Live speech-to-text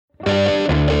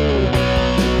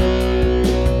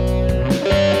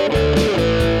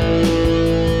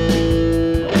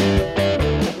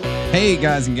Hey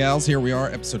guys and gals, here we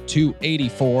are, episode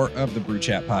 284 of the Brew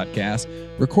Chat podcast,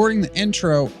 recording the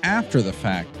intro after the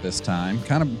fact this time,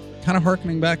 kind of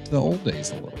harkening back to the old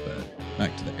days a little bit,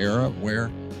 back to the era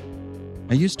where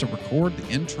I used to record the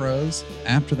intros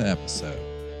after the episode.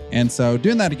 And so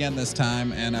doing that again this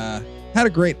time, and had a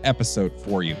great episode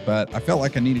for you, but I felt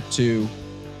like I needed to,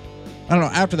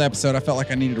 after the episode, I felt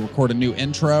like I needed to record a new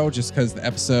intro just because the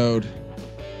episode,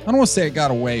 I don't want to say it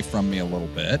got away from me a little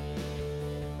bit.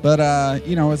 But,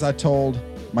 as I told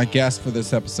my guest for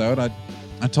this episode,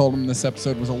 I told him this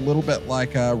episode was a little bit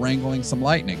like wrangling some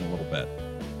lightning a little bit.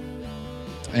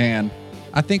 And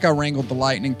I think I wrangled the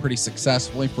lightning pretty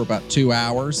successfully for about 2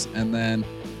 hours. And then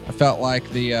I felt like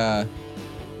the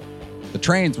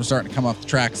trains were starting to come off the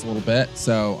tracks a little bit.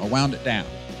 So I wound it down.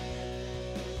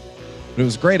 But it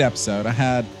was a great episode. I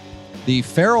had the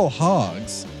Feral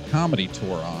Hogs comedy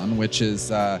tour on, which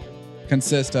is...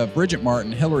 consist of Bridget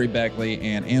Martin, Hillary Begley,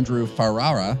 and Andrew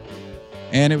Ferrara.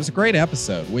 And it was a great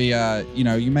episode. We,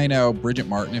 you may know Bridget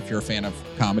Martin if you're a fan of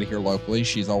comedy here locally.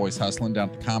 She's always hustling down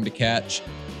at the Comedy Catch,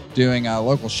 doing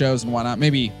local shows and whatnot.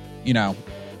 Maybe,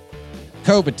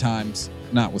 COVID times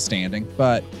notwithstanding.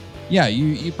 But yeah,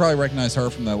 you probably recognize her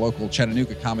from the local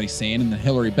Chattanooga comedy scene. And then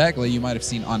Hillary Begley, you might have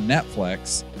seen on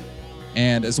Netflix,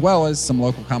 and as well as some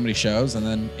local comedy shows, and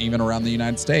then even around the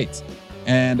United States.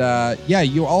 And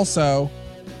you also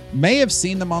may have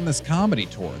seen them on this comedy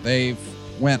tour. They've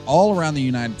went all around the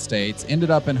United States,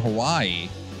 ended up in Hawaii.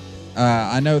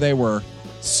 I know they were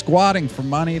squatting for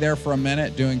money there for a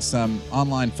minute, doing some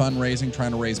online fundraising, trying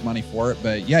to raise money for it.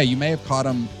 But yeah, you may have caught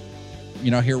them,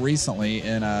 here recently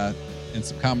in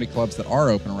some comedy clubs that are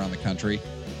open around the country,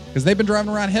 because they've been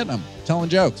driving around hitting them, telling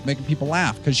jokes, making people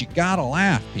laugh, because you gotta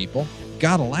laugh, people.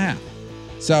 Gotta laugh.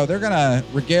 So they're going to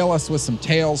regale us with some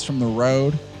tales from the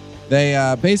road.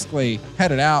 They basically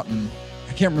headed out, and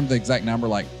I can't remember the exact number,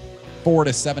 like 4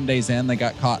 to 7 days in, they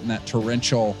got caught in that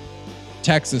torrential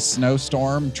Texas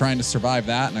snowstorm, trying to survive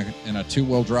that in a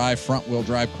two-wheel drive, front-wheel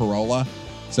drive Corolla.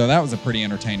 So that was a pretty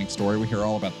entertaining story. We hear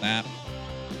all about that.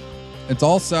 It's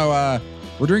also,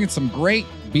 we're drinking some great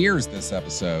beers this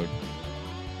episode.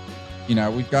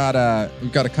 We've got a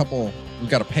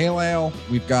pale ale,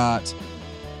 we've got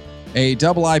a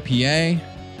double IPA.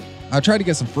 I tried to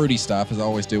get some fruity stuff, as I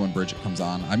always do when Bridget comes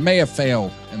on. I may have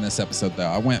failed in this episode, though.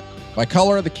 I went by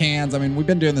color of the cans. I mean, we've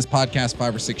been doing this podcast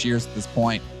 5 or 6 years at this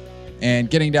point, and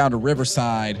getting down to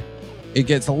Riverside, it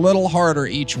gets a little harder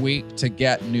each week to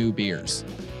get new beers,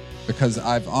 because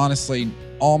I've honestly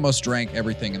almost drank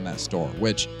everything in that store,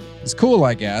 which is cool,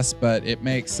 I guess, but it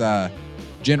makes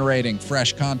generating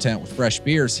fresh content with fresh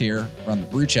beers here on the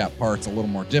Brew Chat parts a little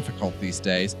more difficult these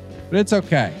days. But it's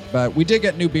okay. But we did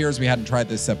get new beers we hadn't tried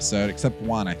this episode, except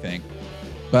one, I think.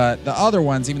 But the other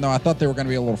ones, even though I thought they were going to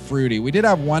be a little fruity, we did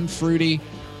have one fruity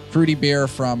beer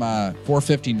from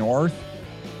 450 North.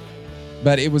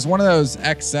 But it was one of those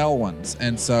XL ones,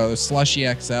 and so slushy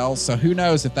XL. So who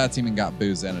knows if that's even got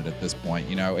booze in it at this point.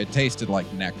 It tasted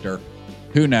like nectar.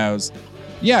 Who knows?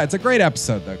 Yeah, it's a great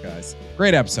episode, though, guys.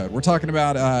 Great episode. We're talking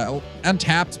about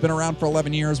Untapped's been around for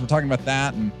 11 years. We're talking about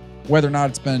that and whether or not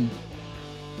it's been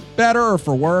better or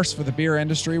for worse for the beer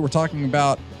industry. We're talking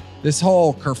about this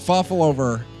whole kerfuffle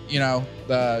over,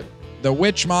 the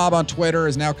witch mob on Twitter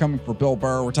is now coming for Bill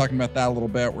Burr. We're talking about that a little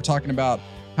bit. We're talking about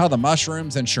how the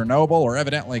mushrooms in Chernobyl are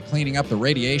evidently cleaning up the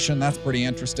radiation. That's pretty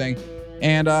interesting.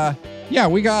 And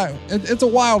it's a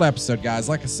wild episode, guys.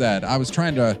 Like I said, I was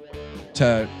trying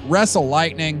to wrestle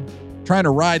lightning, trying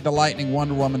to ride the lightning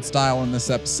Wonder Woman style in this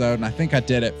episode, and I think I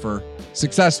did it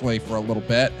successfully for a little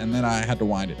bit, and then I had to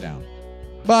wind it down.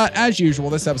 But as usual,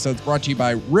 this episode is brought to you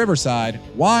by Riverside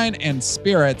Wine and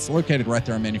Spirits, located right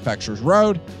there on Manufacturers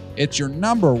Road. It's your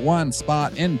number one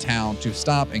spot in town to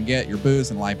stop and get your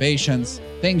booze and libations,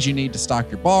 things you need to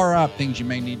stock your bar up, things you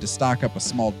may need to stock up a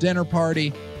small dinner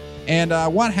party, and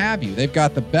what have you. They've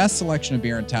got the best selection of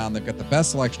beer in town. They've got the best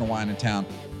selection of wine in town,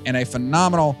 and a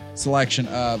phenomenal selection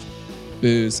of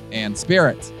booze and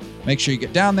spirits. Make sure you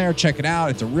get down there, check it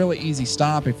out. It's a really easy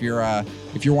stop if you're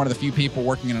one of the few people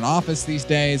working in an office these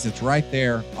days. It's right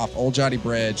there off Old Jotty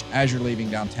Bridge as you're leaving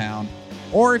downtown.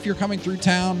 Or if you're coming through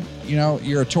town,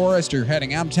 you're a tourist or you're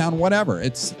heading out of town, whatever.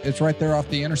 It's right there off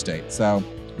the interstate. So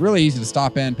really easy to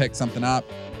stop in, pick something up.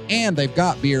 And they've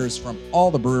got beers from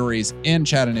all the breweries in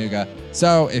Chattanooga.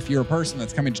 So if you're a person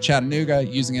that's coming to Chattanooga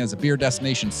using it as a beer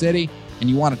destination city and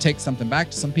you want to take something back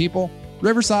to some people,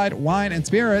 Riverside Wine and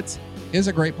Spirits is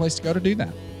a great place to go to do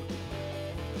that.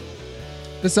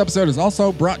 This episode is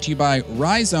also brought to you by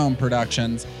Rhizome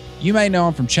Productions. You may know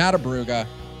him from Chattabooga,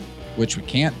 which we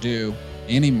can't do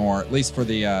anymore, at least for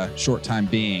the short time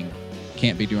being.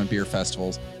 Can't be doing beer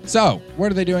festivals. So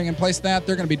what are they doing in place of that?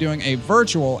 They're going to be doing a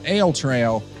virtual ale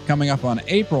trail coming up on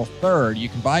April 3rd. You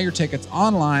can buy your tickets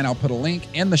online. I'll put a link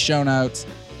in the show notes,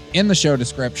 in the show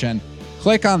description.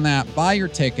 Click on that, buy your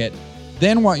ticket.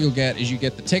 Then what you'll get is you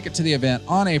get the ticket to the event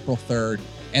on April 3rd,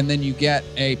 and then you get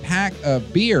a pack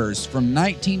of beers from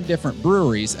 19 different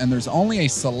breweries, and there's only a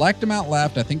select amount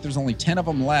left. I think there's only 10 of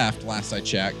them left, last I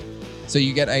checked. So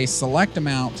you get a select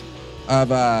amount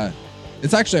of,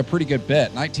 it's actually a pretty good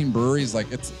bit. 19 breweries,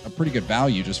 like it's a pretty good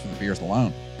value just for the beers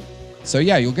alone. So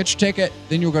yeah, you'll get your ticket,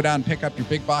 then you'll go down and pick up your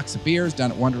big box of beers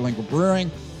down at Wonderlingual Brewing.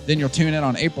 Then you'll tune in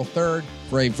on April 3rd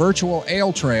for a virtual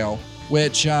ale trail,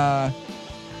 which,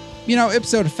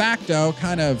 ipso facto,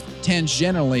 kind of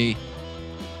tangentially,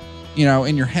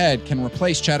 in your head can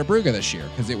replace Chattabooga this year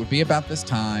because it would be about this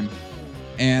time.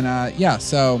 And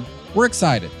so we're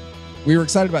excited. We were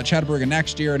excited about Chattabooga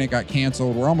next year and it got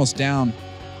canceled. We're almost down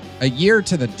a year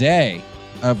to the day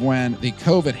of when the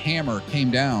COVID hammer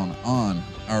came down on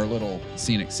our little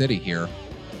scenic city here.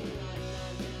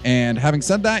 And having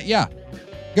said that,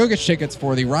 go get your tickets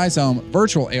for the Rhizome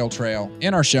Virtual Ale Trail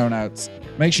in our show notes.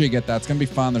 Make sure you get that. It's going to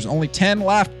be fun. There's only 10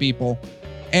 left, people.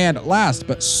 And last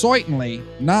but certainly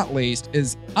not least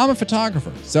is I'm a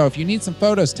photographer. So if you need some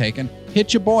photos taken,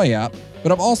 hit your boy up.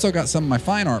 But I've also got some of my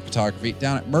fine art photography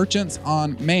down at Merchants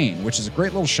on Main, which is a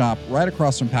great little shop right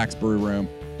across from Pax Brew Room.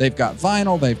 They've got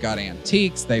vinyl, they've got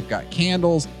antiques, they've got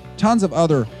candles, tons of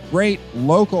other great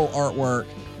local artwork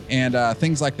and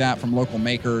things like that from local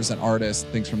makers and artists,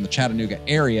 things from the Chattanooga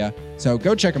area. So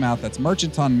go check them out. That's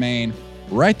Merchants on Main,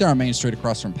 right there on Main Street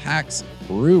across from Pax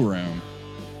Brew Room.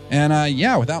 And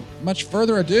without much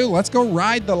further ado, let's go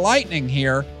ride the lightning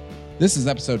here. This is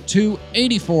episode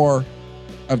 284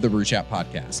 of the Brew Chat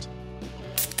Podcast.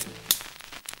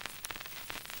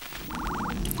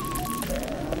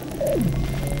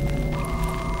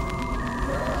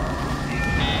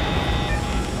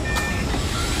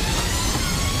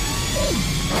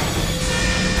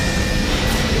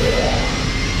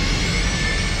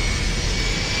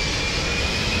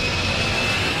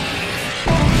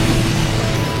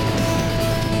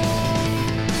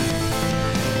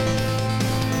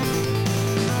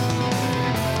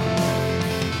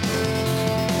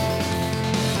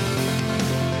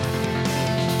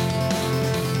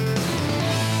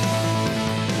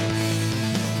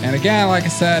 And again, like I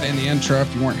said in the intro,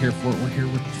 if you weren't here for it, we're here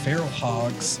with the Feral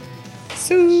Hogs.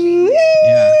 Sweet.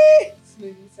 Yeah.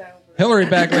 Hillary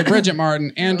Beckley, Bridget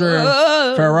Martin, Andrew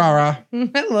Ferrara.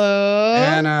 Hello.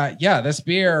 And this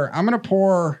beer, I'm going to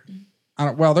pour.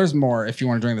 There's more if you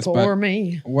want to drink this. Pour but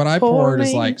me. What I Pour poured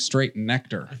is me. like straight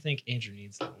nectar. I think Andrew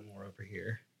needs a little more over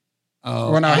here.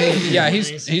 Oh, well, no,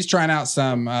 he's trying out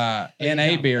some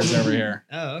NA beers over here.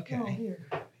 Oh, okay.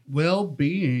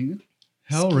 Well-being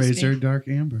Hellraiser Dark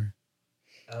Amber.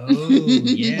 Oh,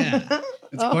 yeah.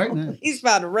 It's quite nice. He's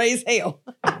about to raise hell.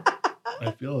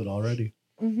 I feel it already.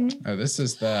 Mm-hmm. Oh, this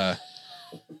is the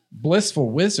Blissful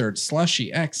Wizard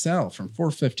Slushy XL from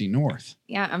 450 North.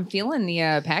 Yeah, I'm feeling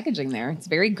the packaging there. It's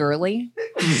very girly.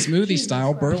 Smoothie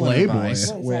style Berliner Playboy.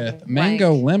 Weiss with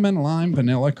mango, lemon, lime,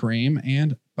 vanilla cream,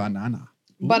 and banana.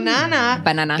 Banana.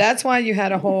 Banana. That's why you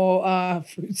had a whole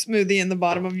fruit smoothie in the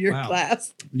bottom of your Wow.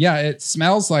 glass. Yeah, it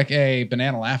smells like a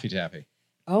banana Laffy Taffy.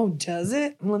 Oh, does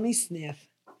it? Let me sniff.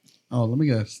 Oh, let me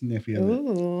get a sniffy of it.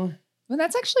 Ooh. Well,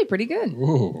 that's actually pretty good.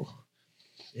 Ooh.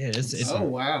 Yeah, it's Oh,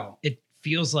 wow. it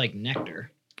feels like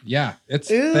nectar. Yeah, it's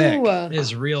Ooh. thick. It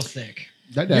is real thick.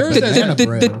 That Yours is banana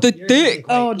bread. Thick.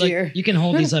 Oh, dear. You can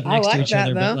hold these up I next to like each that,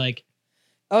 other, though. but like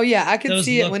Oh, yeah. I could Those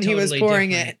see it look when he was totally pouring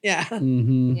different. it. Yeah.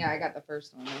 Mm-hmm. Yeah, I got the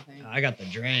first one, I think. I got the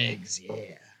dregs.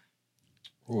 Yeah.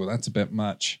 Ooh, that's a bit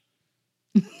much.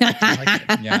 I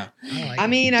like it. Yeah. I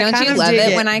mean, I Don't kind you of love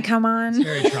dig it when I come on? It's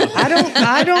very tropical.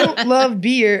 I don't love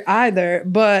beer either,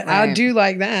 but I Right. do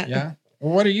like that. Yeah.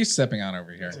 Well, what are you sipping on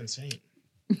over here? That's insane.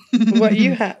 What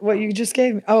you just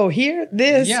gave me. Oh, here,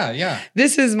 this. Yeah.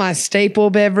 This is my staple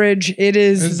beverage. It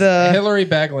is This is the Hillary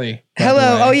Begley. by the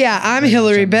Hello. way. Oh yeah, I'm Ladies and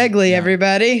Hillary gentlemen. Begley, Yeah.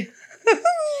 everybody.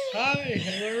 Hi,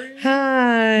 Hillary.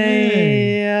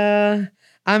 Hi.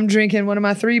 I'm drinking one of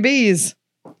my 3 Bs.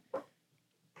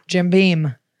 Jim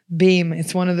Beam. Beam.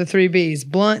 It's one of the 3 Bs.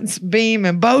 Blunts, Beam,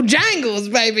 and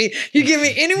Bojangles, baby. You give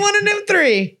me any one of them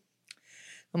 3.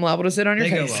 I'm liable to sit on your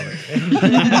They go face.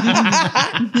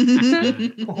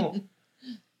 well.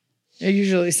 I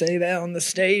usually say that on the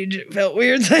stage. It felt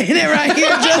weird saying it right here.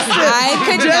 Just to, I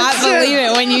could not believe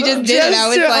it when you just did it. I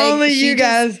was to like, only she you just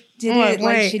guys. did I'm like, it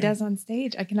like wait. she does on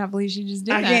stage. I cannot believe she just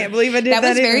did I that. can't believe I did that. That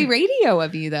was very either. radio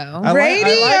of you, though. I like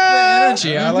the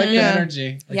energy. I like the Yeah.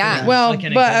 energy. Yeah. Well, Like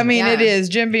in a but good I mean, way. it is.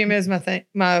 Jim Beam is my thing,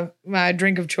 my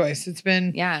drink of choice. It's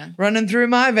been Yeah. running through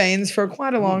my veins for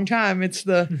quite a long time. It's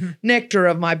the nectar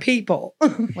of my people.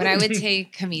 When I would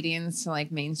take comedians to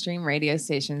like mainstream radio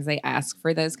stations, they ask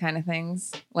for those kind of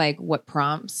things, like what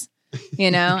prompts,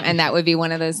 and that would be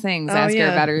one of those things. Oh, Ask yeah.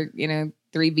 her about her,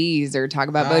 3Bs or talk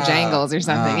about Bojangles or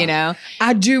something,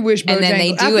 I do wish Bojangles. And then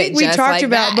they I do think it we just talked like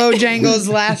about that. Bojangles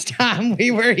last time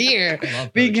we were here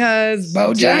Love because Dude.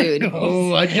 Bojangles.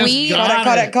 Oh, I just We-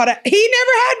 got it. Caught it. He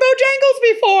never had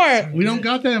Bojangles before. We don't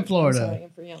got that in I'm Florida. sorry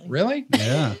for yelling. Really?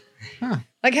 Yeah.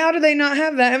 Like, how do they not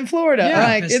have that in Florida? Yeah.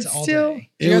 Like, Breakfast it's all still day.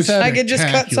 You guys had- like it just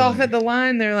cuts off spectacular. at the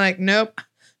line. They're like, nope,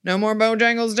 no more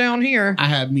Bojangles down here. I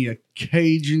had me a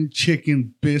Cajun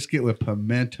chicken biscuit with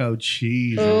pimento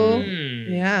cheese. Oh. Mm.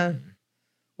 Yeah.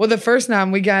 Well, the first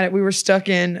time we got it, we were stuck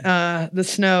in the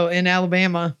snow in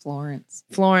Alabama, Florence,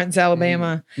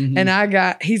 Alabama. Mhm.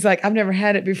 And he's like, I've never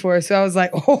had it before. So I was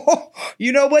like, oh,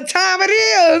 you know what time it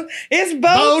is? It's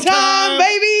bow Bow time, time.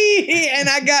 baby. And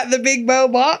I got the big bow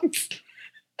box.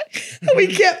 We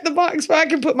kept the box so I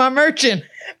can put my merch in.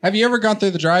 Have you ever gone through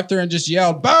the drive-thru and just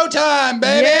yelled "Bow time,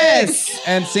 baby"? Yes.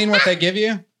 And seen what they give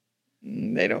you?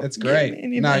 They don't. It's give great. me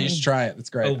anything. No, you should try it.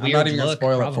 It's great. A I'm weird not even gonna look,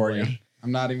 spoil it for you. probably.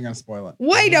 I'm not even gonna spoil it.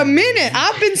 Wait a minute.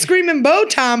 I've been screaming bow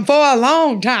time for a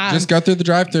long time. Just go through the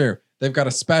drive-thru. They've got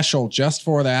a special just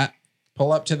for that.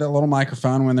 Pull up to the little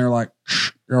microphone when they're like,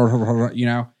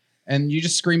 and you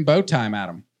just scream "bow time" at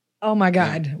them. Oh my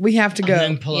God. We have to And go.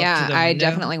 then pull up Yeah, to the I window.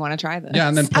 definitely want to try this. Yeah,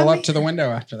 and then pull I up mean- to the window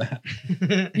after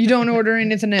that. You don't order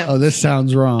anything else. Oh, this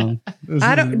sounds wrong. This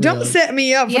I isn't don't real. set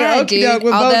me up for Yeah, the okey doke dude.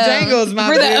 with Although- Bojangles, my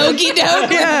for the dude. okey doke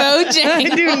with I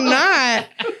Bojangles. do not.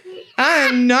 I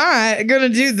am not gonna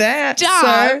do that, Stop.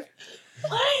 sir.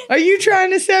 Are you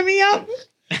trying to set me up?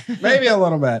 Maybe a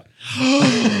little bit.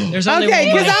 There's only Okay,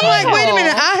 one because I'm like, way. wait a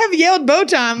minute. I have yelled bow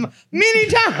time many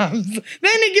times. They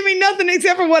didn't give me nothing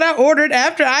except for what I ordered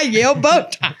after I yelled bow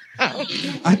time.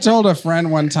 I told a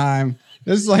friend one time.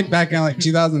 This is like back in like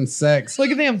 2006.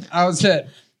 Look at them. I was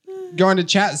going to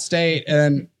Chat State,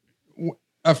 and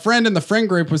a friend in the friend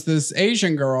group was this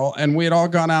Asian girl, and we had all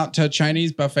gone out to a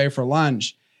Chinese buffet for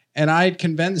lunch. And I had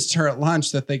convinced her at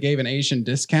lunch that they gave an Asian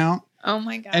discount, Oh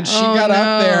my God. and she Oh, got up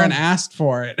no. there and asked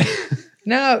for it.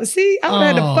 No, see, I would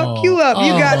have had to fuck you up.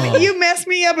 You got me. You messed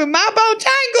me up with my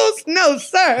Bojangles. No,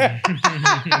 sir.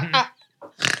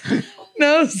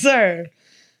 No, sir.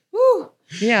 Woo.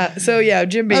 Yeah. So yeah,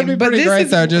 Jim Beam. That'd be But pretty this great,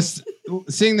 is though. Just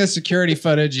seeing the security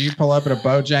footage, you pull up at a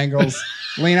Bojangles,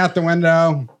 lean out the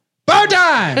window, bow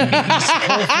time,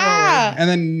 and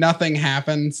then nothing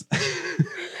happens.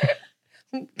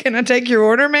 Can I take your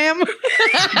order, ma'am?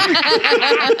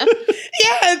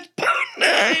 Yes.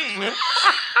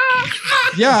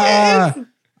 Yeah,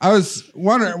 I was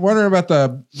wondering about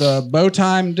the bow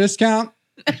time discount.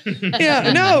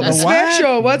 Yeah. No, The what?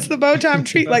 special. What's the bow time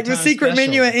treat? Like the Bow time secret special.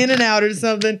 menu at In-N-Out or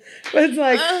something. But it's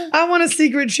like, I want a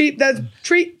secret treat that's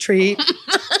treat.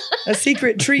 A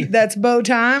secret treat that's bow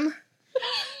time.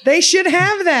 They should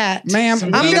have that. Ma'am,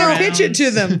 Some I'm we gonna don't- pitch it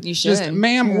to them. You should. Just,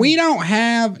 ma'am, we don't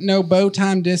have no bow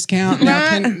time discount.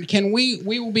 Now, Right. can we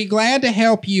will be glad to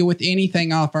help you with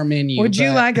anything off our menu. Would you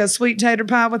but- like a sweet tater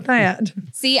pie with that?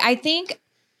 See, I think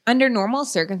under normal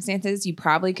circumstances, you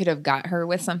probably could have got her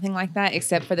with something like that,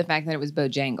 except for the fact that it was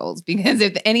Bojangles. Because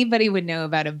if anybody would know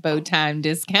about a bow time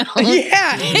discount,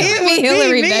 Yeah, it would would be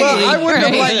Hillary me. Begley. Well, I wouldn't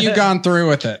have Right. let you gone through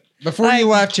with it. Before you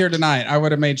Like- left here tonight, I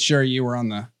would have made sure you were on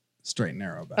the straight and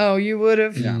narrow about it. Oh, you would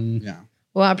have? Yeah, Mm. yeah,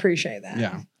 Well, I appreciate that.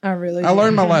 yeah. I really I do.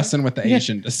 learned my lesson with the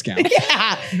Asian discount.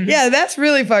 Yeah, yeah, that's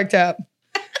really fucked up.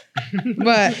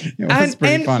 But It was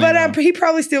pretty funny, though. he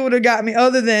probably still would have got me.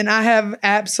 Other than I have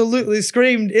absolutely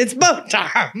screamed, "It's bow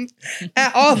time!"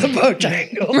 at all the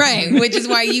Bojangles. Right, which is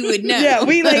why you would know. Yeah,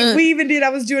 we even did. I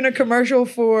was doing a commercial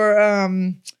for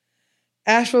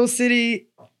Asheville City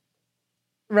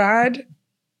Ride.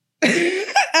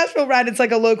 Asheville Ride. It's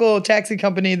like a local taxi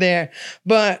company there,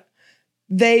 but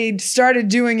they started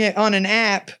doing it on an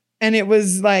app. And it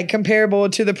was like comparable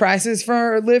to the prices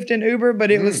for Lyft and Uber,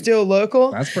 but it was still local.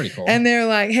 That's pretty cool. And they're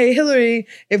like, "Hey, Hillary,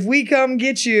 if we come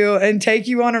get you and take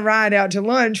you on a ride out to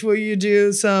lunch, will you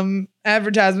do some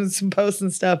advertisements, some posts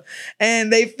and stuff?"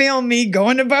 And they filmed me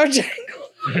going to Bojangles,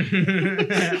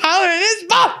 hollering, "It's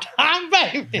bow time,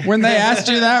 baby!" when they asked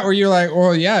you that, were you like,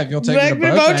 "Well, yeah, if you'll take Like me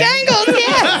to Bojangles, Bojangles."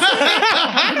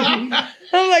 yes.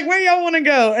 I'm like, "Where y'all want to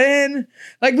go?" And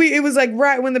like it was like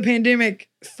right when the pandemic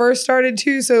first started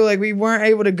too, so like we weren't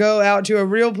able to go out to a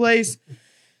real place.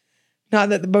 Not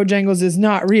that the Bojangles is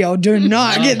not real. Do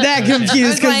not get that I confused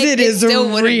was because like, it is still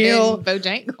would've real. been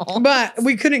Bojangles. But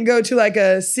we couldn't go to like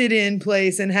a sit-in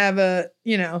place and have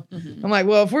Mhm. I'm like,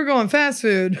 well, if we're going fast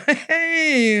food,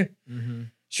 hey, Mhm.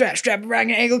 strap around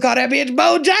your ankle, call that bitch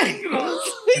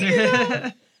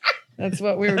Bojangles. That's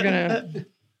what we were gonna.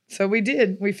 So we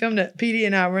did. We filmed it. PD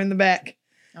and I were in the back,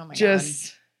 Oh my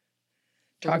just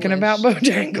God. talking about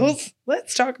Bojangles.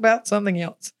 Let's talk about something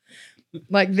else,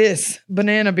 like this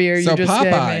banana beer So you just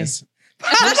Popeyes. gave me.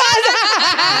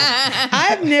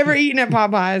 I've never eaten at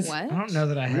Popeyes. I What? don't know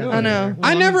that I have. I know. either. I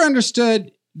Well, never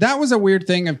understood. That was a weird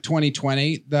thing of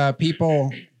 2020. The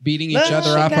people beating each Well,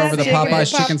 other up she got over the chicken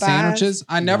Popeyes chicken Popeyes. sandwiches.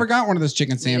 I never got one of those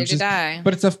chicken Neither sandwiches, did I.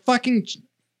 but it's a fucking.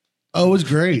 Oh, it was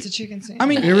great. It's a chicken sandwich. I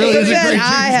mean, It really is a Said great chicken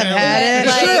I have had it.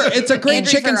 Like, sure, it's a great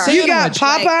Andrew chicken Ferrari. You got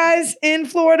sandwich. Popeyes in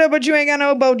Florida, but you ain't got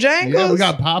no Bojangles. Yeah, we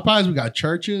got Popeyes, we got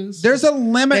churches. There's a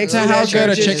limit Thanks to for how that good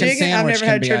a Church's chicken chicken. I've sandwich never can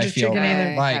had be. I Church's feel chicken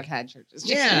either. I've like had churches.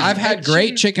 Yeah. I've had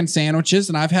great chicken sandwiches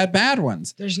and I've had bad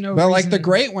ones. There's no. But like reason- the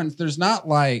great ones, there's not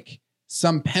like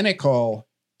some pinnacle.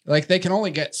 Like they can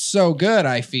only get so good.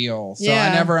 I feel so. Yeah.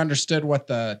 I never understood what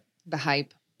the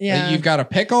hype. Yeah. you've got a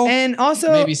pickle, And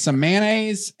also, maybe some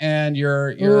mayonnaise, and your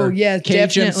yeah,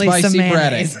 Cajun definitely spicy some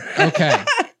mayonnaise. breading. Okay,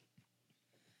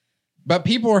 but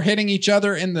people are hitting each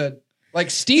other in the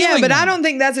like stealing. yeah, but I them. don't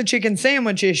think that's a chicken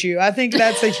sandwich issue. I think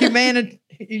that's a human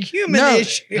No,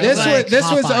 issue. this Like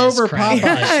was Popeyes over crack.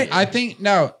 Popeyes. I think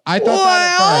no. I thought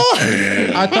that at first.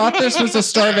 well, I thought this was a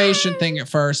starvation thing at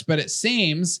first, but it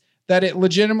seems that it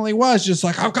legitimately was just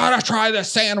like, I've got to try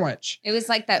this sandwich. It was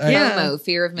like that Yeah. FOMO,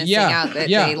 fear of missing Yeah, out, that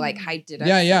yeah. they like hyped it up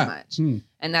Yeah. so much. Hmm.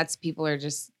 And that's people are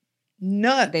just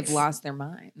nuts. they've lost their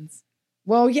minds.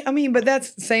 Well, yeah, I mean, but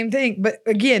that's the same thing. But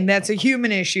again, that's a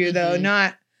human issue, though, Mhm.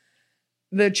 not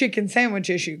the chicken sandwich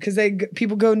issue. Because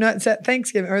people go nuts at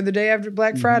Thanksgiving or the day after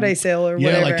Black Friday sale or Yeah,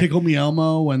 whatever. like Tickle Me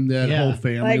Elmo when that Yeah. whole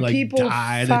family Like, people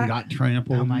died fi- and got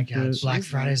trampled. Oh my and god, shit. Black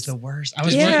Friday's the worst. I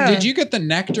was Yeah. wondering- Did you get the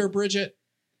nectar, Bridget?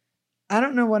 I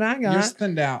don't know what I You're got.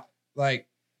 thinned out. Like,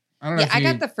 I don't know Yeah, if I you,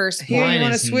 got the first Here, Mine you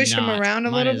want to is swish them not. around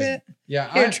a Mine little is- bit?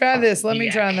 yeah. Here, try this. Let me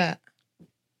Yuck. try that.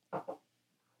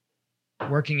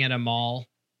 working at a mall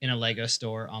in a Lego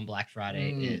store on Black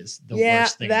Friday is the Yeah,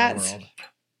 worst thing in the that's- world.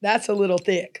 That's a little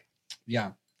thick.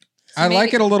 Yeah. So I like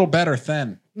maybe- it a little better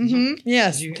thin. Mm-hmm.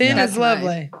 Yes, You- thin Yeah. is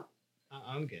lovely.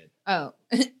 I'm good. Oh.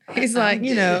 He's like,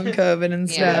 COVID and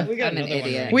Yeah, stuff. We got I'm an another one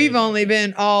idiot. right We've only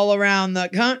been all around the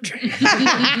country.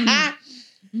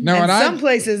 No, and and some I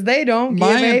places they don't give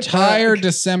my a entire fuck.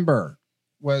 December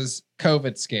was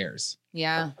COVID scares.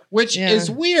 Yeah. Which Yeah.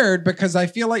 is weird because I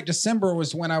feel like December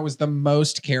was when I was the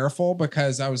most careful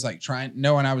because I was like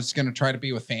knowing I was going to try to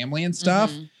be with family and stuff,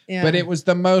 Mhm. Yeah. but it was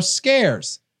the most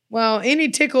scares. Well, any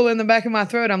tickle in the back of my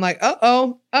throat, I'm like,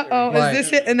 uh-oh, Right.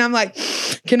 is this it? And I'm like,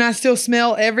 can I still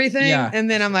smell everything? Yeah. And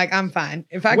then I'm like, I'm fine.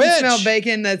 If I Which- can smell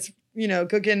bacon that's,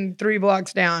 cooking 3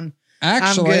 blocks down,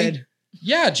 Actually, I'm good.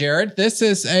 yeah, Jared, this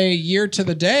is a year to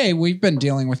the day we've been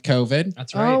dealing with COVID.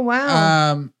 That's right. Oh,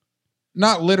 wow.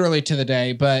 Not literally to the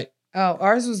day, but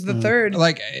Ours was the Mm. 3rd.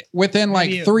 like within like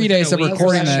Maybe 3 within days a of week or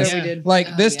recording so. this. we did. Like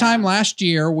Oh, this yeah. time last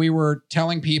year, we were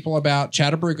telling people about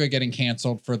Chattabrooka getting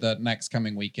canceled for the next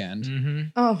coming weekend. Mm-hmm.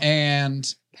 Oh,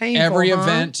 And painful, every huh?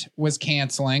 event was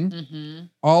canceling. Mhm.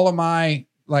 All of my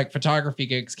like photography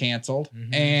gigs canceled.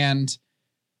 Mhm. And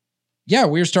yeah,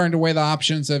 we were starting to weigh the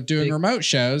options of doing Big- remote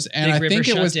shows. And Big I River think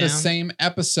it was the shutdown. same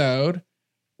episode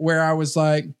where I was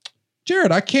like,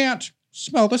 Jared, I can't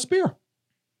smell this beer.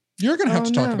 You're going to have Oh,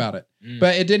 to talk no. about it. Mm.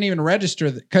 But it didn't even register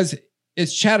because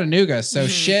it's Chattanooga. So Mhm.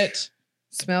 shit,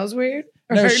 Smells weird?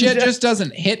 no Or shit just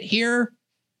doesn't hit here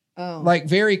Oh, like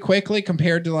very quickly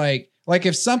compared to like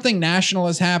if something national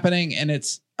is happening and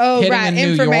it's oh hitting right. in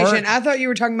New Information. York, I thought you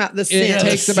were talking about the it scent.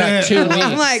 takes about scent. 2 weeks.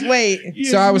 I'm like, wait.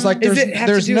 So I was like, Does there's it have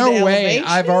to there's do with no the way elevation?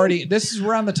 I've already. This is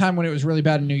around the time when it was really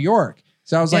bad in New York.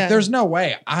 So I was like, Yeah. there's no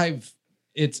way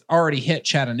it's already hit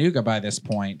Chattanooga by this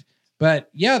point. But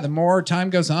yeah, the more time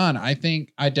goes on, I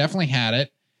think I definitely had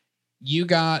it. You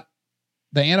got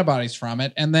the antibodies from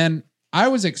it, and then I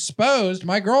was exposed.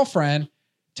 My girlfriend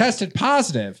tested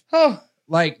positive. Oh,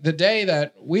 Like the day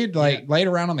that we'd laid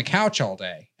around on the couch all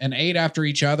day and ate after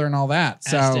each other and all that.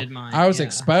 As So did mine, I was yeah.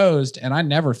 exposed and I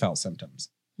never felt symptoms.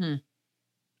 Same.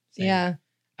 yeah.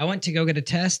 I went to go get a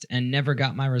test and never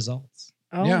got my results.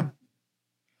 Oh. Yeah.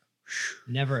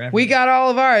 Never ever. We got all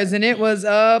of ours, and it was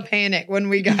a panic when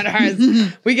we got ours.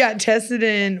 We got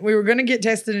tested we were going to get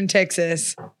tested in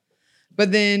Texas,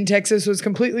 but then Texas was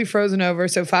completely frozen over.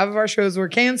 So 5 of our shows were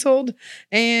canceled,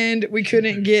 and we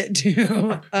couldn't get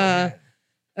to a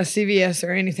CVS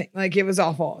or anything. Like, it was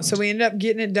awful. So we ended up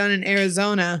getting it done in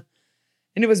Arizona.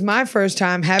 And it was my first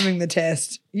time having the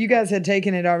test. You guys had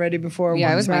taken it already before. Yeah,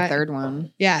 it once, was my right? third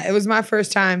one. Yeah, it was my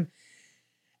first time.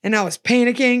 And I was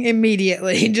panicking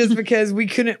immediately just because we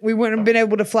wouldn't have been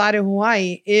able to fly to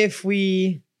Hawaii if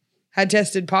we had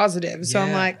tested positive. So I'm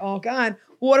Yeah. like, oh God,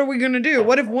 what are we going to do?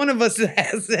 What if one of us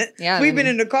has it? Yeah, We've been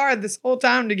then- in the car this whole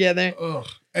time together. Ugh.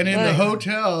 And in the Right.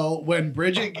 hotel, when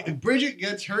Bridget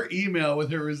gets her email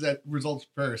with her results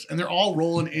first, and they're all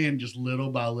rolling in just little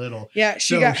by little. Yeah,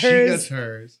 she So got she hers. gets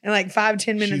hers. And like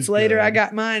 5-10 minutes She's later, good. I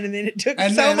got mine. And then it took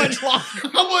And so then- much longer.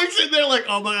 I'm like sitting there like,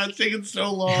 oh my God, it's taking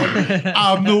so long.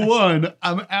 I'm the one.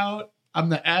 I'm out. I'm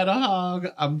the ad-a-hog.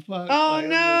 I'm fucked. Oh Like,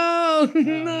 no,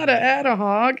 not an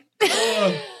ad-a-hog.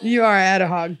 Ugh. You are an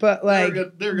ad-a-hog, but like,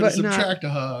 they're gonna but not- subtract a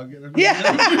hog. Rough.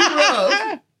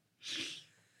 yeah.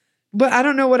 But I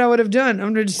don't know what I would have done.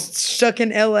 I'm just stuck in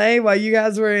LA while you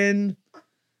guys were in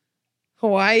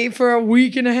Hawaii for a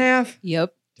week and a half.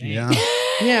 Yep. Dang. Yeah.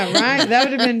 Yeah, right. That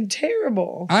would have been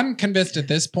terrible. I'm convinced at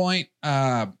this point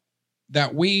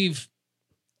that we've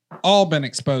all been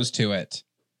exposed to it,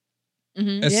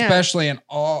 Mhm. especially in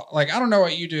all. Like, I don't know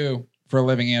what you do for a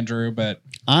living, Andrew, but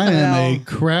I am a Well-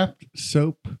 craft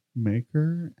soap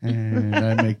maker, and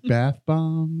I make bath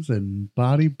bombs and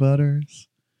body butters.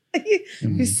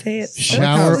 You say it so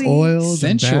Shower sweet. oils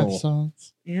and Sensual. bath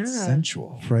salts, Yeah.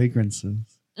 sensual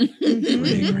fragrances.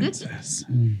 Mhm. fragrances.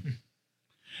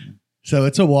 So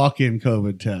it's a walk-in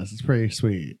COVID test. It's pretty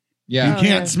sweet. Yeah. You Oh,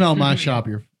 can't yeah. smell my shop.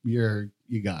 You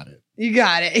got it. You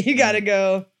got it. You got to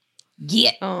go.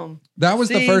 Yeah. That was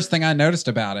the See? first thing I noticed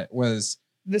about it was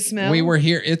The smell. we were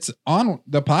here. It's on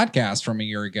the podcast from a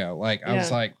year ago. Like, I was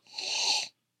Yeah. like,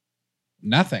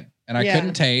 nothing. And I Yeah.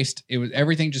 couldn't taste. It was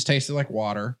everything just tasted like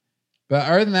water. But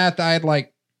other than that, I had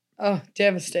like Oh,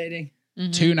 devastating.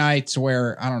 Mhm. 2 nights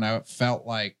where I don't know, it felt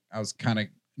like I was kind of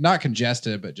not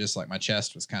congested, but just like my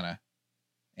chest was kind of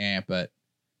but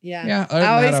Yeah. yeah, other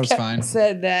than that, I was fine.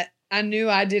 Said that I knew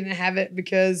I didn't have it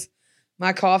because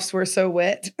my coughs were so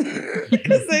wet.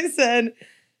 Because they said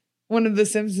one of the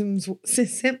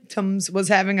symptoms was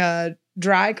having a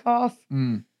dry cough.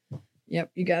 Mm.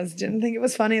 Yep, you guys didn't think it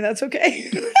was funny. That's okay.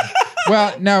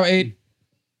 Well, no,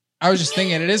 I was just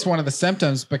thinking it is one of the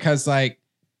symptoms because like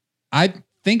I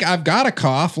think I've got a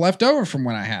cough left over from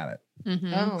when I had it.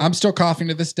 Mhm. Oh. I'm still coughing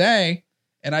to this day,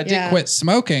 and I did Yeah. quit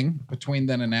smoking between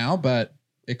then and now, but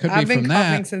it could I've be been from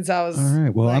coughing that. since I was. All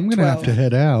right. Well, like I'm gonna have to 12.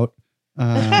 head out.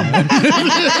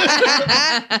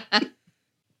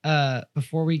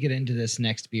 Before we get into this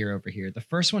next beer over here, the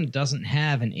first one doesn't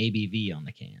have an ABV on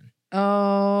the can.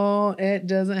 Oh, it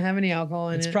doesn't have any alcohol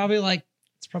in It's it. probably like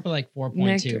 4.2,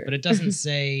 Nectar. but it doesn't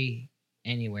say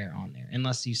anywhere on there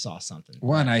unless you saw something.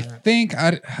 One, I think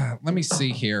let me see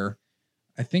here.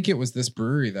 I think it was this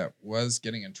brewery that was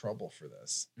getting in trouble for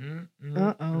this.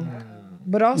 Uh-oh.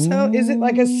 But also, is it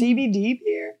like a CBD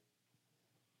beer?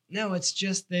 No, it's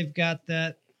just they've got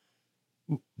that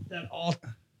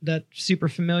super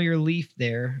familiar leaf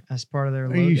there as part of their Are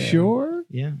logo. you sure?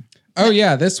 Yeah. Oh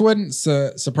yeah, this wouldn't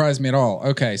surprise me at all.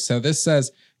 Okay, so this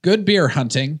says good beer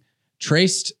hunting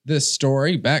traced this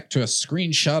story back to a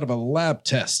screenshot of a lab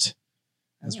test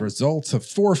as a result of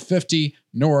 450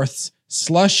 North's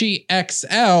Slushy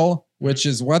XL, which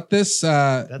is what this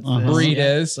That's breed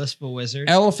is. Blissful Wizard.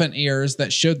 elephant ears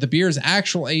that showed the beer's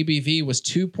actual ABV was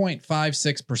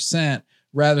 2.56%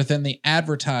 rather than the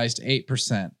advertised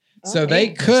 8%. So Oh, they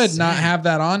could not 8%. have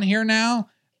that on here now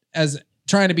as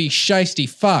trying to be shisty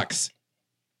fucks.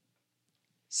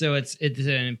 So it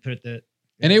didn't put the.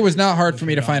 And it was not hard for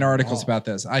me to Put it find on articles all. about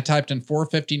this. I typed in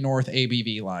 450 North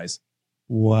ABV lies.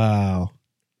 Wow.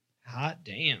 Hot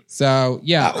damn. So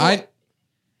yeah,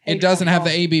 Hate it doesn't have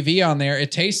the alcohol. ABV on there.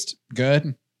 It tastes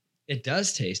good. It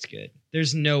does taste good.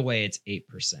 There's no way it's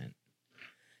 8%.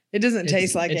 It doesn't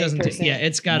taste like it doesn't. 8%. Yeah,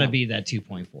 it's got to No. be that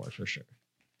 2.4 for sure.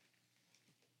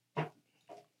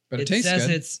 But it tastes says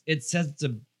good. it says it's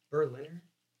a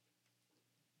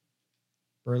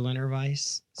Berliner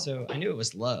Weiss. So I knew it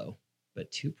was low,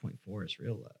 but 2.4 is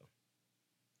real low.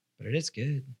 But it is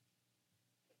good.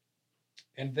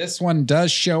 And this one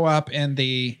does show up in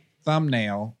the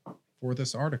thumbnail for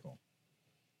this article.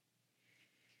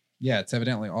 Yeah, it's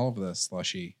evidently all of the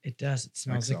slushy. It does. It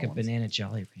smells like a Excellent. banana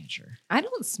Jolly Rancher. I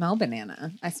don't smell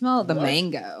banana. I smell the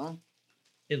mango.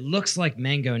 It looks like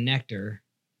mango nectar.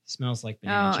 Smells like Oh,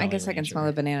 banana. I Jolly guess I can Rancher. smell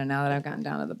the banana now that I've gotten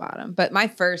down to the bottom. But my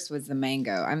first was the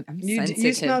mango. I'm You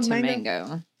sensitive smelled to mango?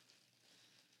 mango.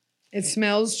 It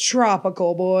smells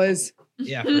tropical, boys.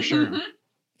 Yeah, for sure.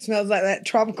 Smells like that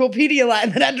tropical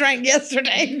Pedialyte that I drank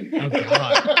yesterday. Oh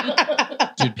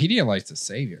God. Dude, Pedialyte's a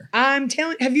savior. I'm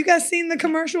telling. Have you guys seen the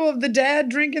commercial of the dad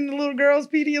drinking the little girl's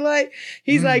Pedialyte?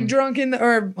 He's like drunk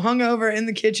or hungover in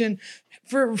the kitchen.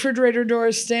 Refrigerator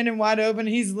doors standing wide open.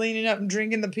 He's leaning up and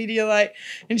drinking the Pedialyte,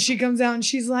 and she comes out and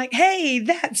she's like, "Hey,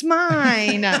 that's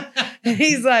mine." And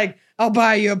he's like, "I'll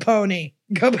buy you a pony.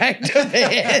 Go back to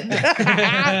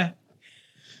bed."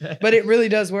 But it really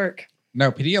does work.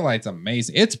 No, Pedialyte's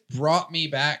amazing. It's brought me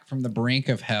back from the brink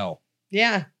of hell.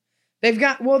 Yeah. They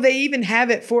even have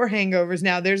it for hangovers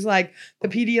now. There's like the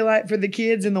Pedialyte for the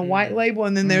kids and the white label,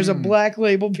 and then there's a black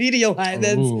label Pedialyte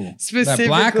Ooh, that's specifically. that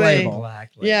black label.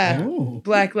 Black label. Yeah. Ooh.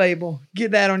 Black label.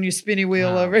 Get that on your spinny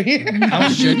wheel over here.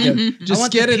 I should get, just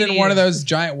want get the it in one of those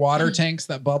giant water tanks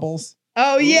that bubbles.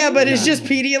 Oh, yeah, but it's just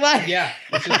Pedialyte. Yeah.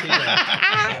 It's just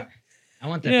I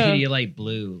want the Yeah. Pedialyte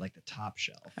blue, like the top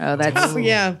shelf. Oh, that's Oh,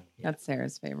 yeah. that's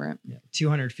Sarah's favorite. Yeah,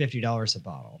 $250 a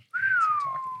bottle.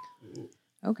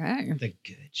 Okay. The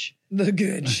good shit. The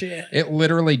good shit. It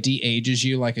literally de-ages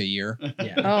you like a year.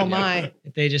 Yeah. Oh, my.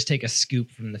 If they just take a scoop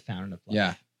from the fountain of life.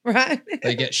 Yeah. Right?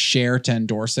 They get Cher to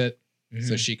endorse it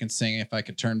so Mhm. she can sing If I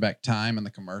Could Turn Back Time in the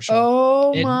commercial.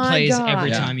 Oh, It my plays God. every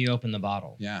Yeah. time you open the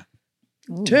bottle. Yeah.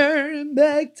 Ooh. Turn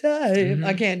back time. Mhm.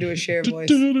 I can't do a share voice.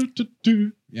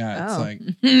 Yeah, it's Oh. like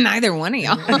Neither one of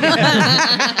y'all.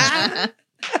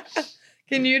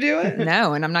 Can you do it?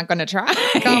 No, and I'm not going to try.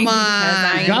 Come on. 'Cause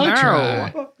I You gotta know.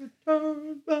 try.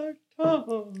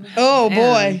 Oh,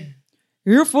 boy.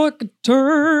 If I could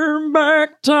turn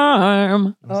back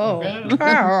time. Oh.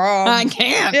 I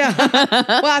can't. Yeah.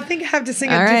 Well, I think I have to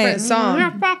sing a All right. different song.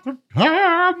 Nope,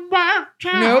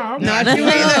 not you Oh,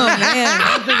 either. man.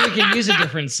 I don't think we can use a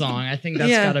different song. I think that's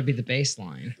Yeah. got to be the bass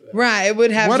line. Right, it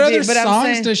would have what to be. other But I'm songs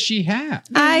saying, does she have?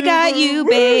 I got you,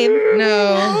 babe.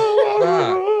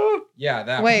 no. Yeah,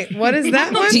 that Wait, what is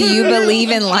that one? Do you believe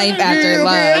in life Do after you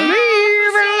love? believe in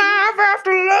life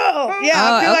after love? Yeah,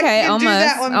 I feel Oh, like okay. I can do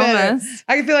that one better. Almost.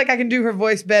 I can feel like I can do her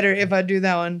voice better if I do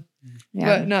that one, Yeah.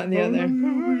 but not the other.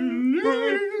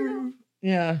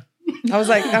 Yeah. I was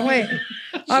like, oh, wait.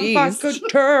 If I Jeez. could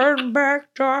turn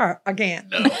back time. I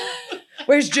can't.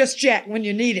 Where's Just Jack when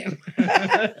you need him?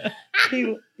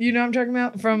 You know what I'm talking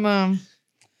about? From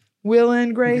Will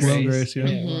and Grace? Will and Grace, yeah.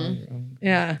 Mhm.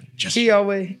 Yeah. Just He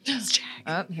always.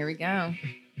 Oh, here we go.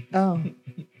 Oh.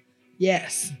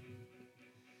 Yes.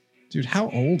 Dude, how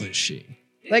old is she?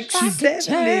 Like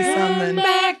 70 something.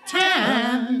 Back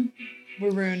time. We're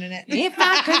ruining it. If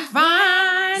I could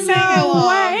find Sing along. a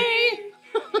way,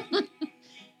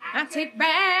 I take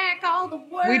back all the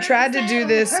words. We tried to do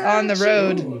this on the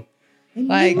road.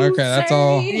 Like, Okay, that's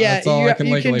all. yeah, That's all I can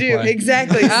you legally do play.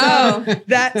 exactly. Oh. So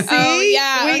that see, Oh,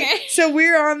 yeah, we- okay. So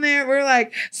we're on there. We're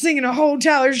like singing a whole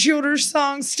Tyler Childers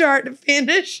song, start to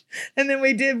finish, and then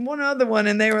we did one other one,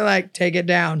 and they were like, "Take it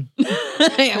down." we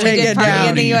Take did it Party down.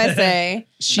 in the USA.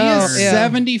 She Oh, is yeah.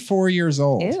 74 years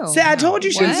old. Ew. See, I told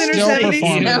you she was in her Still 70s.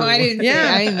 performing. No, I didn't.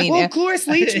 Yeah. I didn't mean Well, it. Cloris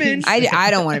Leachman.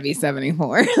 I don't want to be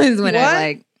 74. Is when What? I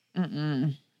like.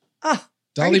 Mm-mm. Oh,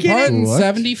 Dolly you kidding? Parton, What?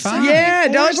 75. yeah,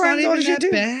 Dolly It's not Parton's older even than you that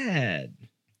too. bad.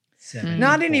 74.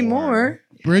 Not anymore.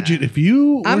 Bridget, if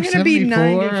you were I'm gonna be 74,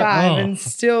 95 oh. and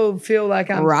still feel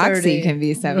like I'm Roxy 30. can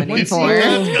be Once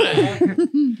 74.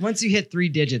 Once you hit 3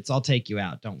 digits, I'll take you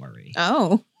out. Don't worry.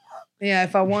 Oh. Yeah,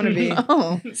 if I want to be.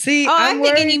 Oh. See, Oh, I'm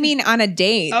thinking worried- you mean on a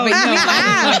date. Oh, but no.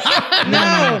 you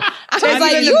No. I Take was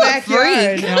like, you in you the a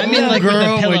backyard. freak. I mean, like with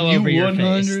Girl, a pillow when you over your face.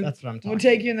 100. That's what I'm talking We'll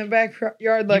take you in the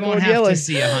backyard like You won't old have to Gillis.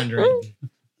 see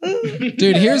 100.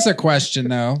 Dude, here's a question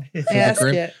though. For the Ask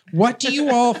group. it. What do you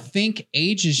all think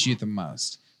ages you the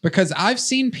most? Because I've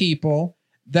seen people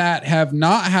that have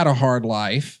not had a hard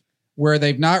life, where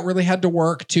they've not really had to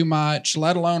work too much,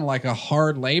 let alone like a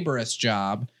hard laborious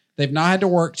job. They've not had to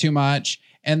work too much,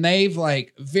 and they've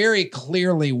like very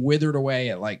clearly withered away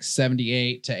at like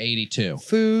 78 to 82.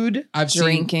 Food. I've seen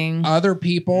Drinking. other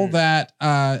people that,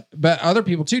 but other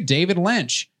people too. David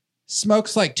Lynch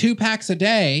smokes like 2 packs a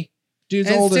day. Dude's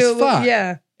and old as still fuck.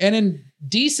 Yeah. And in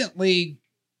decently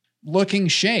looking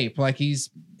shape. Like he's,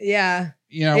 Yeah.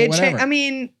 you know, It whatever. I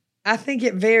mean, I think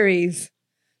it varies.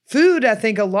 Food, I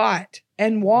think a lot.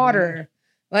 And water.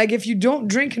 Like if you don't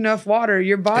drink enough water,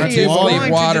 your body I is do believe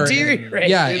going water- to deteriorate.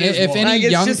 yeah, It is if water. any Like,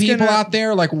 it's young just people gonna- out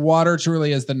there, like water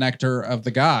truly is the nectar of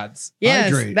the gods.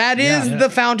 Yes, Hydrate. that is Yeah. the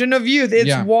fountain of youth. It's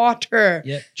Yeah. water.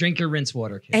 Yep. Drink your rinse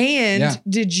water, kid. And Yeah.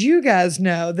 did you guys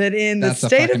know that in the That's a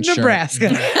state of fucking shirt.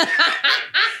 Nebraska?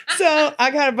 So I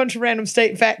got a bunch of random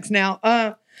state facts now.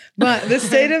 But the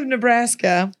state of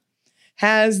Nebraska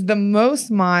has the most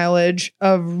mileage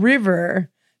of river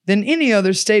than any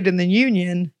other state in the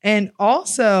union. And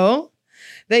also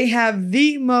they have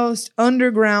the most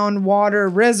underground water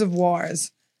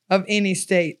reservoirs of any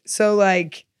state. So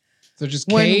like So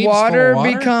just when caves water, full of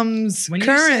water becomes When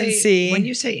currency, when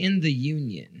you say in the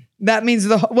Union, that means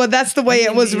that's the way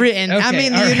it was written. I Okay,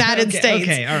 mean the all right, United okay, States.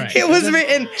 okay, all right. It was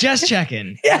written. just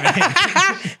checking.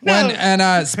 No,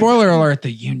 and spoiler alert, the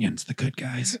Union's the good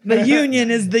guys. the Union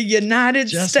is the United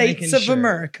Just States making of sure.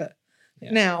 America.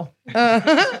 Yeah. Now,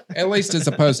 At least as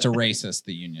opposed to racist,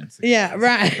 the Union's the good yeah,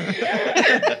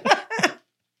 right.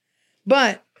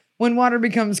 But when water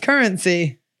becomes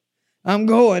currency, I'm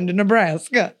going to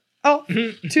Nebraska. Oh,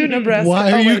 to Nebraska.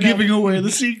 Why are Oh, you wait, no. giving away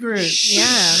the secret?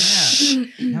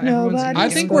 Nobody I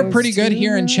think we're pretty good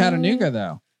here in supposed to Chattanooga know.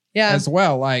 though. Yeah. As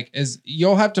well. Like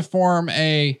you'll have to form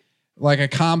a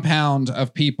compound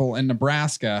of people in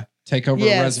Nebraska, take over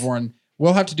Yes. a reservoir, and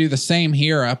we'll have to do the same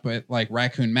here up at like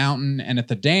Raccoon Mountain and at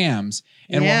the dams.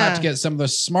 And we'll have to get some of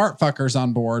those smart fuckers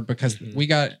on board because we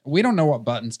don't know what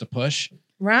buttons to push.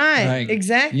 Right. Like,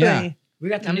 exactly. yeah. We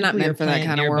got the I'm not nuclear meant for that plant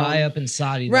kind of nearby world. up in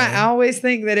Saudi. Right. though. I always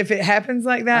think that if it happens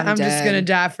like that, I'm I'm just dead. going to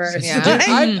die first.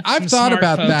 Yeah. I've Some thought smart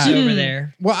about folks that. over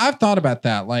there. Well, I've thought about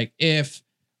that. Like if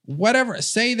whatever,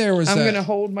 say there was I'm a, going to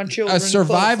hold my children. a close and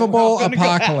survivable I'm gonna go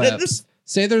out of apocalypse. this.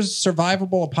 Say there's a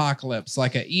survivable apocalypse,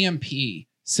 like an EMP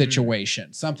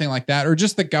situation, something like that, or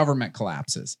just the government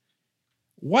collapses.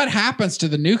 What happens to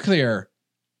the nuclear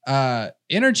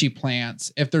energy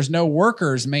plants if there's no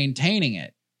workers maintaining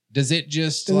it? Does it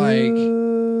just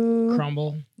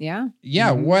Crumble.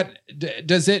 Yeah. what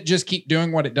does it just keep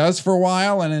doing what it does for a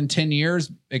while and in 10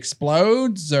 years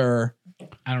explodes or?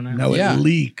 I don't know. No, Yeah. it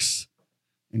leaks,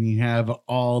 and you have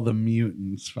all the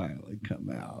mutants finally come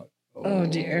out. Oh,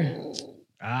 dear.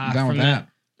 Ah, Done with from that.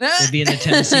 It'd be in the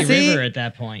Tennessee See? River at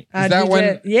that point. I that do when-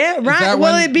 that. Yeah, right. that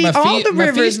Well, when it'd be all the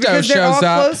rivers Mephisto because they're all shows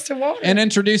up close to water. And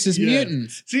introduces Yeah.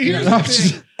 mutants. See, here's You know? the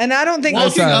thing. And I don't think Walking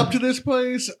Walking Also- up to this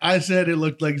place, I said it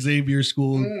looked like Xavier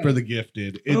School for the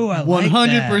Gifted. It Ooh, I like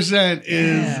 100%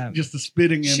 is Yeah. just a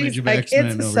spitting image she's of like, X-Men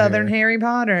it's a over Southern here. Harry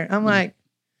Potter. I'm like,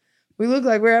 we look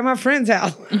like we're at my friend's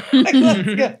house. Like,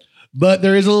 let's go. But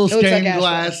there is a little It looks like stained Ashland.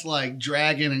 glass like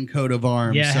dragon and coat of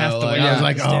arms. Yeah, half so the like, way I was up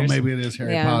like, the oh, stairs. maybe it is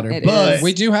Harry Yeah, Potter. it But is.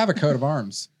 We do have a coat of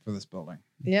arms for this building.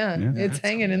 Yeah, Yeah. it's That's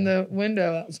hanging cool. in the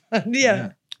window outside.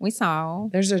 Yeah, We saw.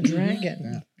 there's a dragon.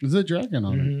 Yeah. there's a dragon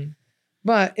on it. Mhm.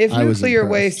 But if I was nuclear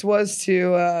impressed. waste was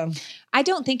to, I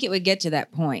don't think it would get to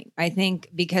that point. I think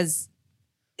because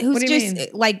What who's do you just mean?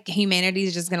 like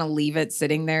humanity's just gonna leave it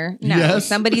sitting there? No, Yes.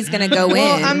 somebody's gonna go in.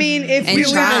 well, I mean, if and we We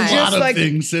were try. have a just lot of like,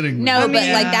 things sitting. no, there. but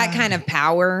mean, like that kind of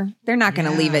power, they're not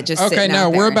gonna leave it just. Okay, sitting no,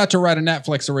 out we're there. about to write a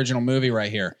Netflix original movie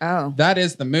right here. Oh, That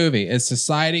is the movie. Is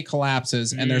society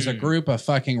collapses and there's a group of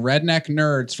fucking redneck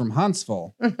nerds from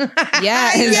Huntsville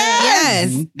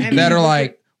yes. that are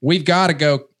like, we've got to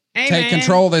go take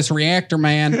control of this reactor,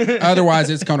 man. Otherwise,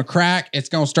 it's going to crack. It's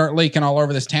going to start leaking all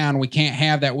over this town. We can't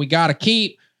have that. We got to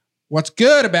keep what's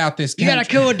good about this You country.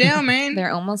 gotta cool it down, man.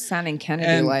 They're almost sounding Kennedy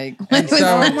And- like. and so-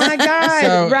 oh my God,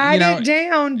 So, write you know, it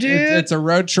down, dude. It's a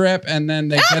road trip, and then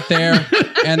they get there,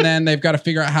 and then they've got to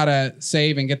figure out how to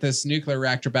save and get this nuclear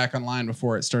reactor back online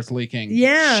before it starts leaking.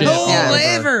 Yeah. shit Oh, all yeah. over.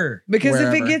 Lever. Because if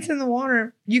wherever. it gets in the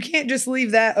water, you can't just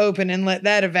leave that open and let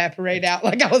that evaporate out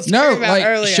like I was No, talking about like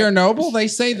earlier. Chernobyl, they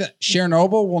say that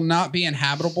Chernobyl will not be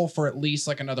inhabitable for at least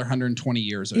like another 120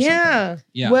 years or something. Yeah.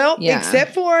 Yeah. Well, Yeah.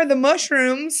 except for the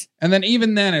mushrooms. And then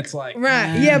even then it's like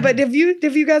Right. Yeah, but have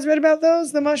you guys read about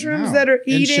those? The mushrooms no. that are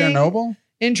in eating Chernobyl?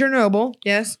 in Chernobyl,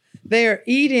 yes. They are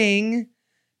eating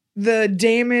the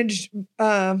damaged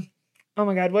oh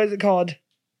my God, what is it called?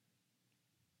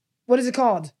 What is it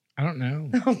called? I don't know.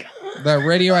 Oh God. The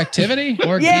radioactivity?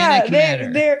 Organic Yeah,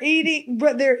 matter. they're eating,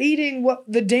 but they're eating what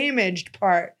the damaged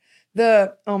part.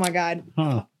 The oh my God,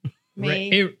 Huh.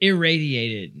 me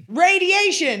Irradiated.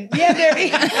 radiation. Yeah, they're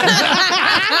eating.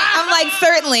 I'm like,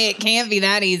 certainly it can't be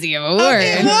that easy of a word.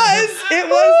 It was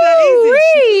that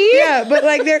easy. Yeah, but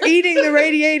like they're eating the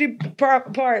radiated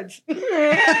parts.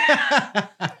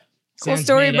 Cool Sounds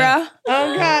story, made bro. up.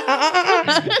 Oh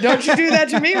God! Don't you do that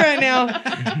to me right now.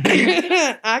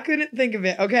 I couldn't think of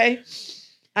it. Okay,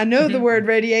 I know the word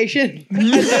radiation,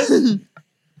 So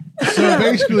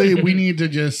basically, we need to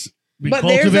just be but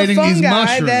there's a cultivating these fungi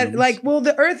mushrooms. that, like, well,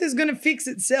 the Earth is going to fix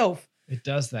itself. It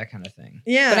does that kind of thing.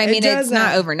 Yeah, But I it mean, does it's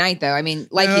not that. overnight though. I mean,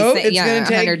 like No, you said, it's yeah, gonna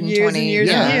take 120 years and years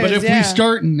and yeah, years. but if yeah. we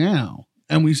start now,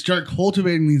 and we start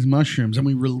cultivating these mushrooms and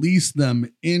we release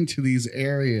them into these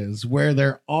areas where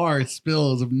there are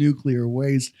spills of nuclear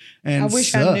waste and I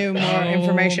wish I such. knew more Oh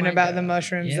information my about God. the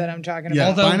mushrooms Yeah. that I'm talking Yeah,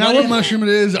 about. Although, find out what what if- mushroom it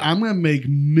is. I'm gonna make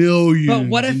millions. But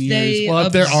what if in they years. Well,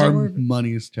 if there are absorb-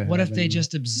 monies to What if heaven. they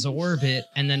just absorb it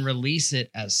and then release it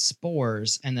as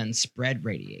spores and then spread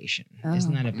radiation?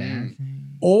 Isn't that a bad thing?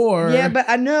 or Yeah, but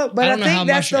I know, but I I, don't know think how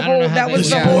that's much- the I don't know whole. how That they was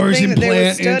the would- whole spores thing that they were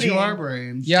implant into studying. our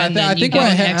brains? Yeah, And then I you think get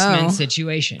what an ha- X-Men Oh.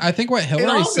 situation. I think what all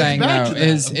Hillary's gets saying back though to that,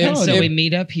 is of if, course. So if- we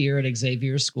meet up here at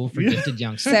Xavier's School for Yeah. Gifted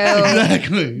Youngsters. So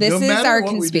Exactly. this No is matter our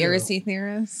what we do. conspiracy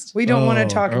theorist. We don't want Oh, to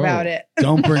talk about it.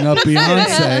 Don't bring up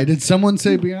Beyonce. Did someone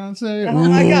say Beyonce? Oh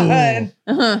my Ooh.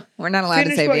 God! We're not allowed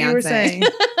Finish to say what Beyonce. you were saying.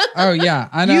 oh yeah,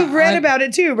 I know. You've read about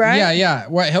it too, right? Yeah.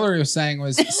 What Hillary was saying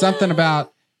was something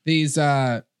about these.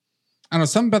 I don't know,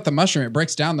 something about the mushroom. It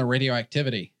breaks down the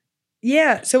radioactivity.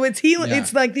 Yeah, so it's healing. Yeah.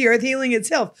 It's like the earth healing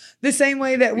itself. The same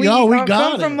way that we, Yo, we come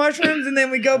got from it. mushrooms and then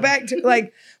we go back to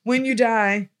like when you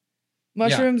die,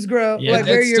 mushrooms grow Yeah. like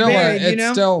where it's you're still buried, you it's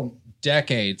know? still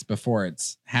decades before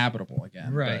it's habitable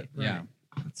again. Right, But, yeah, right.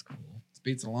 That's cool.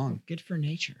 speeds along. Good for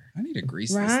nature. I need to grease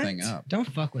this Right? thing up. Don't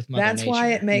fuck with Mother That's Nature.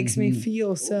 why it makes me Mhm.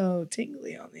 feel so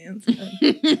tingly on the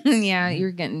inside. Yeah, you're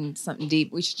getting something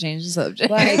deep. We should change the subject.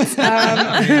 Like,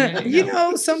 you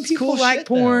know, some It's people cool like shit,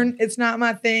 porn. It's not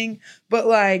my thing, but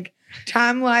like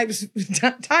time lapse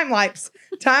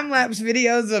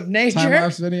videos of nature, Time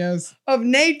lapse videos. or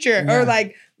Yeah.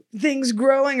 like things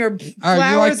growing or Oh,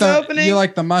 flowers opening. You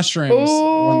like the mushrooms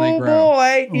Oh when they grow.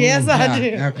 boy, yes I do.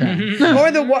 Yeah, okay. Or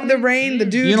the rain, the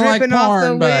dew You don't like dripping off the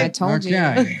porn, lid. I but told you.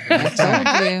 okay. I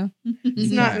told you.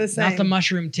 It's not the same. Not the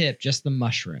mushroom tip, just the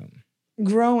mushroom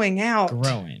growing out.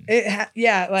 growing. Like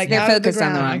They're out of focused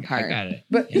on the ground. wrong part. I got it.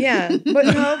 But yeah, but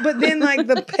no, but then like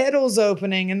the petals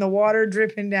opening and the water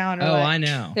dripping down. Or Oh, like, I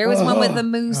know. There was one with the Oh,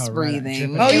 moose right.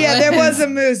 breathing. Oh yeah, there was a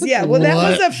moose. Yeah, well that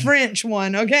was What? a French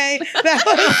one. Okay,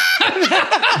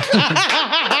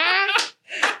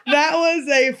 that was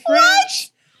a French.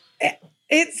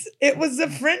 It was a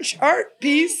French art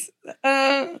piece,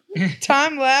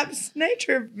 time lapse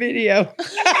nature video,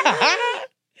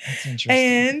 That's interesting.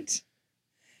 and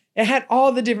it had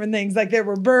all the different things. Like there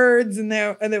were birds, and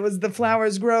there was the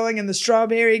flowers growing, and the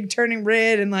strawberry turning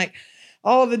red, and like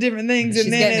all the different things. She's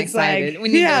and then getting it's excited. like We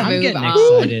need to yeah, I'm move getting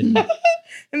on. excited.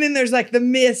 and then there's like the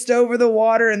mist over the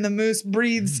water, and the moose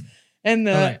breathes, and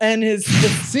the Okay. and his.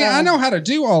 See, I know how to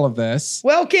do all of this.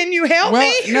 Well, can you help Well,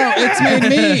 me? no, it's made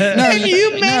me. No, Can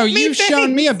you make no, me you've shown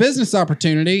think? me a business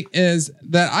opportunity. Is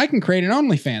that I can create an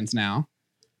OnlyFans now.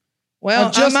 Well,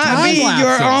 of just I might be time your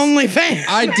lapses. only fan.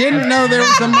 I didn't know there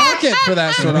was a market for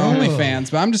that sort of Oh. OnlyFans,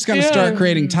 but I'm just going to Yeah. start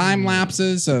creating time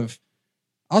lapses of.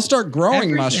 I'll start growing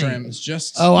Everything. mushrooms.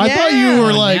 Just Oh, I thought you were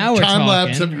Yeah. like Now we're time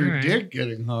lapse talking. of your Alright. dick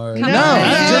getting hard. Come no, on.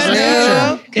 just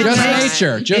No. nature, It just takes-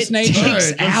 nature, just it nature.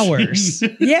 takes hours.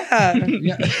 Yeah.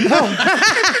 Yeah.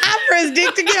 For his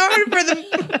dick to get hard for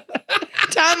the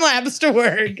time lapse to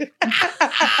work.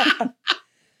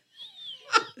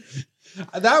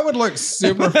 That would look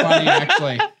super funny,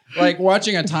 actually. Like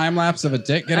watching a time lapse of a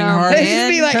dick getting Oh, hard. They just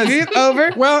be like, Because- "Oop,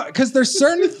 over. Well, because there's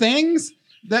certain things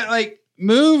that like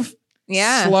move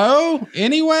Yeah. slow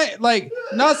anyway. Like,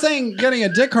 not saying getting a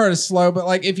dick hard is slow, but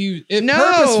like if it No.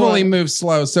 purposefully moves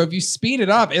slow. So if you speed it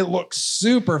up, it looks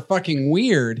super fucking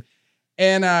weird.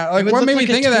 And like, It would what look made me like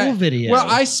a think of Tool that? video. Well,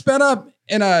 I sped up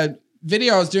in a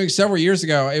video I was doing several years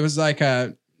ago. It was like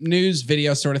a news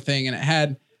video sort of thing, and it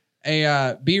had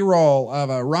a B-roll of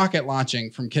a rocket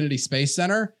launching from Kennedy Space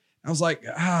Center. I was like,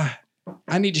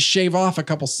 I need to shave off a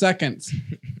couple seconds.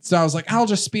 So I was like, I'll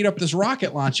just speed up this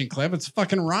rocket launching clip. It's a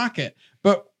fucking rocket.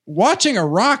 But watching a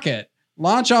rocket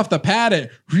launch off the pad,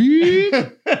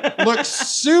 it looks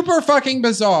super fucking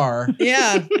bizarre.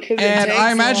 Yeah. 'cause it And takes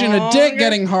I imagine a dick longer.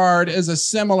 getting hard is a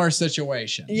similar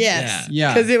situation. Yes.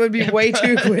 Yeah. Because it would be way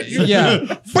too quick.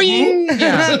 Yeah. Bing!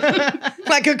 Yeah.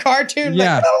 Like a cartoon.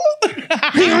 Yeah.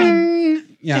 Like,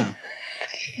 Bing! Yeah.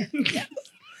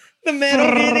 the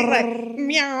metal getting like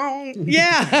meow.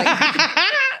 Yeah.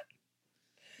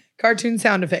 Cartoon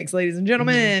sound effects, ladies and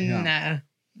gentlemen.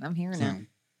 I'm hearing So.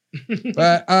 it.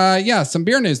 But yeah, some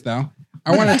beer news though.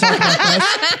 I want to talk about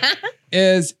this.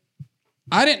 Is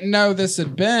I didn't know this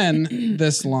had been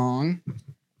this long,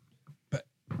 but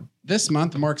this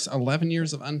month marks 11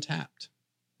 years of Untapped.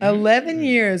 11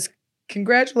 years.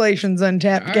 Congratulations,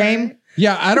 Untapped All game. right.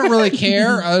 Yeah, I don't really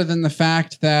care other than the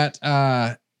fact that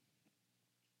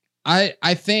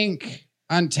I think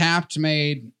Untapped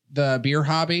made the beer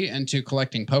hobby into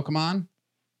collecting Pokemon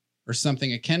or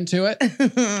something akin to it,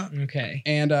 Okay.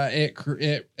 and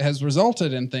it has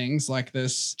resulted in things like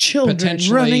this Children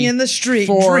potentially running in the street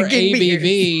for drinking beer.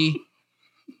 ABV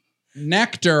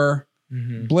Nectar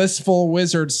Mhm. Blissful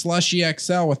Wizard Slushy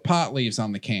XL with pot leaves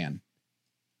on the can.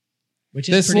 Which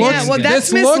is This pretty looks- Yeah, damn well, good. that's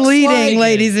This looks misleading, like-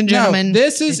 ladies and gentlemen. No,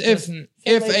 this is It if doesn't-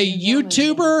 if a Ladies and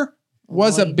gentlemen. YouTuber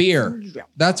was a beer.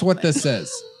 That's what this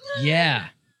is. Yeah.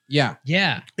 Yeah.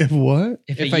 Yeah. If what?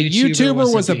 If a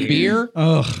YouTuber was a beer,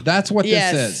 Ugh. that's what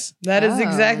Yes, this is. that is Oh.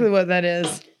 exactly what that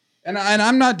is. And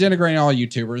I'm not denigrating all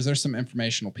YouTubers. There's some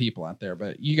informational people out there,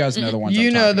 but you guys know the ones. You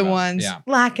I'm know talking the about. ones. Yeah.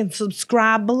 Like and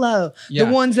subscribe below. Yeah.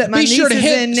 The ones that my Be nieces sure to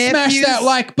hit and smash nephews. that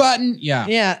like button. Yeah.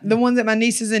 Yeah, the ones that my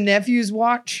nieces and nephews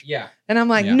watch. Yeah. And I'm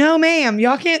like, Yeah. no, ma'am,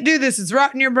 y'all can't do this. It's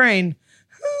rotting your brain.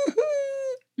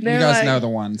 You They're guys like, know the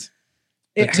ones.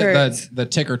 The, it hurts. the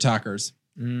ticker talkers.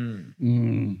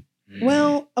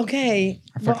 Well, okay.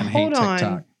 I But fucking hold hate on.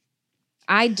 TikTok.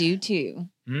 I do too.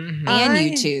 Mhm. And I-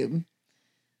 YouTube.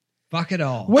 Fuck it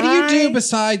all. What do you do I-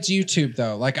 besides YouTube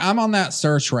though? Like I'm on that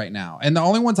search right now, and the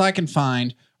only ones I can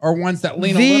find are ones that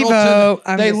lean a little Vivo. to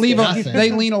I'm they just leave a, kidding.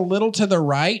 they lean a little to the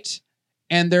right,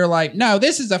 and they're like, no,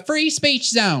 this is a free speech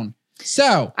zone.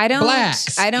 So I don't-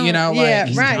 blacks. I don't- You know, Yeah,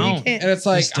 like, right. You don't. can't. and it's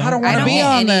like Just I don't don't. want I to don't be get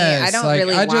on any. this. I don't Like,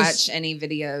 really I watch just- any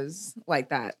videos like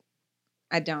that.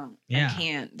 I don't. Yeah. I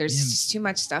can't. There's Yeah. just too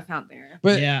much stuff out there.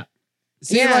 But Yeah.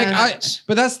 see, Yeah. like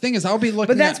but that's the thing is I'll be looking.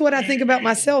 But that's at, what I think about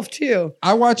myself too.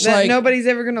 I watch That like nobody's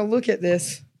ever going to look at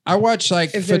this. I watch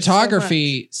like If there's so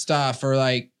photography stuff or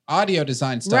like audio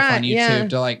design stuff on Right, YouTube yeah.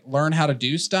 to like learn how to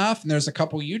do stuff. And there's a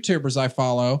couple YouTubers I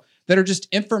follow that are just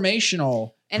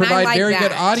informational, And I provide like very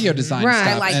good that. audio design Right. stuff.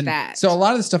 I like and that. So a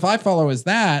lot of the stuff I follow is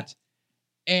that.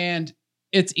 And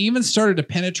it's even started to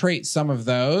penetrate some of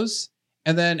those.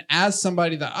 And then as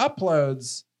somebody that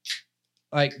uploads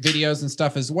like videos and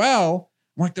stuff as well,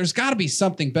 I'm like, there's got to be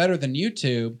something better than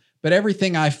YouTube. But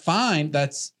everything I find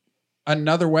that's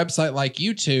another website like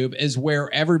YouTube is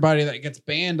where everybody that gets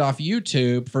banned off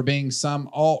YouTube for being some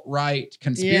alt-right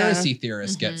conspiracy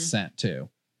theorist gets Mhm. sent to.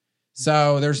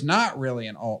 So there's not really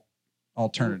an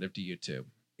alternative to YouTube.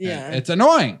 Yeah. And it's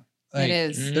annoying. Like, It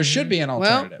is. There should be an Well,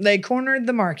 alternative. they cornered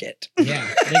the market. Yeah.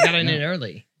 They got in it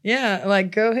early. Yeah,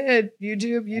 like go ahead,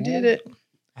 YouTube, you did it.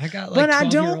 I got like But I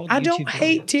 12-year-old don't YouTube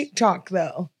hate videos. TikTok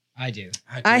though. I do.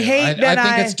 I do. hate that I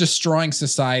think I- it's destroying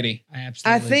society. I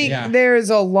absolutely I think Yeah. there's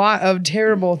a lot of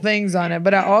terrible things on it,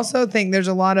 but I also think there's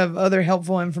a lot of other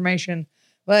helpful information.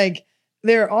 Like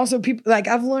there are also people like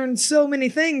I've learned so many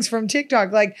things from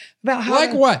TikTok, like about how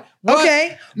Like to- what? What?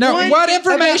 Okay. No, one what about-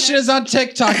 information is on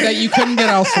TikTok that you couldn't get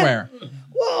elsewhere?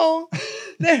 Well,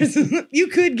 there's you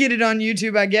could get it on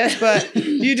YouTube, I guess, but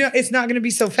you don't. It's not going to be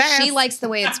so fast. She likes the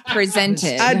way it's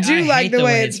presented. I do like hate the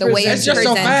way it's the way presented. it's just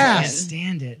so presented. I can't fast.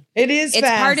 stand it. It is. It's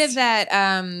fast. part of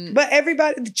that But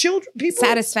everybody, the children, people,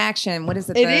 satisfaction. What is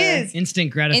it? It is.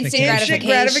 Instant gratification. Instant instant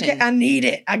gratification. I need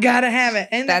it. I gotta have it,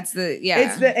 and That's the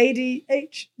it's the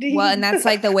ADHD. Well, and that's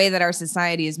like the way that our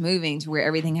society is moving to where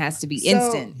everything has to be So,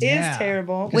 instant. It's Yeah.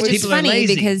 terrible. Which is people are funny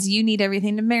lazy. because you need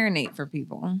everything to marinate for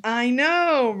people. I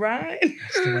know, right?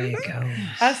 That's the way it goes.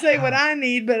 I say what I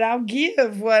need, but I'll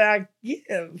give what I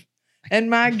give, and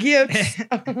my gifts.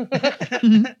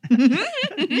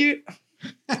 you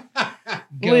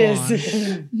Go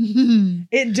listen.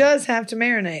 It does have to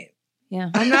marinate. Yeah.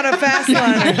 I'm not a fast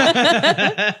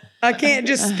learner. on. I can't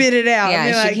just spit it out Yeah,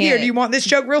 and be she like, here, can't. do you want this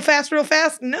joke real fast, real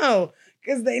fast? No,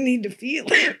 because they need to feel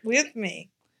it with me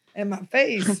and my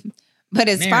face. But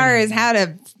as far as how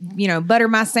to, butter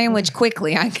my sandwich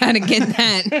quickly, I kind of get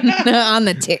that on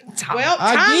the TikTok. Well,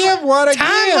 I give what I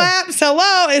time give. lapse,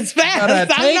 hello, it's Gotta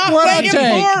fast. I'm take not what I waiting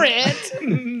take. for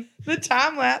it. The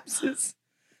time lapse is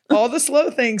all the slow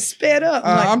things sped up.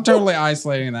 I'm like, I'm totally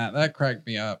isolating that. That cracked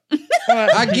me up. what?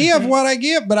 I give what I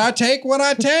give, but I take what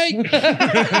I take.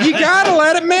 You gotta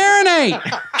let it marinate.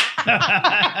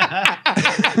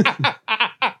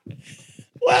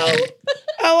 Well,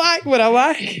 I like what I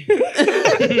like.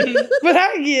 But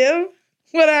I give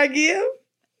what I give.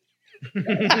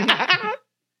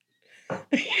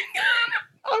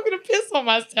 I'm going to piss on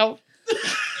myself.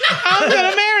 I'm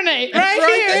going to marinate It's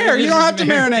right here. there. You don't have to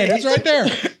marinate. It's right there.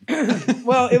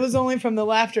 Well, it was only from the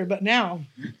laughter, but now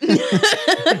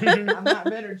I'm not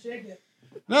better chicken.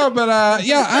 No, but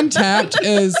yeah, Untapped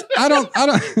is I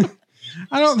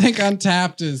don't think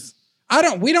Untapped is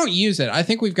we don't use it. I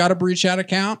think we've got a Brew Chat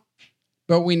account,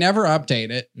 but we never update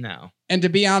it. No. And to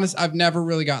be honest, I've never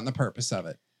really gotten the purpose of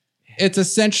it. It's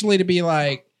essentially to be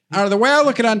like, I don't know, the way I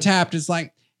look at Untapped is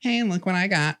like, hey, look what I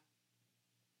got.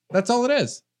 That's all it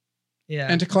is. Yeah.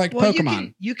 And to collect Well,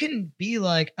 Pokemon. You can be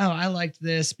like, oh, I liked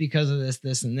this because of this,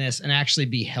 this, and this, and actually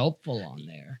be helpful on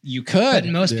there. You could.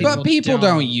 But most Yeah. But people don't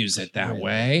don't use it that really,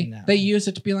 way. no. They use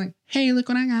it to be like, hey, look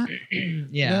what I got.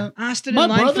 Yeah. I stood My in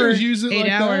line for brothers use it 8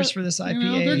 like hours that. for this You IPA.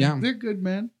 know, they're, Yeah. they're good,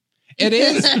 man. It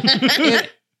is.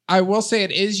 I will say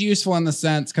it is useful in the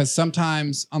sense because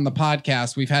sometimes on the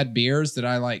podcast we've had beers that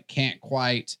I like can't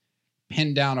quite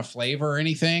pin down a flavor or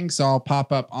anything, so I'll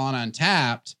pop up on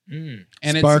Untapped, and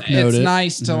it's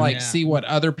nice to like see what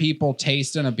other people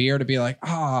taste in a beer to be like,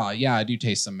 yeah, I do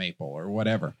taste some maple or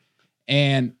whatever,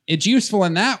 and it's useful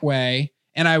in that way.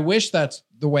 And I wish that's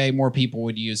the way more people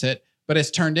would use it, but it's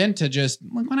turned into just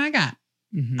look what I got.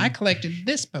 I collected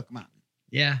this Pokemon.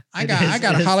 Yeah, I got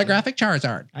a holographic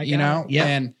Charizard.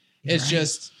 And it's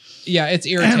just. Yeah, it's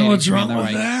irritating. And what's wrong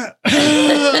with that?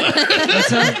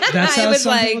 That's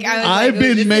how I've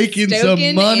been making some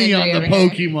money on the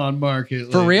Pokemon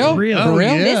market. For real? For real?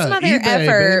 Yeah. This mother eBay,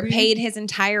 effer baby. paid his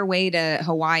entire way to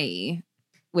Hawaii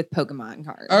with Pokemon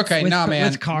cards. Okay, With- no,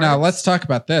 man. with cards? No, let's talk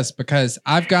about this because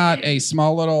I've got a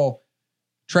small little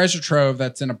treasure trove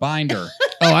that's in a binder.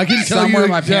 Oh, I can tell Somewhere you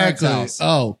in my parents' exactly. house.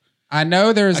 Oh, I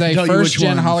know there's I can a tell you first which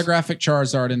gen ones. holographic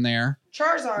Charizard in there.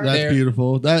 Charizard. that's There-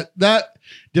 beautiful. That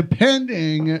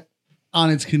depending on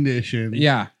its condition,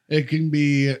 Yeah. it can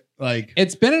be like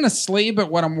It's been in a sleeve, but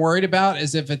what I'm worried about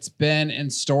is if it's been in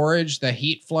storage, the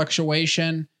heat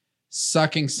fluctuation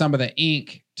sucking some of the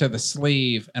ink to the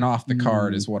sleeve and off the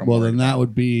card is what I'm well, worried then that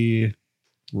would be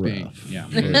Big, rough. yeah.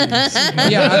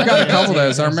 Yeah, I've got a couple of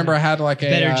those. I remember I had like a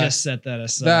Better just set that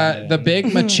aside. the big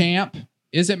Machamp.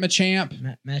 Is it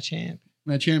Machamp? Machamp.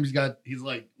 Machamp's he's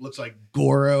like looks like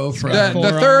Goro from The Four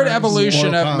third arms,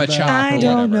 evolution of Mortal Kombat. Machop. I or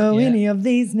don't whatever. know Yeah. any of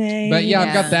these names. But yeah,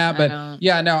 I've got Yeah, that. I But don't.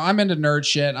 yeah, no, I'm into nerd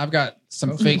shit. I've got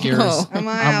some figures. Oh. I I'm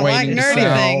like waiting to nerdy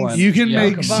sell. things. and- You can yeah.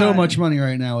 make Come so on. much money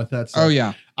right now with that stuff. Oh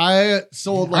yeah, I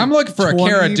sold like I'm looking for a 20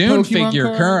 Cara Dune Pokemon figure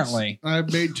cards. currently. I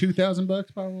made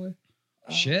 $2,000 probably.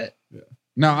 Shit.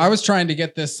 No, I was trying to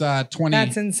get this 20.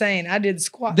 That's insane. I did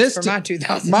squats This for t- my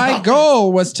 2000. My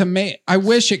goal was to make. I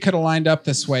wish it could have lined up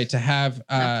this way to have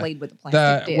I played with the the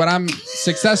plastic dick. what I'm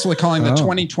successfully calling the Oh.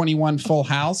 2021 Full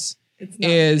House. It's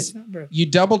is- not broken. You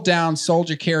doubled down, sold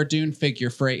your Cara Dune figure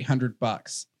for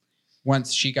 $800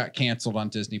 once she got canceled on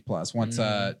Disney Plus. Once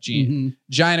Mhm.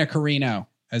 Gina Carino,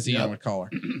 as Ian Yep. would call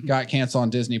her, got canceled on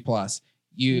Disney Plus.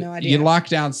 You No idea. you lock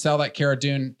down, sell that Cara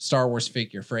Dune Star Wars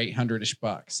figure for $800-ish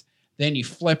bucks. Then you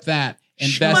flip that,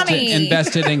 invest Money. it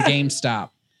in GameStop.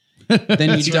 Then you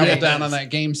That's double right. down on that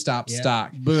GameStop Yeah.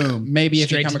 stock. Boom. Maybe if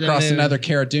Straight you to come the across moon. another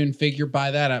Cara Dune figure, buy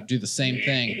that up, do the same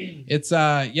thing. It's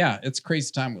it's a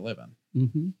crazy time we live in.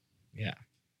 Mm-hmm. Yeah.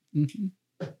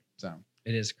 Mm-hmm. So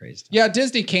It is crazy. yeah,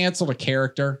 Disney canceled a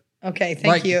character. Okay, thank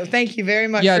Like- you. Thank you very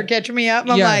much Yeah. for catching me up.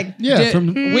 I'm Yeah. like, Yeah, Did-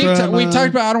 from we talked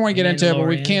about. I don't want to get into it, but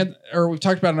Mandalorian. we've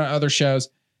talked about it on other shows.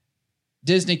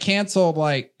 Disney canceled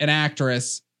like an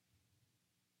actress,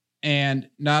 and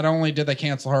not only did they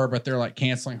cancel her, but they're like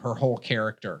canceling her whole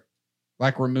character,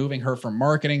 like removing her from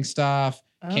marketing stuff,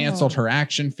 canceled her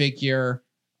action figure,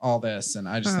 all this, and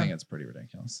I just Huh. think it's pretty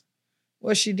ridiculous.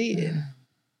 Well, she did.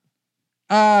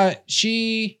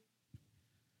 She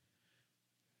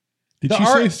Did The she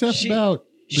art- say stuff she- about?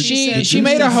 she said made a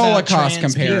something about Holocaust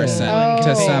trans comparison people.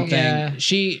 to Oh. something.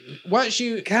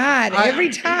 Yeah. God, I- every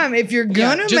time if you're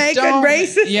gonna just make a don't-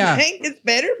 racist yeah. thing, it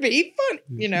better be fun.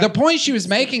 You know, The point she was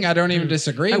making, I don't even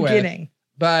disagree I'm with. kidding.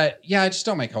 But yeah, I just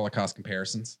don't make Holocaust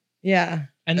comparisons. Yeah.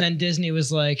 And then Disney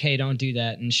was like, "Hey, don't do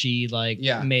that," and she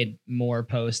Yeah. made more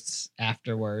posts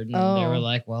afterward, and they Oh. were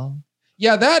like, "Well,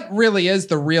 Yeah, that really is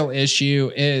the real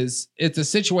issue. Is it's a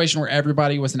situation where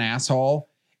everybody was an asshole.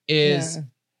 Yeah.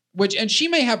 And she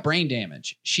may have brain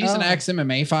damage. She's an Oh.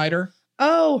 ex-MMA fighter.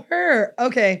 Oh, her.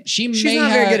 Okay. She She's may not a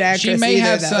have, very good actress She may either,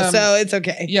 have though, some. so it's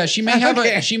okay. Yeah, she may I have don't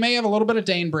care. she may have a little bit of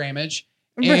Dane Bramage,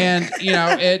 and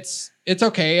it's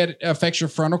okay. It affects your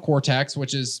frontal cortex,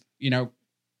 which is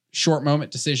short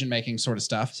moment decision making sort of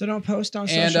stuff. so don't post on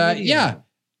And social media."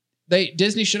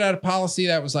 Disney should have had a policy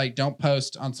that was like, don't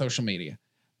post on social media.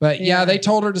 But yeah, Yeah. they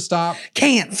told her to stop.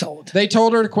 Canceled. They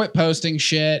told her to quit posting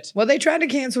shit. Well, they tried to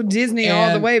cancel Disney all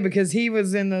the And- way because he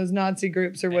was in those Nazi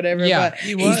groups or whatever. Yeah. but He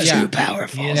he's was. Yeah. too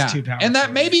powerful. He is Yeah. too powerful. And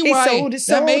that may be He why sold his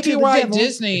soul to the why devil.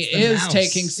 Disney It's the is mouse.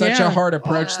 taking such Yeah. a hard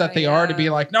approach that they are to be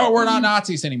like, no, we're not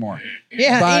Nazis anymore.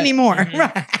 Yeah, But- anymore.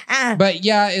 But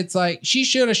yeah, it's like she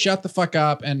should have shut the fuck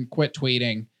up and quit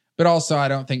tweeting. But also, I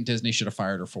don't think Disney should have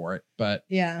fired her for it. But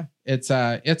yeah, it's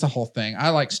a whole thing. I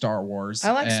like Star Wars.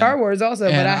 I like and- Star Wars also,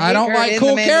 but and I, I hate don't her like in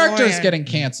cool The characters Mandalorian. getting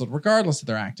canceled, regardless of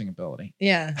their acting ability.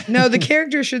 Yeah, no, the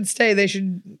character should stay. They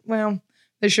should. Well,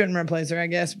 they shouldn't replace her, I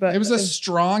guess. But It was a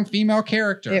strong female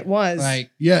character. It was.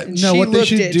 Like, Yeah, And no. she What they looked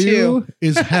should it, do too.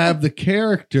 is have the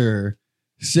character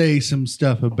say some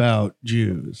stuff about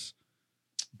Jews,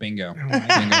 bingo. Oh my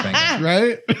bingo, bingo.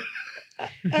 right?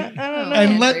 don't know.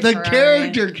 And let the Ferrari.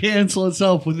 character cancel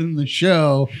itself within the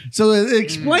show. So it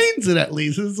explains it at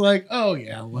least. It's like, oh,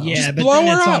 yeah, well. Yeah, Just but blow then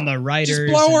her it's up. on the writers.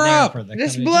 Just blow and her they're up. for the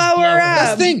Just company. blow her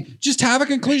That's up. the thing. Just have a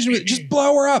conclusion with it. Just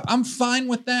blow her up. I'm fine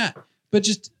with that. But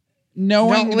just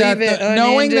knowing Don't that leave it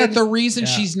knowing that unended. the reason Yeah.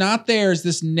 she's not there is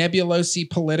this nebulosy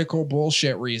political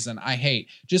bullshit reason I hate.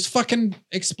 Just fucking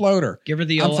explode her. Give her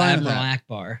the I'm old fine with Admiral that.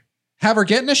 Akbar. Have her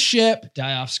get in a ship.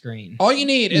 Die off screen. All you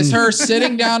need is her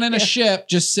sitting down in a ship,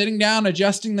 just sitting down,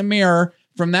 adjusting the mirror.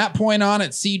 From that point on,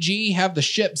 at CG, have the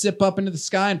ship zip up into the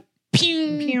sky and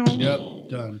pew. Pew. Yep,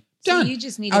 done. So Done. you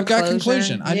just need I've a got closure.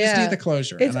 conclusion. I just Yeah. need the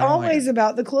closure. It's and I don't like always it.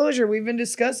 about the closure. We've been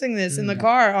discussing this in the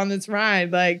car on this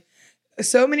ride. Like,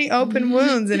 so many open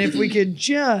wounds. And if we could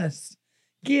just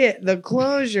get the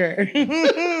closure.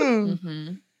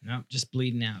 Mhm. No, just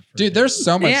bleeding out. For a Dude, bit. there's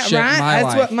so much Yeah, shit right. in my That's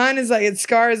life. what mine is like. It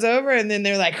scars over, and then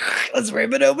they're like, "Let's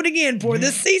rip it open again. Pour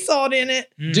this sea salt in it."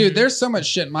 Mhm. Dude, there's so much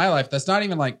shit in my life that's not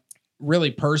even like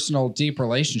really personal, deep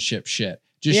relationship shit.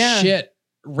 Just Yeah. shit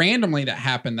randomly that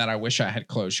happened that I wish I had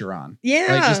closure on. Yeah,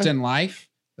 Like just in life,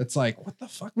 it's like, what the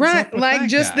fuck? was right. up with Like that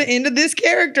just guy? the end of this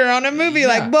character on a movie. Yeah.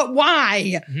 Like, but why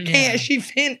Yeah. can't she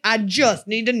fin? I just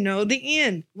need to know the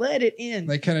end. Let it end.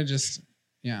 They could have just,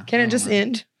 yeah. Can I it don't just know.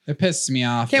 end? It pisses me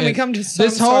off. Can we It- come to some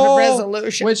this sort whole- of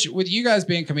resolution? Which, with you guys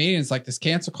being comedians, like this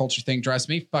cancel culture thing drives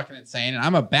me fucking insane. And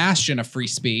I'm a bastion of free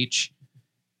speech.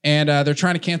 And they're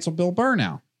trying to cancel Bill Burr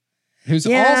now, who's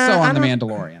Yeah, also I on The don't-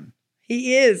 Mandalorian.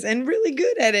 He is, and really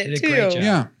good at it Did a too. great job.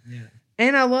 Yeah. Yeah.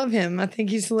 And I love him. I think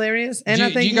he's hilarious. And do, I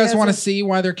do think you guys want to see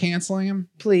why they're canceling him?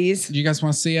 Please. Do you guys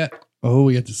want to see it? Oh,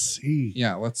 we have to see.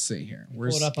 Yeah, let's see here. Pull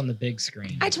Where's it up on the big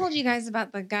screen. I told you guys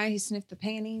about the guy who sniffed the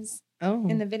panties Oh,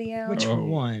 in the video. Which Oh.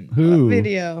 one? Who?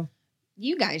 video.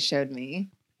 You guys showed me.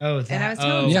 Oh, that. And I was oh,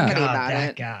 telling somebody God, about that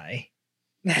it. guy.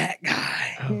 That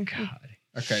guy. Oh God.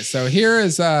 Okay, so here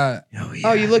is Oh,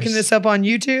 Oh, you looking this up on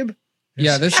YouTube?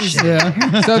 yeah, this is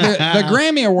Yeah. so the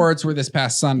Grammy Awards were this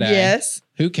past Sunday. Yes.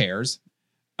 Who cares?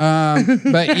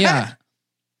 But yeah.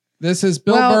 This is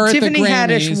Bill Burr Well, at Tiffany the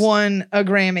Haddish Grammys. won a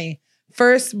Grammy.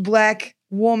 First black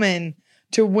woman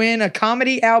to win a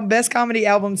comedy album, best comedy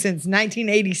album since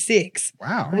 1986.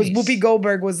 Wow. It was Nice. Whoopi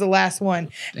Goldberg was the last one.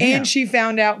 Damn. And she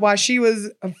found out while she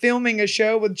was filming a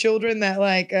show with children that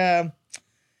like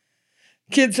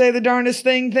kids say the darndest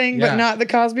thing, Yeah. but not the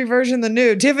Cosby version, the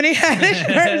new Tiffany Haddish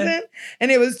version. And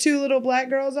it was two little black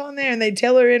girls on there, and they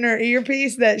tell her in her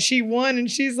earpiece that she won, and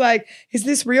she's like, "Is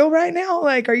this real right now?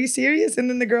 Like, are you serious?" And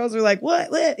then the girls were like, "What?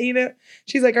 What?" You know,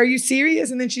 she's like, "Are you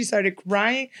serious?" And then she started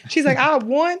crying. She's like, "I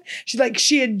won." She's like,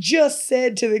 she had just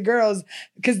said to the girls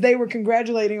because they were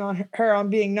congratulating on her on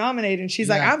being nominated, and she's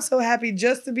like, Yeah. "I'm so happy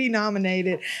just to be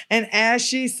nominated." And as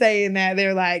she's saying that,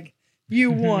 they're like,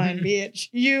 "You won, bitch.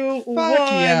 You won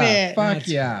yeah. it." Fuck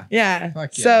yeah. Yeah.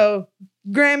 Fuck yeah. So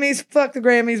Grammys, fuck the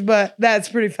Grammys, but that's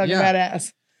pretty fucking Yeah.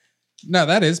 badass. No,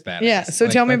 that is badass. Yeah. So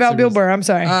Like, tell me that's about Bill serious. Burr. I'm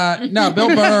sorry. No, Bill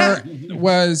Burr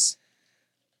was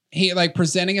he like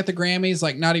presenting at the Grammys,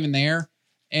 like not even there.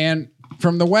 And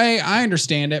from the way I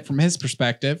understand it, from his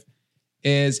perspective,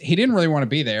 is he didn't really want to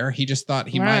be there. He just thought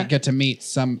he Right. might get to meet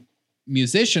some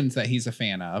musicians that he's a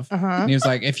fan of. Uh-huh. And he was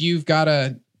like, if you've got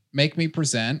to make me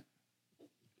present,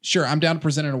 sure, I'm down to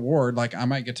present an award. Like I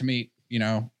might get to meet, you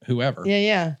know, whoever.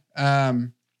 Yeah.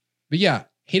 But yeah,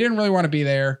 he didn't really want to be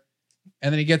there.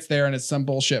 And then he gets there and it's some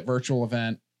bullshit virtual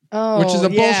event, Oh, which is a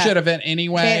yeah. bullshit event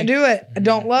anyway. Can't do it. I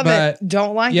don't love But- it.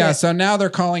 Don't like Yeah, it. so now they're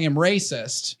calling him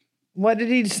racist. What did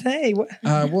he say? What?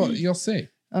 Well, you'll see.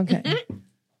 Okay.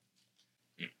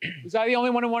 Was I the only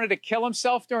one who wanted to kill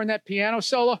himself during that piano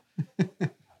solo?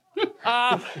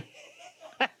 I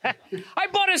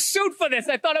bought a suit for this.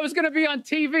 I thought I was going to be on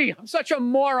TV. I'm such a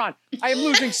moron. I am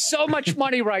losing so much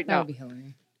money right That now. would be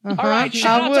hilarious. All right,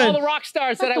 shout I out to all would. the rock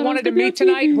stars that I wanted to meet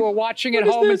tonight who are watching at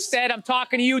home instead. I'm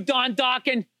talking to you, Don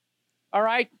Dawkin. All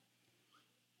right?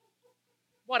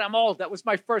 What? I'm old. That was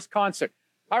my first concert.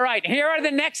 All right, here are the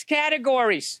next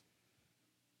categories.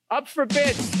 Up for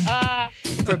bids.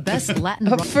 For best Latin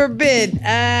rock. Forbid.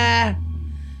 I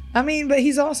mean, but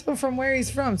he's also from where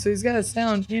he's from, so he's got to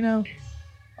sound, you know.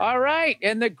 All right,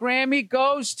 and the Grammy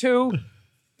goes to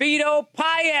Vito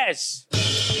Paez.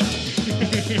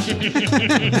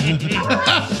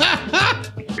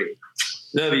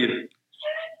 Love you.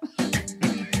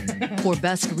 For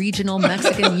best regional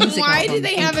Mexican music Why album, do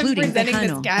they have him including presenting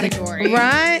this Tejano. category?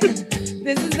 Right?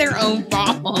 This is their own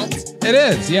fault. It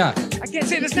is, yeah. I can't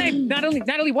say this name.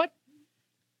 Natalie what?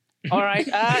 All right.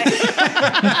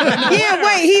 Yeah,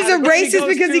 wait, he's a The Grammy racist goes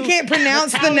because he to can't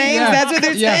pronounce the Italian names. Yeah. That's what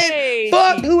they're Yeah. saying.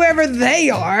 Fuck whoever they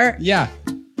are. Yeah.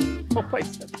 Oh, wait.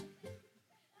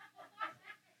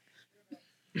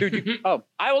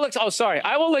 I will. Sorry.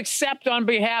 I will accept on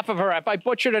behalf of her. If I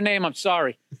butchered her name, I'm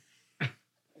sorry.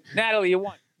 Natalie, you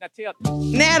won.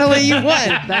 Natalie, you won.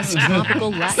 Best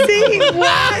topical Latin. See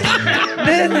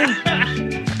what?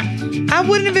 I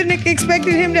wouldn't have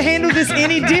expected him to handle this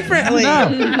any differently. No.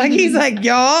 Like he's like,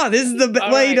 y'all, this is the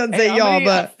well, he doesn't say y'all,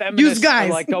 but you guys.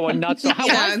 Like going nuts.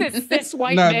 Why is this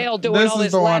white No, male doing this all is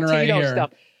this the one right Latino here.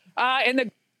 stuff?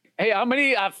 Hey, how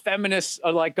many feminists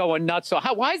are like going nuts? So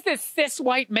why is this cis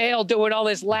white male doing all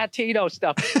this Latino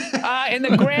stuff? And the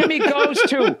Grammy goes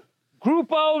to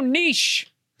Grupo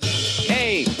Niche.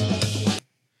 Hey.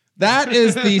 That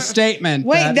is the statement.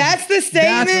 Wait, that's the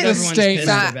statement? That's the Everyone's statement.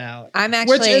 pissed about. I'm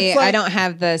Which actually, it's like- I don't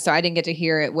have so I didn't get to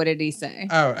hear it. What did he say?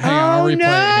 Oh, hang on. I'll replay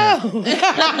it here. no.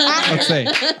 Let's see.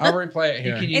 I'll replay it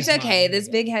You can here. It's use okay. mine. This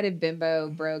big-headed bimbo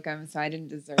broke him, so I didn't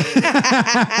deserve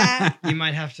it. You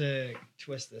might have to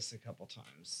twist this a couple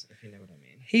times, if you know what I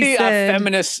mean. He said,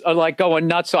 Feminists are like going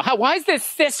nuts. So why is this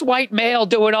cis white male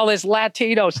doing all this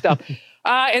Latino stuff?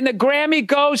 And the Grammy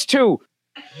goes to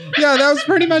Yeah, that was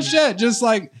pretty much it. Just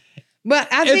like,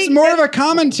 but I it's think more of a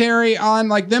commentary on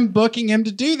like them booking him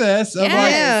to do this. Of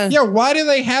Yes. like, why do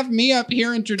they have me up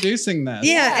here introducing this?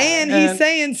 Yeah, and he's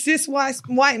saying cis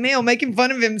white male, making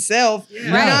fun of himself. Right,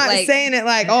 Not like- saying it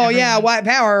like, oh yeah, white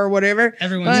power or whatever.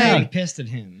 Everyone's Like, getting pissed at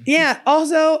him. yeah.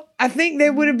 Also, I think they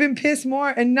would have been pissed more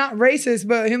and not racist,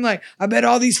 but him like, I bet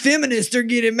all these feminists are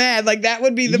getting mad. Like that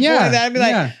would be the Yeah, point. That I'd be like,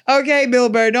 yeah. okay, Bill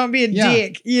Burr, don't be a Yeah.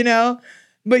 dick, you know.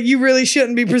 But you really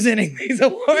shouldn't be presenting these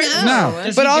awards. No.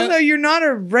 Does But he also, go- you're not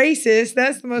a racist.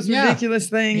 That's the most Yeah. ridiculous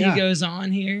thing. Yeah. he goes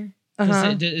on here. Does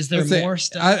Uh-huh. is there Let's see. more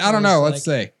stuff? I don't or is know. it Let's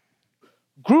see.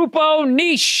 Grupo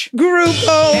Niche.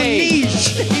 Grupo Hey. niche.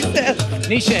 He said,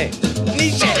 Niche.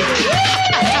 niche.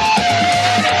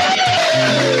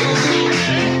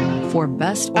 For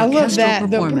best I love orchestral that.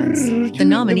 performance, the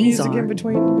nominees music in are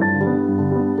between.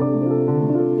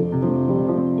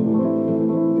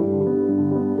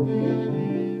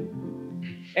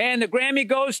 And the Grammy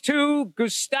goes to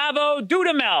Gustavo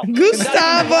Dudamel.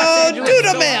 Gustavo Los Angeles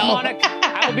Dudamel. Philharmonic.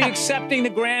 I will be accepting the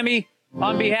Grammy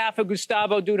on behalf of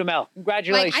Gustavo Dudamel.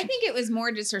 Congratulations. Like, I think it was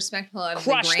more disrespectful of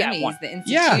Crush the that Grammys, one. the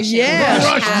Yeah. institution. Yeah. to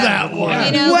Crush have- that one.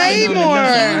 You know, Way like, more.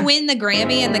 If you win the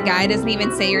Grammy and the guy doesn't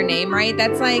even say your name right,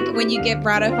 that's like when you get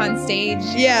brought up on stage.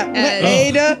 Yeah.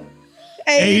 Ada.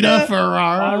 Ada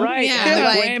Ferrara. All right. Yeah, And the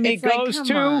like, Grammy it's like, goes come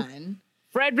to on.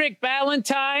 Frederick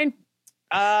Ballantyne,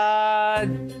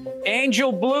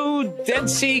 Angel Blue, Dead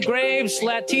Sea Graves,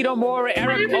 Latino Mora, Hi,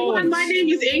 Eric everyone. Owens. My name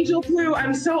is Angel Blue.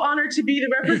 I'm so honored to be the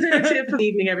representative for the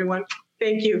evening, everyone.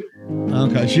 Thank you.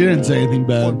 Okay, she didn't say anything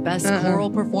for bad. best choral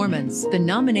performance. The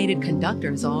nominated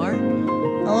conductors are I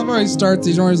love how he starts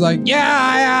these ones like,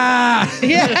 yeah. And the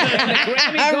Yeah.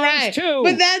 Grammy All goes right. to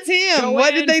But that's him.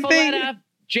 What did they Joanne think? Falletta,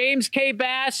 James K.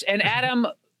 Bass, and Adam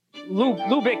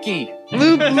Lubicki. See,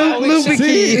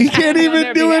 Lubicki. he can't On even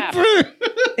their do behalf. it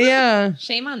for. Yeah.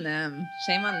 Shame on them.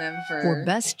 Shame on them for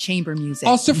best chamber music.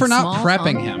 Also for in not small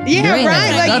prepping ensemble. him. Yeah, Right.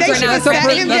 right. Like That's they a- should have that's a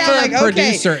sat him that's down. a Like,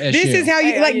 producer okay, this issue. is how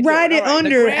you Hey, how like you write doing? it All right, the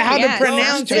under Grammy how to Yeah,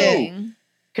 pronounce it's it. interesting.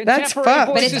 That's Contemporary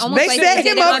fucked. But it's voices. almost They like set they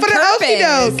him did it up on for the purpose.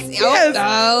 okey-doke. Yes.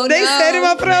 Oh, They no. set him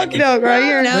up for the okey doke right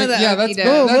here. No, the Yeah, that's, okey-doke.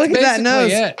 Boom, that's look at that basically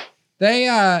nose. it. They,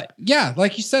 yeah,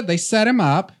 like you said, they set him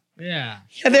up. Yeah.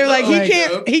 And they're like,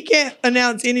 Like- he can't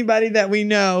announce anybody that we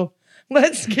know.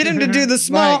 Let's get him to do the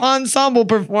small Right. ensemble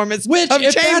performance Which, of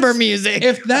if chamber that's- music.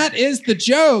 If that is the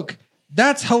joke,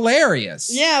 that's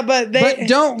hilarious. Yeah, but they But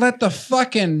don't let the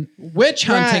fucking witch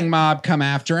hunting Right. mob come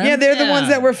after him. yeah, they're the ones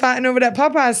Yeah. that were fighting over that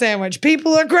Popeye sandwich.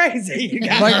 People are crazy. You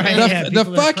guys. like Right, the, yeah, the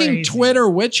people are fucking crazy. Twitter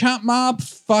witch hunt mob,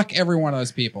 fuck every one of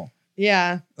those people.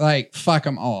 Yeah, Like, fuck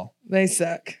them all. they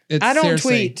suck. It's I don't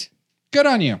seriously- tweet. Good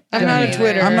on you. I'm Good not on a you.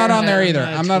 Twitter. I'm not on there I'm either.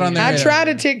 not a I'm not on there I either. try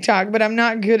to TikTok, but I'm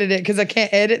not good at it because I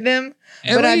can't edit them.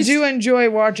 At but least- I do enjoy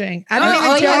watching. I don't all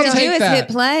even you tell have I'll to take do is that. hit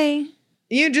play.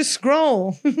 you just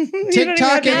scroll. You don't even TikTok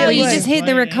have to at No, hit you least. play. just hit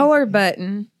the record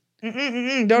button.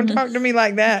 Don't talk to me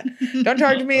like that. Don't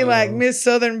talk to me like Miss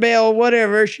Southern Belle,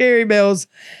 whatever, Sherry Bells.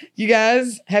 You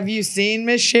guys, have you seen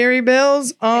Miss Sherry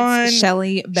Bells on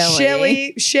Shelly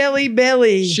Belly. Shelly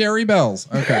Belly? Sherry Bells.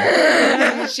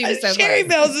 Okay. She was so Sherry close.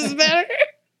 Bells is better.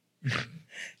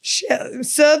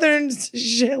 Southern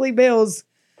Shelly Bells,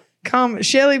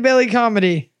 Shelly Belly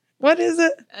comedy. What is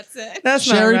it? That's it. That's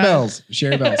not Sherry right. Bells.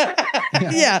 Sherry Bells.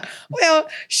 Yeah. Well,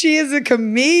 she is a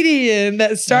comedian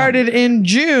that started in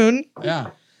June Yeah.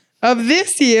 of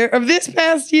this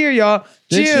past year, y'all.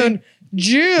 Did she?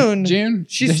 June.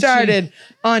 She Did started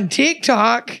on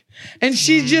TikTok and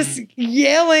she's just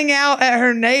yelling out at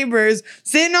her neighbors,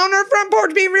 sitting on her front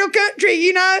porch being real country,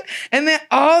 you know? And then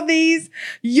all these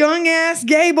young ass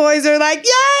gay boys are like,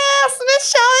 yes,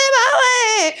 Miss Shirley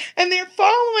Bailey. And they're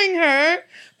following her,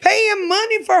 paying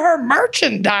money for her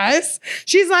merchandise.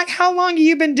 She's like, how long have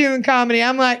you been doing comedy?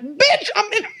 I'm like, bitch,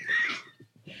 I'm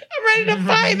ready to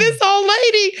fight this old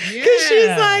lady. Because she's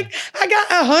like, I got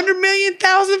 100 million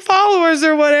thousand followers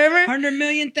or whatever. 100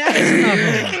 million thousand of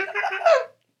them.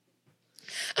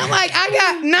 I'm like, I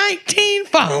got 19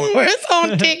 followers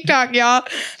on TikTok, y'all.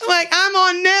 I'm like, I'm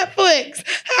on Netflix.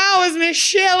 How is Miss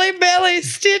Shelley Belly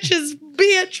Stitches,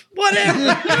 bitch?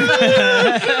 Whatever.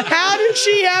 How did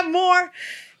she have more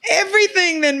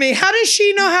everything than me? How does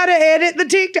she know how to edit the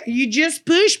TikTok? You just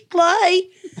push play,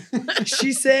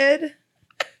 she said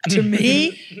to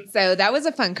me. So that was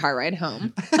a fun car ride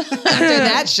home after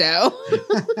that show.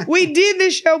 We did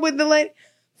this show with the lady.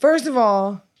 First of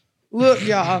all, look,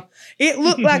 y'all, it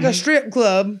looked like a strip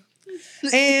club.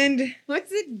 And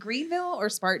Was it Greenville or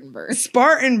Spartanburg?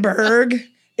 Spartanburg.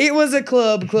 It was a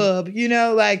club, you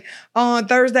know, like on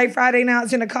Thursday, Friday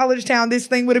nights in a college town, this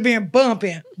thing would have been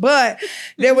bumping, but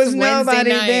there was nobody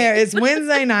there. It's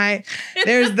Wednesday night.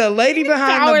 There's the lady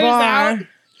behind the bar.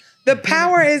 The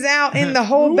power is out in the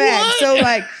whole back. So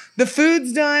like the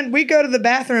food's done. We go to the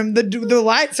bathroom. The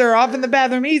lights are off in the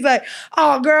bathroom. He's like,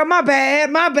 oh girl, my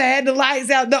bad. The lights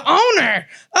out. The owner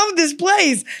of this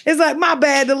place is like, my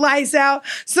bad, the lights out.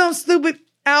 Some stupid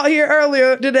out here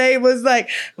earlier today was like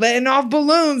letting off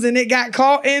balloons and it got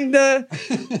caught in the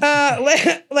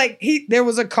there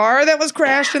was a car that was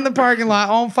crashed in the parking lot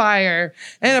on fire,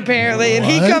 and apparently and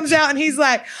he comes out and he's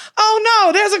like, oh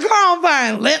no, there's a car on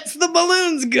fire, and lets the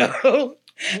balloons go.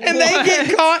 And they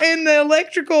get caught in the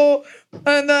electric pole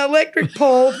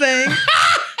thing.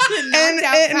 And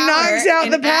it knocks out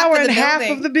the power in half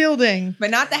of the building. But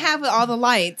not the half with all the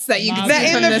lights that you can see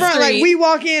in from the front. street. Like we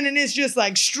walk in and it's just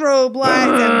like strobe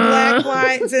lights and black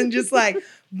lights and just like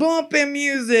bumping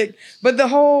music. But the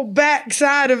whole back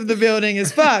side of the building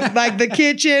is fucked. Like the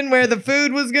kitchen where the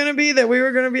food was going to be that we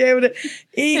were going to be able to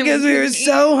eat because we were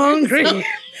so hungry.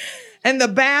 And the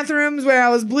bathrooms where I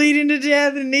was bleeding to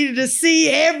death and needed to see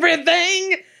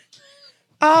everything.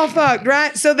 All fucked,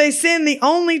 right? So they send the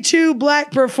only 2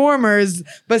 black performers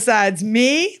besides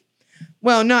me.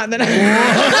 Well, not that No.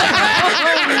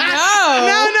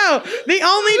 The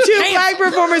only 2 black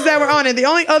performers that were on it. The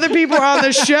only other people on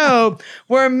the show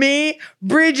were me,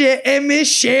 Bridget, and Miss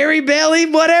Sherry Belly,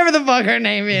 whatever the fuck her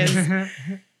name is.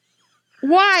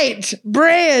 White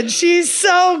bread. She's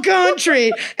so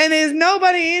country. And there's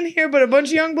nobody in here but a bunch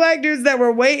of young black dudes that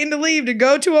were waiting to leave to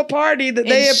go to a party that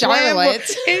they had planned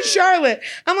for in Charlotte.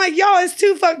 I'm like, y'all, it's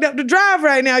too fucked up to drive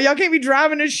right now. Y'all can't be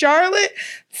driving to Charlotte.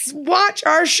 Watch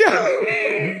our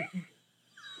show.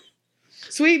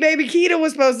 Sweet baby Keita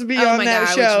was supposed to be on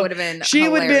that show. She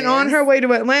would have been on her way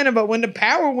to Atlanta, but when the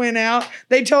power went out,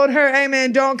 they told her, hey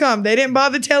man, don't come. They didn't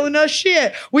bother telling us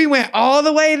shit. We went all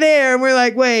the way there and we're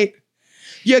like, wait.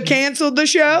 You canceled the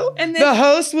show. And then the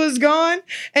host was gone.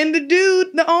 And the dude,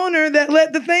 the owner that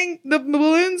let the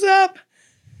balloons up,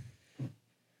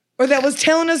 or that was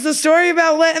telling us the story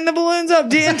about letting the balloons up,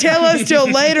 didn't tell us till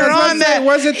later on that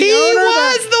was it the he owner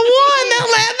was the one that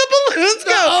let the balloons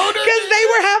go. Because they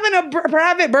were having a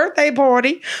private birthday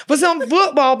party for some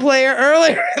football player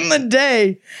earlier in the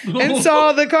day and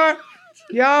saw the car.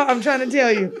 Y'all, I'm trying to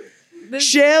tell you.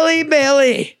 Shelly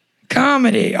Belly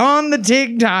comedy on the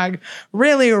TikTok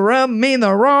really rubbed me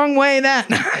the wrong way that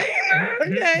night.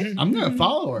 Okay. I'm going to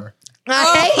follow her.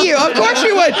 I hate you. Of course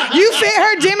you would. You fit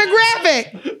her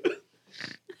demographic.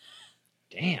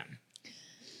 Damn.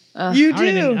 You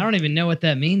I do. don't even know what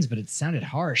that means, but it sounded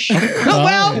harsh.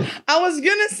 Well, I was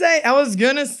gonna say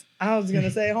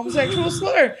homosexual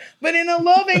slur, but in a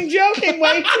loving, joking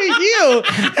way to you,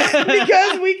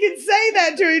 because we could say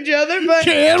that to each other. But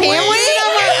Can we? I'm like,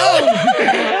 oh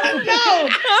no.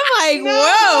 I'm like,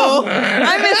 whoa!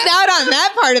 I missed out on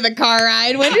that part of the car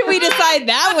ride. When did we decide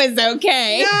that was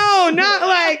okay? No, not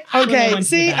like okay.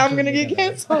 See, I'm gonna get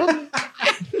canceled.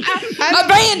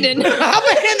 Abandoned.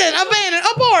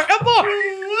 Abort.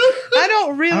 I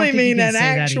don't really mean an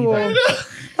actual.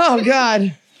 Oh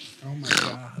God. Oh my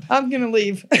God. I'm gonna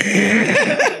leave.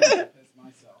 It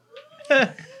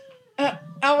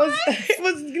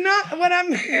was not what I'm.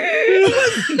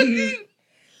 It was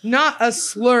not a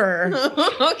slur.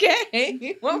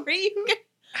 Okay. What were you?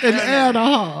 An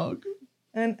ad-hog.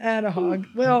 An ad-hog.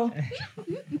 Well,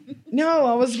 no,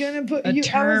 I was gonna put A you.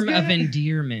 term of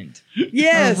endearment.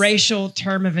 Yes. A racial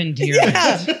term of endearment.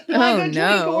 Yeah. Oh, like a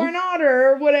no. twink or an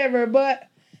otter or whatever, but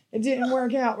it didn't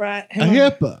work out right. A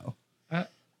hippo.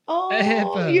 Oh, A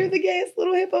hippo. you're the gayest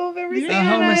little hippo I've ever seen. A and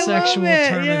I love homosexual it.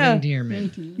 term Yeah. of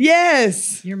endearment.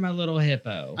 Yes. You're my little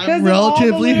hippo. Because I'm of all the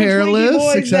relatively little Twinkie hairless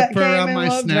boys except that for came on and my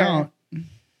loved her. snout.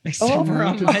 Except for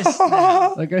on my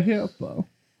snout. Like a hippo.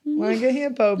 Like a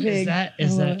hippo pig.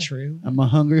 Is that true? I'm a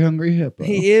hungry, hungry hippo.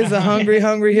 He is a hungry,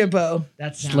 hungry hippo.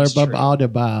 That sounds Slurp true. up all the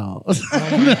balls.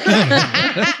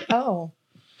 Oh.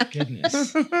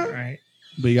 Goodness. All right.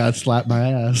 But you gotta slap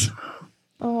my ass.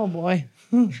 Oh boy.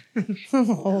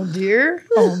 Oh dear.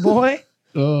 Oh boy.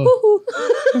 Oh.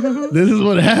 This is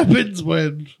what happens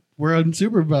when we're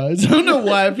unsupervised. I don't know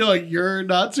why I feel like you're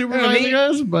not supervising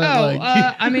us, but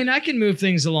I mean, I can move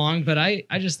things along, but I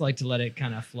just like to let it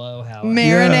kind of flow.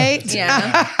 Marinate.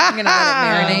 Yeah. I'm gonna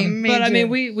let it marinate. But I mean,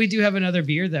 we do have another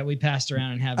beer that we passed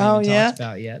around and haven't even talked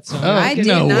about yet. So I did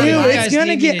no not. way. Ew, if you it's guys gonna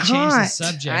need me get to change hot. the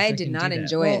subject, I can did do not that.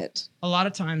 enjoy it. A lot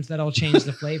of times that'll change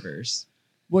the flavors.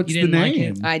 what's You the didn't like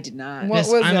name? it. I did not. What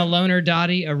was I'm it? a loner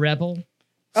Dottie, a rebel.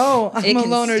 Oh, I'm It a can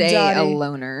loner stay a Dottie.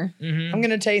 loner. Mhm. I'm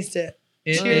gonna taste it.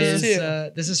 It Cheers is.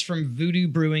 to- This is from Voodoo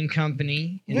Brewing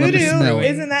Company in Let me smell Voodoo,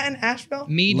 it. isn't that in Asheville?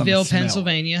 Meadville, smell it.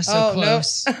 Pennsylvania. So Oh,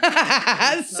 close.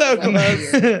 No. So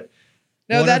close.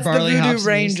 No, Water, that's the barley, hops, Voodoo and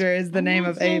Ranger is the name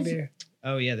of a beer.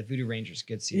 Oh yeah, the Voodoo Ranger's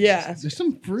good series. Yeah. There's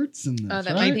some fruits in this, Oh, that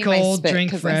right? might Drink be my cold, spit,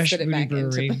 drink 'cause I fresh. spit it Voodoo back into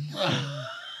Brewery.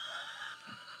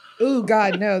 Ooh,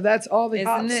 God, no, that's all the Isn't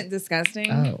hops. it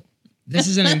disgusting? Oh, this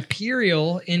is an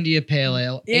Imperial India Pale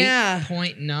Ale. Yeah.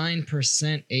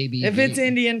 8.9% ABV. If it's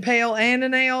Indian Pale and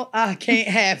an ale, I can't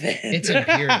have it. it's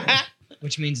Imperial,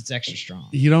 which means it's extra strong.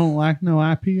 You don't like no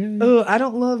IPA? Oh, I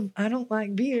don't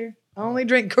like beer. I only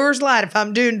drink Coors Light if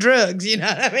I'm doing drugs. You know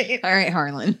what I mean? All right,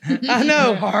 Harlan. I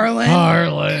know, Harlan.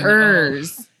 Harlan.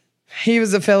 Hers. He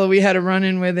was a fellow we had a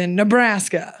run-in with in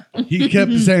Nebraska. He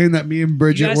kept saying that me and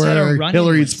Bridget guys had a were run-in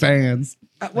Hillary's with fans.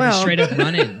 Well, Straight up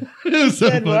running. It was so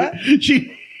Said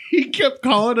funny. He kept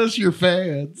calling us your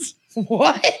fans.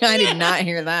 what? I did not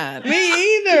hear that.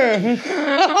 Me either.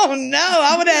 Oh no,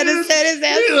 I would have had to set his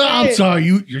ass. I'm straight.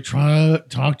 sorry, you're trying to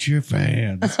talk to your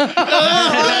fans. Oh,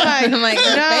 I'm I'm like,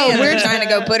 no, no, we're we're trying to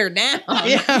go put her down.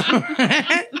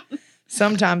 Yeah.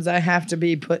 Sometimes I have to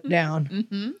be put down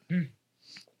Mm-hmm.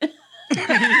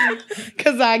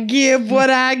 because I give what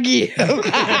I give.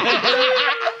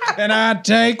 And I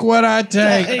take what I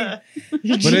take.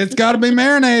 But it's got to be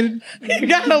marinated. You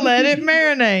gotta let it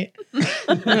marinate.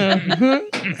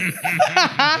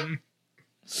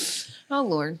 Oh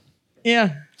Lord.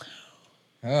 Yeah.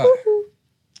 Oh.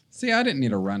 See, I didn't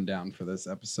need a rundown for this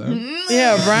episode.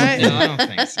 Yeah, No, right? I don't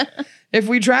think so. If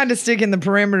we tried to stick in the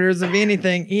perimeters of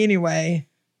anything anyway,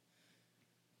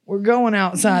 we're going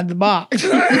outside the box.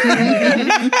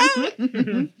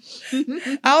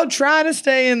 I'll try to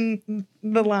stay in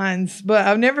the lines, but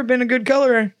I've never been a good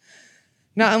colorer.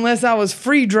 Not unless I was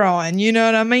free drawing, you know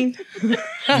what I mean?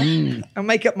 I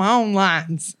make up my own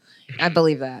lines. I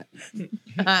believe that.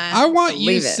 I want you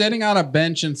believe it. sitting on a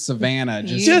bench in Savannah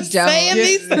just Just don't. saying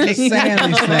these things. just saying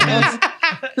these things.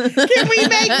 Can we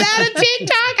make that a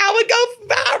TikTok? I would go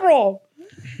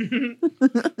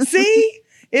viral. See?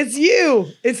 It's you.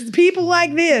 It's people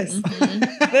like this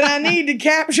that I need to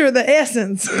capture the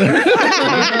essence.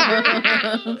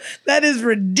 That is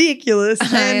ridiculous.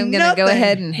 I am going to go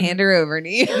ahead and hand her over to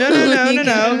you.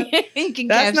 No. You can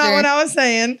That's not what I was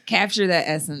saying. capture that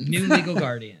essence. New legal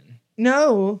guardian.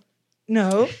 No.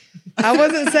 I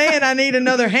wasn't saying I need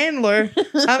another handler.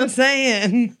 I'm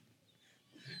saying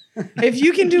if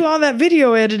you can do all that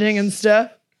video editing and stuff,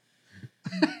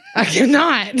 I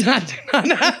cannot.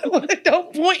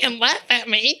 Don't point and laugh at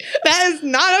me. That is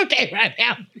not okay right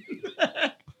now.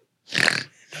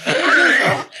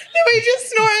 Did we just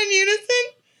snort in unison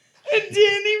and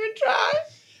didn't even try?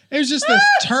 It was just this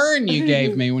turn you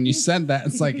gave me when you said that.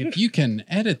 It's like, if you can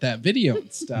edit that video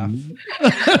and stuff.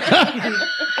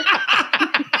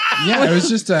 Yeah, it was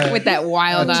just a, With that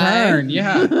wild a eye. turn.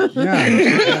 Yeah.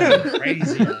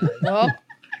 Crazy. Well,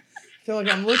 I feel like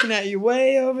I'm looking at you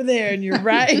way over there and you're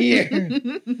right here.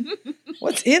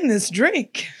 What's in this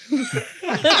drink?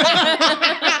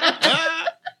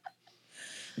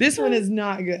 This one is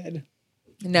not good.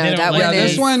 No, They don't that like one Yeah,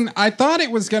 is. this one, I thought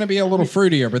it was going to be a little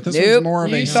fruitier, but this Nope. one's more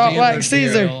of You a thought like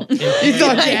standard. Caesar. You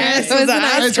thought your ass was an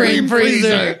ice cream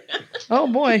freezer. freezer. Oh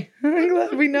boy, I'm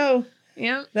glad we know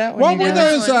Yep. that one. What you were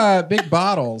know. those big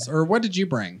bottles, or what did you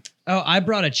bring? Oh, I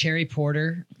brought a cherry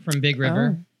porter from Big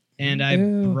River, and I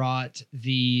Ooh. brought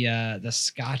the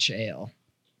Scotch ale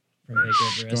from Big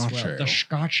River Scotch as well. ale. The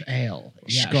Scotch ale.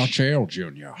 Yes. Scotch Ale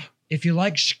Junior. If you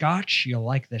like Scotch, you'll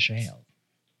like this ale.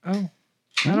 Oh,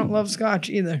 I don't love Scotch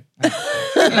either, but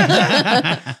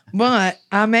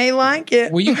I may like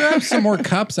it. Will you grab some more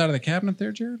cups out of the cabinet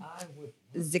there, Jared?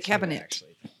 the cabinet.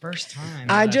 Actually, the first time.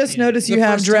 I that just I've seen it. noticed you The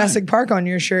have first Jurassic Park on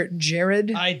your shirt,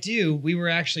 Jared. I do. We were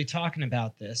actually talking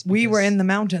about this. We were because- in the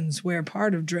mountains where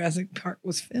part of Jurassic Park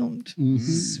was filmed.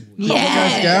 Sweet. You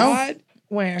guys go God.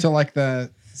 Where? to like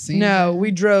the scene? No,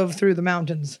 we drove through the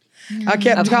mountains. I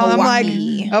kept Of calling. I'm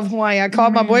Hawaii. like, of Hawaii. I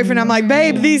called my boyfriend. I'm like,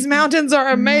 babe, these mountains are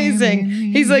amazing.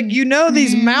 He's like, you know,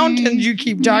 these mountains you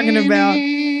keep talking about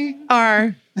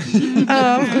are.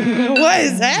 What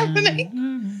is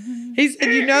happening? He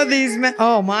said, you know, these.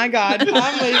 Oh my God.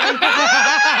 I'm leaving.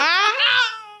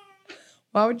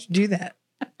 Why would you do that?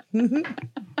 I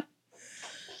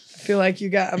feel like you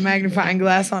got a magnifying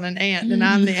glass on an ant, and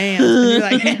I'm the ant.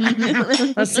 And you're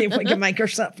like, let's see if we can make her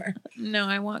suffer. No,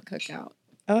 I want cookout.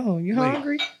 Oh, you Wait.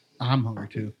 hungry? I'm hungry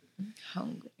too.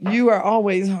 Hungry. You are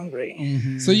always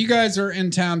hungry. So you guys are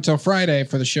in town till Friday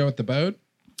for the show at the boat?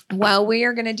 Well, we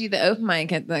are going to do the open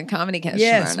mic at the Comedy Cast.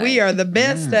 Yes, tomorrow we night. are the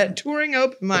best at touring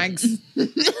open mics.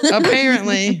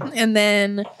 Apparently. And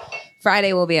then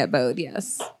Friday we'll be at Bode.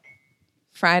 Yes,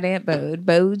 Friday at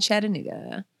Bode,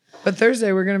 Chattanooga. But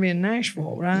Thursday we're going to be in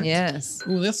Nashville, right? Yes.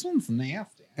 Ooh, this one's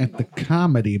nasty. At the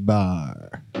comedy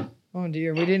bar. Oh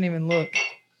dear, we didn't even look.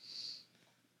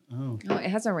 Oh, Oh, it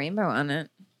has a rainbow on it.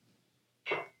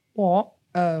 What?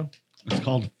 Oh, it's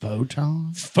called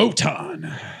Photon. Photon.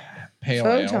 Pale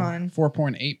Photon. ale.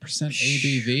 4.8%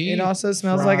 ABV. it also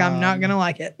smells like I'm not going to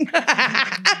like it.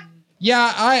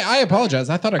 Yeah, I apologize.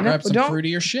 I thought I No, grabbed some don't.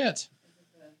 fruitier shit.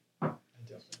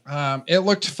 It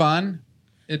looked fun.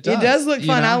 It It does look you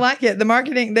fun. know? I like it. The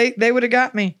marketing, they would have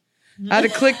got me. I'd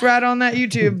have clicked right on that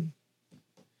YouTube.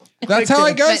 That's how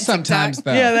it That goes TikTok. sometimes,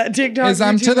 though. Yeah, that TikTok. is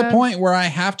I'm to YouTube the ad. point where I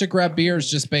have to grab beers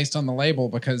just based on the label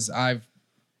because I've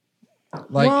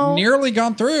Well- nearly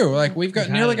gone through. Like we've got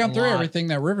We've nearly had a gonna through lot. everything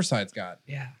that Riverside's got.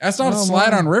 Yeah. That's not a Oh,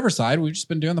 slide wow. on Riverside. We've just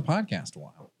been doing the podcast a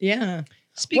while. Yeah.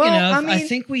 Speaking Well, of, I I mean-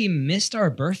 think we missed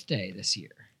our birthday this year.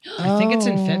 I think it's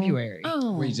in Oh. February.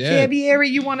 Oh. We did. February,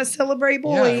 you want to celebrate, Yeah,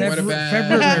 boys? it would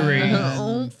have February.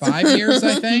 been 5 years,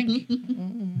 I think.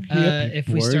 If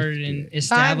we started in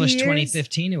established 5 years?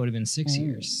 2015, it would have been 6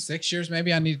 years. 6 years,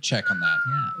 maybe. I need to check on that.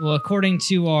 Yeah. Well, according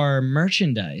to our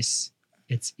merchandise,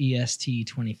 it's EST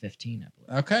 2015, I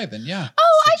believe. Okay, then yeah.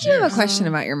 Oh, I 6 do have a years. question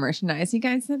about your merchandise. You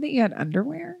guys said that you had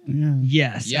underwear. Yeah.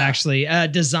 Yes, Yeah. actually,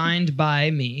 designed by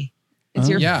me. Is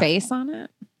your Yeah. face on it?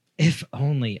 If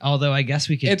only. Although I guess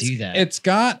we could do that. It's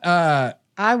got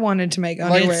I wanted to make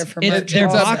Like, underwear for it's- merch. they're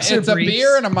it's, boxer it's a briefs.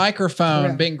 beer and a microphone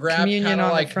Yeah. being grabbed Communion kind of on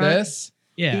the like front. this,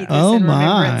 yeah. Eat this Oh, in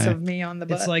remembrance my. of me on the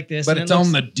butt. It's like this, but and it's it looks-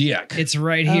 on the dick. It's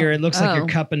right here. It looks like Oh. you're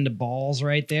cupping the balls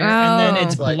right there, and then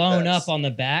it's Oh. Like blown this. up on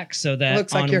the back so that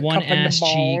looks on like you're one cupping the ass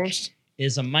balls. cheek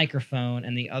is a microphone,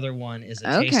 and the other one is a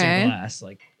taster Okay. glass,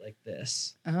 like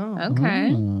this. Oh.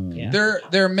 Okay. Oh. Yeah.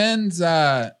 They're men's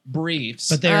briefs,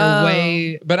 But they're Oh.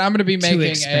 way. but I'm going to be too making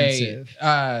expensive.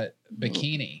 a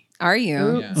bikini. Are you?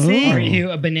 Ooh, Yeah. See? Are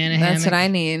you a banana That's what I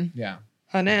hammock? need. Yeah,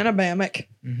 Banana Bamic.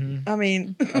 Mm-hmm. I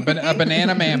mean, a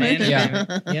banana mammoth. Yeah,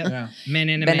 Yep. yeah.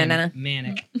 Banana Banana.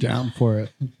 manic. Down for it.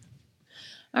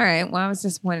 All right. Well, I was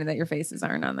disappointed that your faces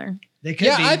aren't on there. They could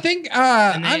Yeah, be. I think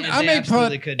And they- I they may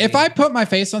absolutely put could if be. I put my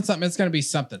face on something, it's going to be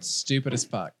something stupid as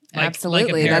fuck. Like a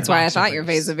Absolutely. pair of That's why I boxer thought your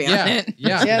briefs. face would be Yeah, on it.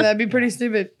 yeah, yeah, that'd be pretty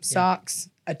stupid. Socks,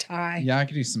 a tie. yeah. I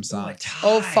could do some Ooh, a socks. tie.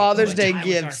 Old Father's Ooh, a Day tie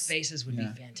with Our gifts. faces would Yeah.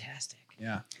 be fantastic.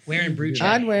 Yeah, Wearing brew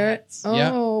chat I'd wear it. hats. Yeah.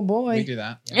 Oh we boy. do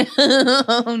that.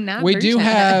 Oh, not We Brew do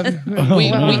Chat. have Well,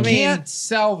 we I mean- can't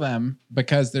sell them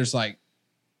because there's like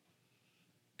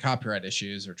copyright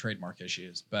issues or trademark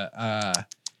issues, but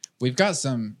we've got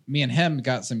some. Me and him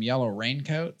got some yellow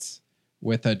raincoats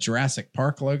with a Jurassic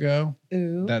Park logo.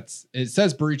 Ooh. It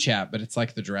says Brew Chat, but it's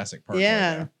like the Jurassic Park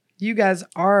Yeah. logo. You guys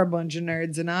are a bunch of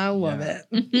nerds, and I love Yeah.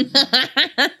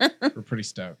 it. We're pretty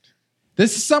stoked.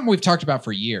 This is something we've talked about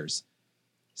for years.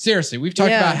 Seriously, we've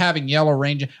talked Yeah. about having yellow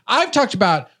rain. I've talked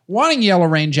about wanting yellow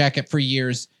rain jacket for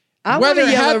years. I want a it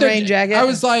had yellow the- rain jacket. I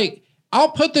was like, I'll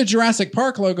put the Jurassic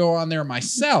Park logo on there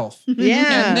myself.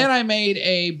 yeah. And then I made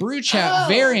a Brew Chat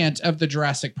variant of the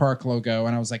Jurassic Park logo.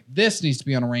 And I was like, this needs to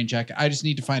be on a rain jacket. I just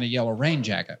need to find a yellow rain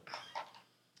jacket.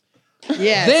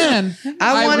 yeah. Then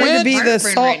I wanted to went- be the Heartburn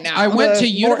salt. right now. I went the to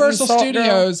Morton Universal Salt Girl.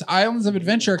 Studios Islands of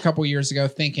Adventure a couple years ago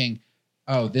thinking,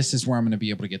 oh, this is where I'm going to be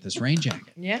able to get this rain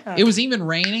jacket. Yeah. It was even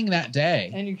raining that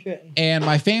day. and you couldn't. And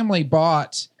my family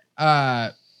bought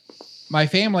going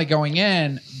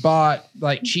in bought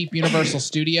like cheap Universal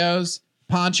Studios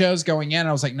ponchos going in.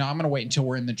 I was like, no, I'm gonna wait until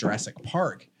we're in the Jurassic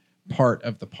Park part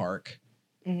of the park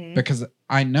Mhm. because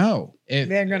I know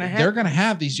They're gonna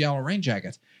have these yellow rain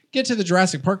jackets. Get to the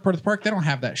Jurassic Park part of the park, they don't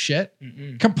have that shit.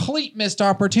 Mm-mm. Complete missed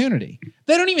opportunity.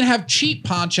 They don't even have cheap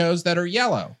ponchos that are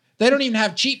yellow. They don't even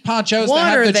have cheap ponchos What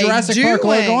that are have the they Jurassic Park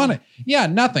logo doing? on it. Yeah,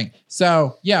 nothing.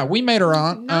 So yeah, we made our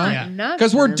own Not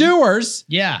because we're doers.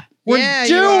 Yeah. We're Yeah,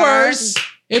 you are. doers.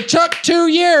 It took 2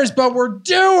 years, but we're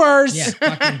doers. Yeah.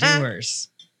 Fucking doers.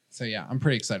 So yeah, I'm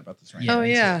pretty excited about this rain. Yeah, Oh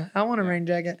me yeah, I want a rain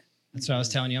jacket. That's what I was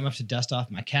telling you. I'm going to have to dust off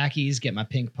my khakis, get my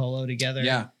pink polo together.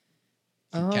 Yeah.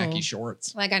 Oh. Khaki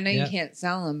shorts. Like I know Yeah. you can't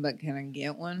sell them, but can I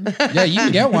get one? Yeah, you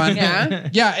can get one. Yeah.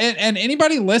 Yeah, and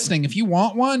anybody listening, if you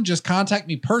want one, just contact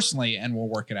me personally and we'll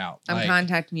work it out. I'm Like,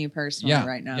 contacting you personally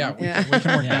right now. Yeah, we Yeah. can work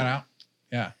Yeah. that out.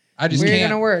 Yeah. I just We're can't.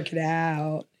 gonna work it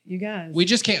out, you guys. We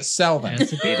just can't sell them.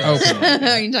 That's the Beatles. openly.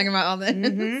 Are you talking about all this?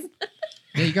 Mhm.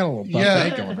 Yeah, you got a little buffet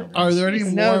Yeah. going over. Are there any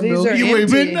No, more these are Milky Way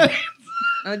empty. midnight?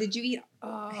 Oh, did you eat?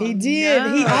 Oh, He did.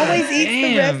 no. He always eats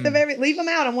the rest Damn. of every. Leave them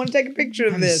out. I want to take a picture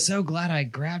of I'm this. so glad I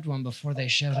grabbed one before they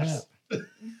showed up.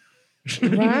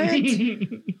 Right?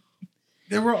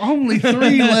 There were only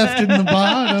 3 left in the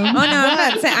bottom. Oh no, I'm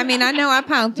not saying. I mean, I know I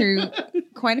piled through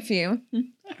quite a few.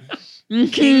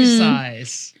 King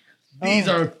size. These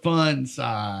are fun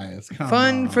size. Come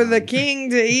Fun on. for the king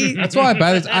to eat. That's why I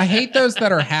buy this. I hate those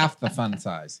that are half the fun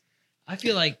size. I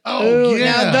feel like Oh, Ooh, yeah.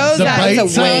 now those the are- bite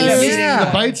that's a size. waste. Yeah.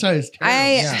 The bite size.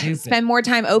 I Yeah. Stupid. spend more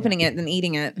time opening it than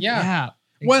eating it. Yeah.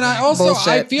 When I also I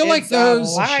Bullshit. feel like It's a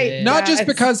those light, not just guys.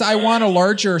 because I want a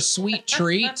larger sweet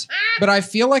treat, but I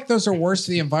feel like those are worse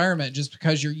for the environment just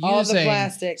because you're All the using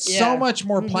plastic. so yeah. much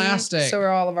more Mhm. plastic. So are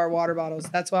all of our water bottles.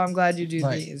 That's why I'm glad you do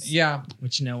Like, these. yeah.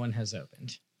 which no one has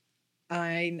opened.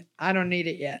 I don't need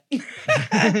it yet.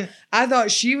 I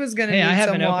thought she was gonna Hey, I need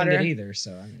haven't some opened water, it either,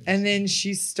 so I mean, and then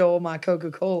she stole my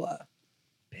Coca-Cola.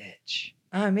 bitch.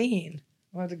 I mean,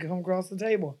 I had to come across the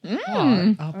table.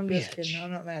 Mm. Oh, I'm just bitch. kidding.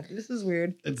 I'm not mad. This is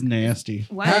weird. It's nasty.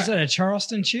 What? How's that, a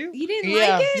Charleston chew? You didn't Yeah.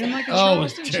 like You it? didn't like a Oh,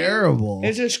 it's Charleston chew? terrible.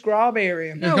 It's a strawberry.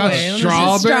 It's No got way. Let me see.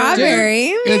 strawberry. Strawberry.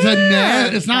 It's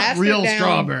a it's not Pass it real down.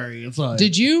 strawberry. It's like Do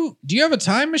you have a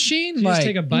time machine? Did you just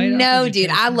take a bite? No, off? Did you dude.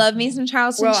 taste I it? love me some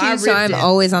Charleston Well, I chews, so ripped I'm it.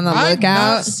 always on the I've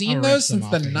lookout. not seen I'll those rip them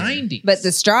since the off of here. 90s. But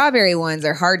the strawberry ones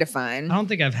are hard to find. I don't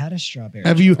think I've had a strawberry.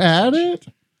 Have you had it?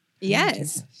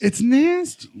 Yes. It's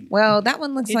nasty. Well, that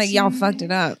one looks like It's- y'all fucked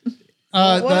it up.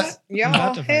 What? I'm Y'all,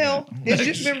 about to find hell. out. It's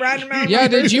just been riding around. Yeah, my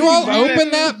did you birthday. all open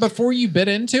that before you bit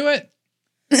into it?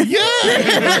 Yeah.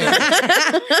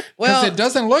 Because Well, it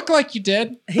doesn't look like you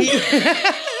did. he,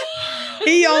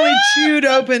 he only chewed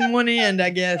open one end, I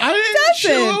guess. I didn't chew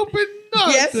Doesn't. open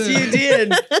nothing. Yes, you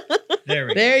did. There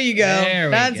we go. There you go. There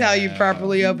we That's how you go.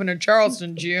 properly open a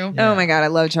Charleston chew. Oh my god, I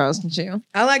love Charleston chew.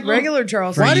 I like regular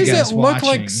Charleston. For Why you does guys it look watching.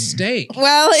 like steak?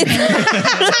 Well,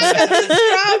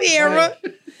 Strawberry.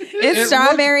 it's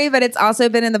strawberry, but it's also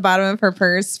been in the bottom of her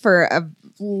purse for a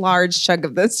large chunk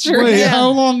of this trip. Wait, Yeah. how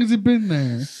long has it been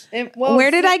there? And, well,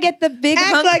 Where did I get the big act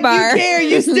hunk like bar? you care?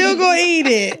 You still gonna eat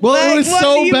it? Well, Like, it was what do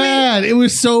so you mean? bad. It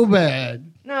was so bad.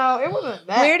 No, it wasn't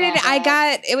that. Where did I bad.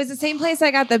 got? It was the same place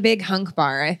I got the big hunk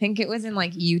bar. I think it was in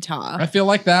like Utah. I feel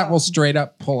like that will straight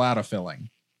up pull out a filling.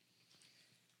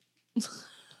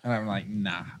 And I'm like,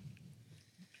 nah.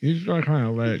 You just gotta kind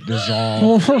of let it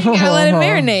dissolve. You gotta let it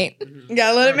marinate. You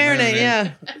gotta let it marinate.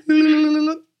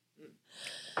 Yeah.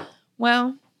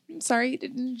 Well, I'm sorry you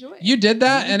didn't enjoy it. You did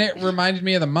that, and it reminded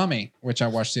me of The Mummy, which I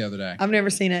watched the other day. I've never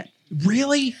seen it.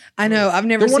 Really? I know. I've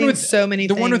never The one seen with- so many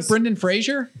The things. one with Brendan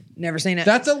Fraser? Never seen it.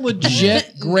 That's a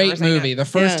legit great Never seen movie. it. The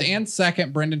first Yeah. and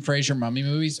second Brendan Fraser Mummy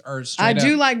movies are straight I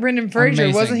do up- like Brendan Fraser.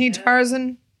 amazing. Wasn't he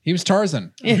Tarzan? He was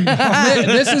Tarzan. Yeah.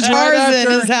 This is right Tarzan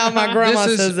after. is how my grandma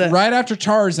This says is it. right after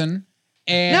Tarzan.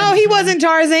 And No, he wasn't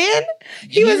Tarzan.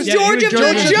 He was Yeah, he George was of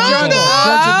George the of the Jungle. Jungle.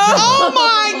 Oh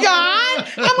my God!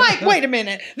 I'm like, wait a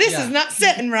minute. This Yeah. is not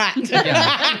sitting right.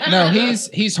 Yeah. No,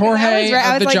 he's Jorge I was, right. I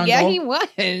of was the like, Jungle. yeah, he was.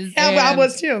 Yeah, well, I And-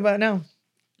 was too, but no.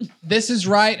 This is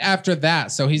right after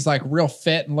that. So he's like real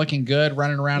fit and looking good,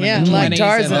 running around Yeah, in the like 20s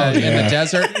Tarzan. in the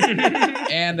desert.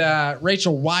 And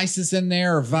Rachel Weisz is in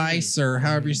there, or Vice, or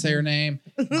however you say her name.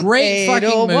 Great fucking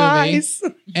movie. Edelweiss.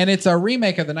 And it's a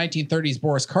remake of the 1930s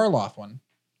Boris Karloff one.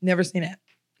 Never seen it.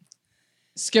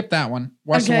 Skip that one.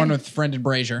 Watch the Okay. one with Brendan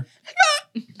Fraser.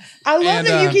 I love And,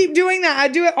 that you keep doing that. I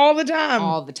do it all the time.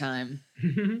 all the time.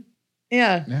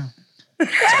 Yeah. Yeah.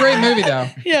 It's a great movie though.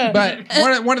 Yeah. But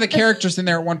one of the characters in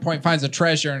there at one point finds a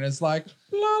treasure and is like,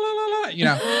 la la la la, you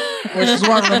know, which is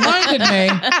what reminded me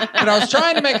that I was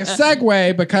trying to make a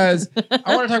segue because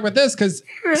I want to talk about this because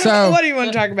so What do you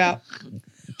want to talk about?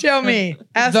 Tell me.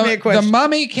 Ask me a the question.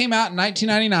 Mummy came out in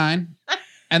 1999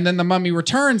 and then The Mummy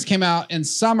Returns came out in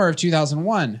summer of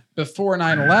 2001 before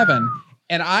 9/11.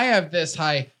 And I have this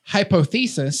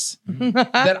hypothesis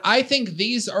that I think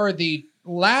these are the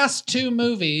last two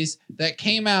movies that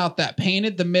came out that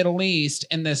painted the Middle East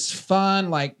in this fun,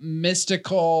 like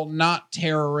mystical, not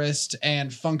terrorist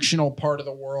and functional part of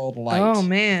the world light. Oh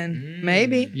man,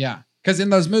 maybe. Yeah. Because in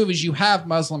those movies, you have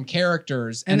Muslim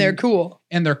characters. And they're cool.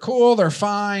 And they're cool. They're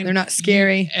fine. They're not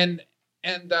scary. And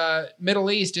Middle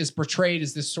East is portrayed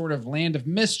as this sort of land of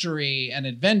mystery and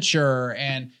adventure.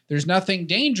 And there's nothing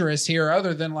dangerous here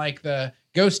other than like the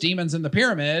ghost demons in the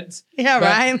pyramids. Yeah,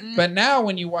 right. But now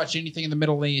when you watch anything in the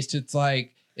Middle East, it's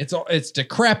like it's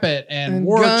decrepit and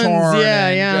war war-torn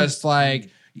yeah. just like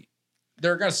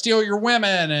they're gonna steal your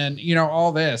women and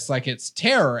all this. Like it's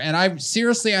terror. And I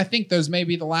think those may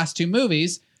be the last two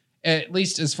movies, at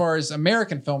least as far as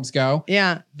American films go.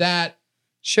 Yeah. That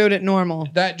showed it normal.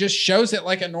 That just shows it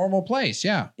like a normal place.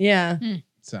 Yeah. Yeah.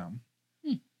 So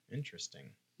interesting.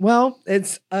 Well,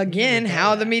 it's again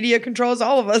how the media controls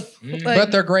all of us.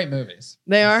 But they're great movies.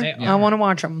 They are. They I want to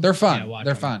watch them. They're fun. Yeah,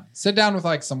 They're fun. Sit down with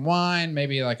like some wine,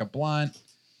 maybe like a blunt.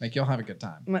 Like you'll have a good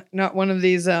time. Not one of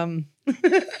these. You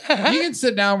can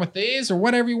sit down with these or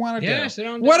whatever you want to do. Sit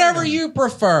down. Whatever you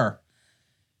prefer.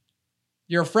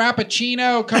 Your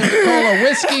Frappuccino, Coca-Cola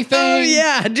whiskey thing. Oh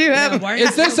yeah, I do have.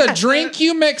 Is this a drink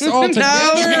you mix all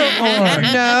together?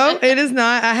 No, it is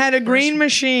not. I had a green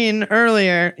machine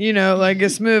earlier. Like a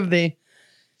smoothie.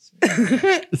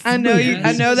 I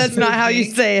know that's not how you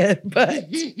say it, but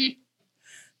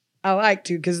I like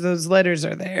to because those letters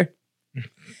are there.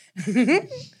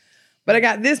 But I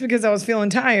got this because I was feeling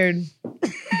tired.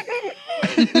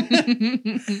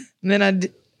 And then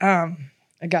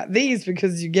I got these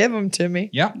because you gave them to me.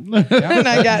 Yep. And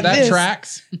I got that this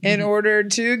tracks in order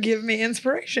to give me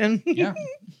inspiration. Yeah.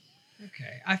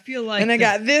 Okay. I feel like. And I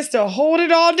got this to hold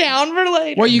it all down for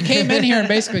later. Well, you came in here and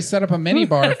basically set up a mini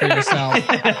bar for yourself.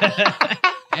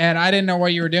 And I didn't know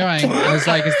what you were doing. I was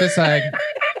like, is this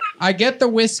I get the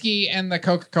whiskey and the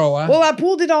Coca-Cola. Well, I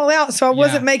pulled it all out so I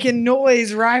wasn't making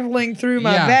noise rifling through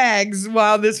my bags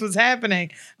while this was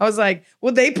happening. I was like,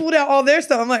 well, they pulled out all their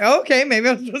stuff. I'm like, okay, maybe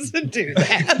I'm supposed to do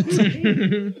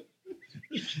that.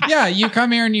 Yeah, you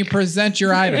come here and you present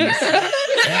your items.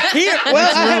 Here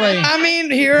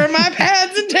are my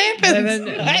pads and tampons.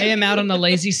 Lay them out on the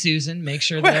Lazy Susan. Make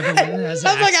sure that everyone has.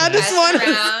 I was like,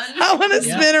 I want to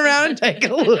spin around and take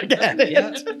a look at it.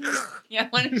 Yeah,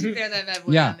 why don't you throw that bad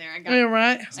boy Yeah. on there? I got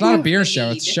Right. It's not a beer show;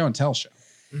 it's a show and tell show.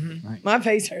 Right. My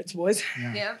face hurts, boys.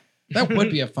 Yeah. That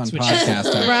would be a fun podcast,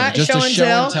 actually. Right, Just show a and show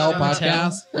tell. and tell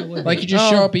podcast. Like you just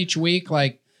show up each week,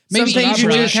 like maybe Some things each you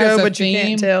week just has show, a but you can't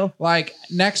theme. tell. Like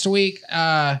next week,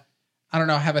 I don't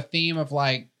know, have a theme of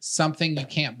like something you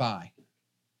can't buy,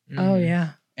 Oh, yeah.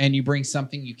 and you bring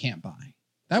something you can't buy.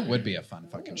 That would be a fun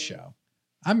fucking show.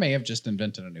 I may have just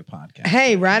invented a new podcast.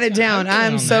 Hey, write it down.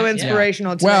 I'm so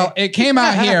inspirational today. Well, it came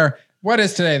out here. What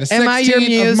is today? The Am I your 16th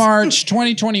muse? of March,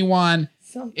 2021.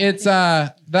 It's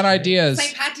that idea is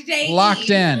St. Patty's Day. locked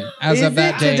in as Is of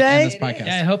that it date today? in this podcast.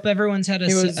 Yeah, I hope everyone's had It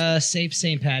was- a safe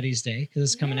St. Patty's Day because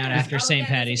it's coming out after St.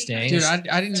 Patty's Day. Dude, I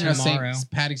didn't even know Tomorrow.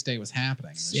 St. Patty's Day was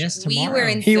happening. Yes, We tomorrow. were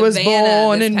in He was Savannah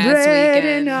born this and past bred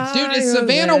weekend. in Dude, is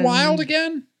Savannah Ireland. wild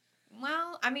again?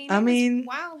 Well, I it was mean-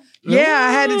 wow. Yeah,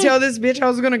 I had to tell this bitch I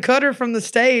was going to cut her from the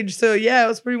stage. So, yeah, it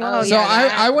was pretty wild. So yeah,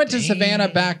 I went to Dang. Savannah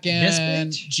back This in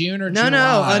bitch? June or No, July.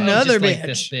 no, another Just like bitch.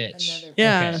 this bitch. Another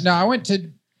Yeah. Okay. No, I went to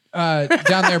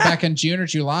down there back in June or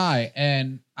July,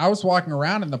 and I was walking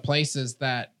around in the places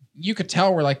that you could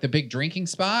tell were like the big drinking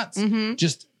spots, Mhm.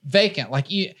 just vacant. Like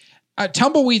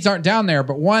tumbleweeds aren't down there,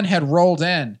 but one had rolled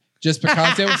in just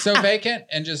because it was so vacant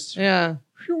and just Yeah.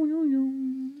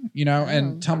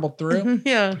 and tumbled through.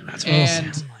 Yeah.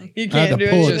 And You I had can't to do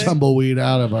pull a anything. tumbleweed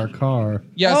out of our car.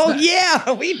 yes, Oh,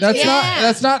 yeah. We that's did.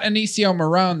 that's not Anicio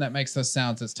Marone that makes those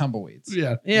sounds. It's tumbleweeds.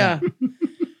 Yeah. Yeah.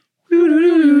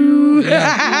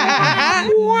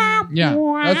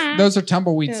 Yeah, those are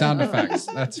tumbleweed sound effects.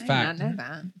 That's a I did not fact. know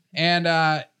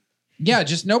that. And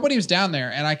just nobody was down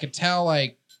there, and I could tell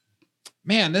like,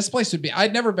 man, this place would be.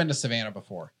 I'd never been to Savannah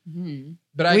before, Mhm.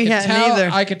 but I We could hadn't tell. either.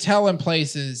 I could tell in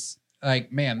places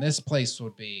like, man, this place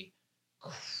would be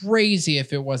crazy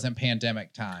if it wasn't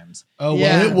pandemic times. Oh,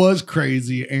 Yeah. well, it was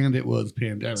crazy and it was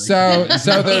pandemic. So there's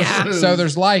Yeah. so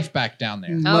there's life back down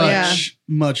there. Oh, yeah.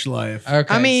 much life.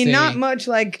 Okay, I mean, see, not much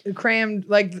like crammed,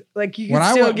 like you can when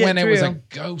I still went get when through. it was a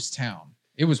ghost town.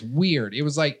 It was weird. It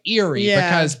was like eerie Yeah.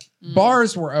 because Mm.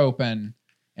 bars were open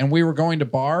and we were going to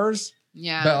bars,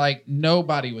 Yeah. but like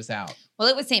nobody was out. Well,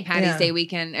 it was St. Patty's Yeah. Day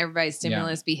weekend. Everybody's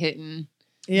stimulus be hitting.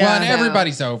 Yeah. Well, and So-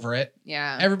 everybody's over it.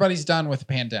 Yeah. Everybody's done with the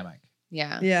pandemic.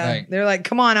 Yeah. Yeah. Like- They're like,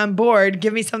 come on, I'm bored.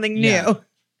 Give me something new. Yeah.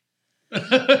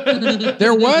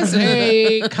 There was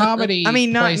a comedy I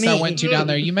mean, not place I me. went to down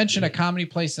there. You mentioned a comedy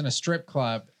place and a strip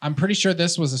club. I'm pretty sure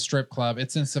this was a strip club.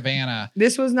 It's in Savannah.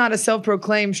 This was not a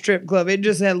self-proclaimed strip club. It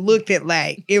just had looked at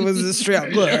like it was a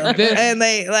strip club, and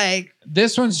they like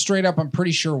This one straight up, I'm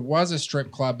pretty sure was a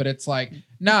strip club, but it's like,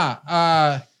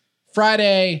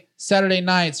 Friday, Saturday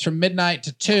nights from midnight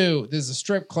to 2. This is a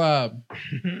strip club.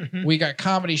 We got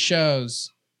comedy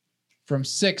shows from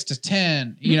 6 to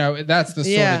 10. You know, that's the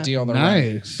sort of deal they're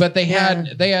running. Nice. But they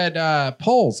had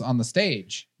poles on the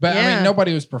stage. But I mean,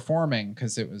 nobody was performing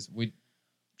because we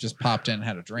just popped in and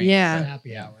had a drink. Yeah.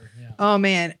 Happy hour. Yeah. Oh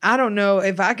man, I don't know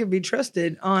if I could be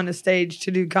trusted on a stage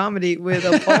to do comedy with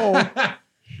a pole.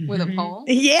 With a pole?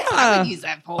 I Yeah. would use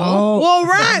that pole. Oh, Well,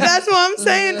 right. That's what I'm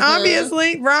saying.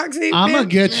 Obviously, Roxy. I'm gonna been-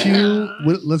 get you.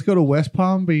 Let's go to West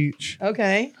Palm Beach.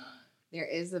 Okay. There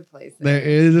is a place. There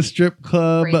is a strip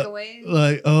club. Breakaways.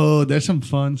 Like, oh, there's some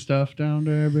fun stuff down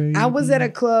there, baby. I was at a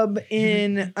club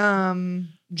in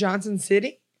Johnson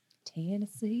City,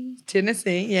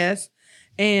 Tennessee. Yes.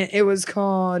 And it was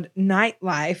called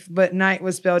Nightlife, but night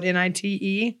was spelled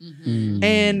Nite.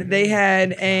 And they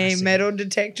had a metal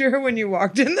detector when you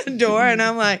walked in the door. And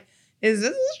I'm like, is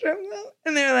this a strip club?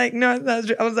 And they're like, no, it's not a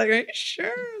strip. I was like, are you sure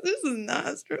this is not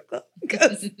a strip club?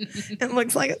 Because it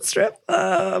looks like a strip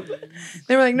club.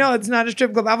 They were like, no, it's not a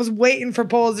strip club. I was waiting for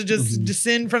poles to just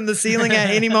descend from the ceiling at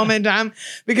any moment in time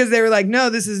because they were like, no,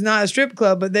 this is not a strip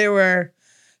club. But they were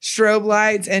strobe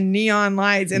lights and neon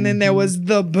lights. And then there was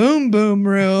the boom boom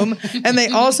room. And they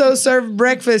also served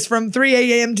breakfast from 3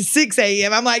 a.m. to 6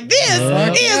 a.m. I'm like, this is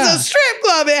a strip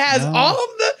club. It has all of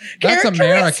the That's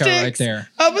America characteristics right there.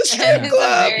 of a strip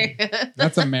club.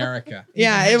 That's America.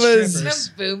 Yeah, it was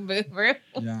The boom boom room.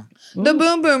 Yeah. the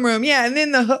boom boom room. Yeah, and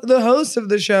then the host of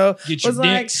the show Get your was dick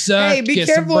like, sucked, "Hey, be get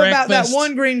some careful about that breakfast."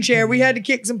 one green chair. We had to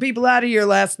kick some people out of here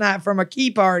last night from a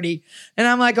key party." And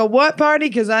I'm like, "A what party?"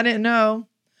 Because I didn't know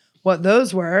what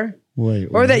those were, Wait,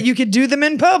 or that you could do them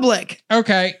in public.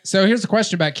 Okay, so here's a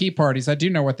question about key parties. I do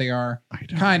know what they are.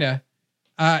 Kinda.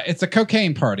 It's a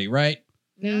cocaine party, right?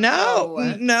 No.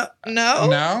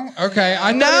 No? Okay.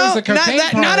 I thought it was a cocaine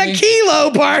party. Not a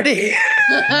kilo party.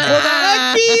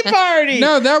 Not a key party.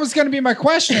 No, that was going to be my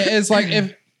question. Is like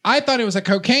if I thought it was a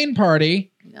cocaine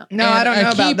party. No, and I don't know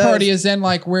a key about those. party is in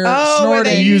like we're where they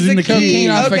snorting use Using the cocaine key.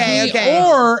 off Okay, a key, okay.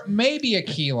 or maybe a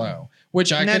kilo.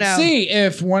 Which I could see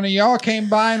if one of y'all came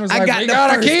by and was like, "We got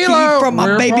a first key kilo from my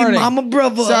we're baby partying." mama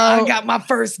brother. So, I got my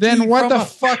first key Then what from the a-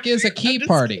 fuck is a key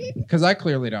party? Because I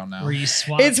clearly don't know. Where you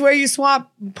swap. It's where you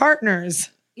swap partners.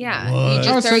 Yeah. What? You just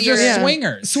Oh, throw so your just Yeah.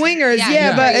 swingers. Swingers, Yeah, yeah,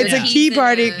 you but throw it's your a keys key in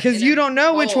party a- because in you a don't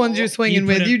know which bowl. ones you're swinging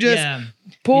with. You just you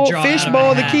pull draw out of a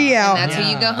fishbowl the hat. key out. And that's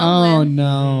who you go home Oh with.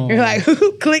 no! You're like,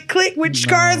 ooh, click, click. Which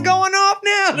car is No. going off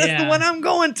now? That's the Yeah. one I'm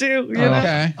going to. You know?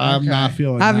 Okay. I'm not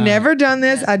feeling. I've that. never done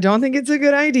this. I don't think it's a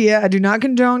good idea. I do not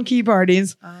condone key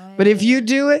parties. But if you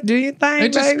do it, do your thing.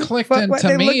 It just baby. clicked Fuck what into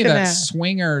they me looking that at.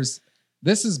 swingers.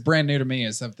 This is brand new to me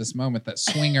as of this moment that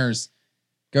swingers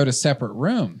go to separate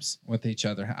rooms with each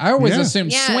other. I always Yeah.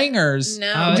 assumed Yeah. swingers.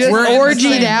 No. Just We're in the orgied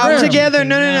same out room. together.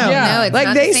 No, no, no. Yeah. No, it's like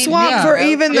not they the same swap room. for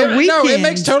even the weekend. No, it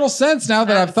makes total sense now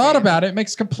that Not I've the thought same. about it. It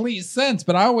makes complete sense.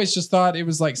 But I always just thought it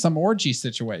was like some orgy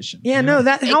situation. Yeah, no,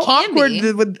 that It how can awkward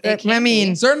be. would It can I mean,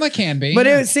 be. Certainly can be. but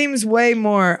it seems way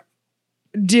more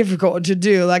difficult to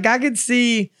do. Like I could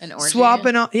see An orgy?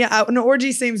 swapping off. Yeah, an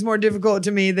orgy seems more difficult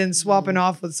to me than swapping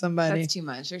off with somebody. That's too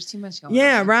much. There's too much going on.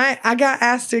 Yeah, right. I got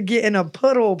asked to get in a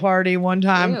puddle party one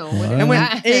time. Ew, what What? is And when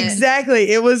that? exactly,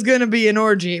 it was gonna be an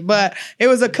orgy, but it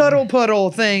was a cuddle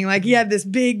puddle thing. Like he had this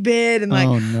big bed and like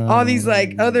Oh, no. all these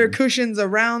like other cushions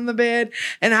around the bed,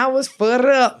 and I was foot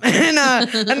up, and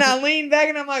I leaned back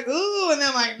and I'm like, ooh, and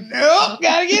I'm like, nope,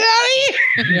 gotta get out of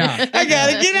here. Yeah. I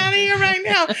gotta get out of here right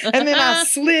now. And then I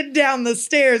slid down the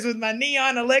stairs with my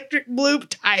neon electric blue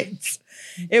tights.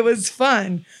 It was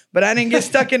fun, but I didn't get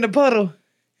stuck in the puddle.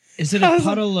 Is it I a was-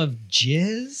 puddle of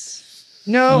jizz?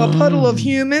 No, a puddle of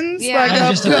humans, Yeah, like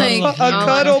just a puddle of a humans.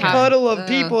 cuddle Okay. puddle of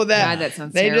people that, God, that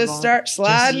sounds they terrible. just start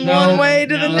sliding no, one way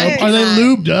to the no. next. Are they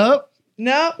lubed up?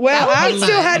 No, well, That I would be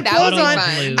still fine. had That clothes would be on.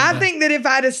 fine. I think that if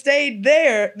I'd have stayed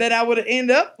there, that I would have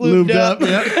ended up lubed, Lubed up. up,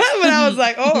 yep. But I was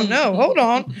like, oh no, hold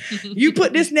on. You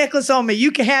put this necklace on me,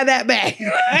 you can have that back.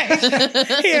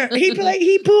 Here,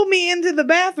 he pulled me into the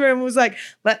bathroom and was like,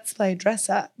 let's play dress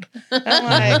up.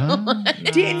 I'm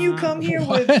like, didn't you come here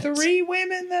with What? 3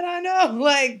 women that I know?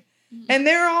 Like, and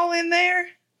they're all in there?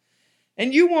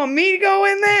 And you want me to go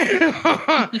in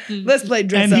there? Let's play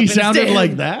dress And up he sounded instead.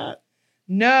 like that.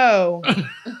 No.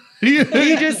 He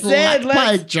just said, "Let's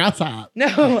play dress up." No,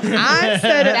 I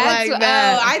said it That's like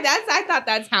that. I thought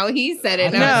that's how he said it.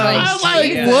 And No. I was I'm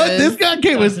like, like, what? Jesus. This guy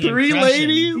came with That's an 3 impression.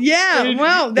 ladies? Yeah,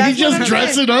 well, He's that's just what I'm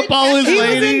dressing saying. up all his He was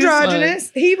ladies.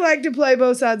 androgynous. He liked to play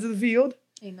both sides of the field.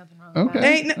 Ain't nothing wrong with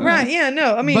Okay. that. Right? Yeah.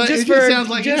 No. I mean, But just it for just sounds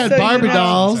like he just had so you Barbie know.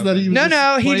 dolls that he was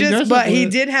No. He playing just, dress but up he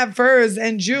with. did have furs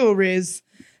and jewelries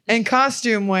and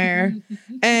costume wear,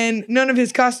 and none of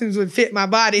his costumes would fit my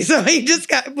body, so he just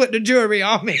got to put the jewelry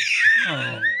on me.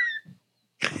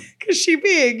 Cause she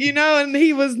big, and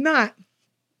he was not.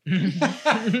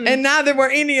 And neither were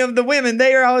any of the women.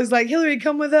 They are always like, Hillary,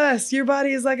 come with us. Your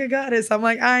body is like a goddess. I'm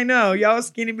like, I know, y'all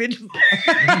skinny bitches.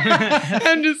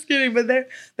 I'm just kidding, but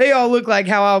they all look like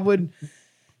how I would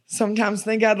sometimes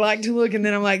think I'd like to look, and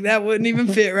then I'm like, that wouldn't even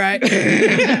fit right.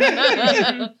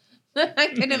 I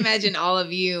can imagine all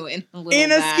of you in a little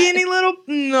In a bat. skinny little,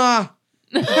 nah.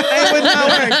 It would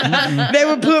not work. They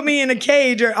would put me in a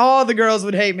cage, or all the girls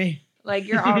would hate me. Like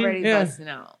you're already Yeah. busting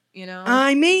out,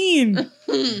 I mean,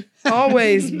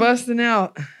 always busting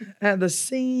out at the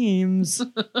seams.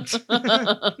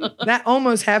 That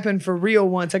almost happened for real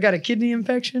once. I got a kidney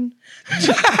infection.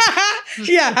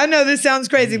 Yeah, I know this sounds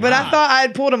crazy, but I thought I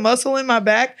had pulled a muscle in my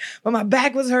back, but my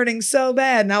back was hurting so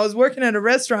bad. And I was working at a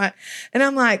restaurant, and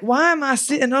I'm like, why am I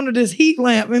sitting under this heat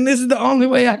lamp? And this is the only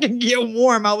way I can get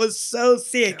warm. I was so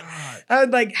sick.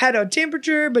 I had a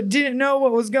temperature, but didn't know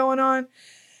what was going on.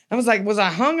 I was like, was I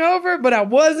hungover? But I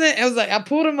wasn't. It was like, I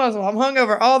pulled a muscle. I'm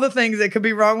hungover. All the things that could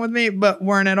be wrong with me, but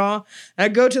weren't at all. And I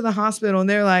go to the hospital, and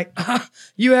they're like,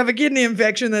 you have a kidney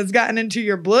infection that's gotten into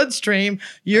your bloodstream.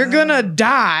 You're going to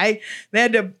die. They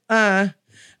had to, I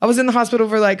was in the hospital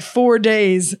for like 4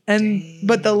 days.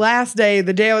 But the last day,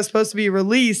 the day I was supposed to be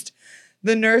released,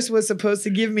 the nurse was supposed to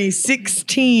give me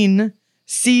 16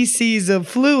 cc's of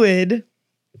fluid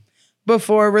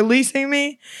before releasing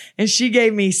me, and she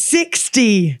gave me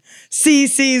 60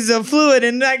 cc's of fluid.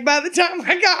 And like by the time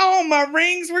I got home, my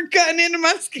rings were cutting into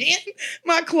my skin,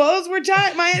 my clothes were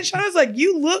tight, my Aunt Shauna was like,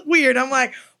 you look weird. I'm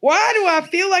like, why do I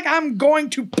feel like I'm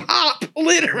going to pop?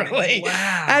 Literally. Wow.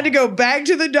 I had to go back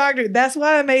to the doctor. That's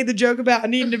why I made the joke about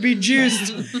needing to be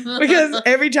juiced, because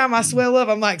every time I swell up,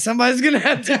 I'm like, somebody's gonna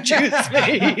have to juice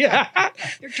me.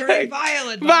 You're turning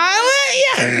violent. Violent?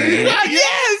 Yeah.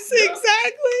 Yes,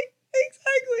 exactly.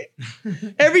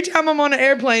 Every time I'm on an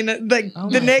airplane, like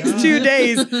the next 2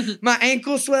 days, my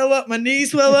ankles swell up, my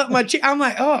knees swell up, my chin. I'm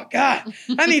like, oh God,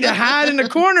 I need to hide in the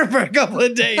corner for a couple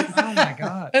of days. Oh my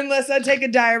God. Unless I take a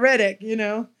diuretic, I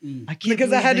can't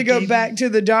because I had to go back to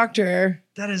the doctor.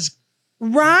 That is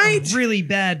Right? a really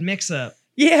bad mix-up.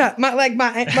 Yeah,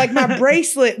 my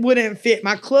bracelet wouldn't fit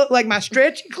my my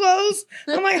stretchy clothes.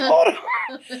 I'm like, hold on,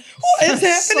 what is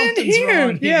happening Something's here?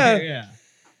 wrong Yeah.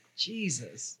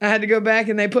 Jesus. I had to go back,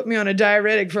 and they put me on a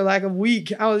diuretic for like a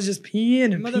week. I was just peeing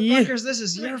and peeing. Motherfuckers, this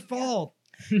is your fault.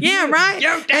 Yeah, right.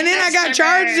 And then I got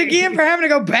charged again for having to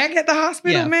go back at the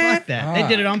hospital, Yeah, man. fuck that. They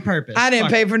did it on purpose. I didn't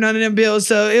Fuck pay for none of them bills,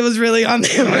 so it was really on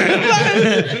them.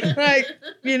 Like,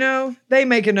 they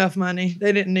make enough money.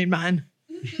 They didn't need mine.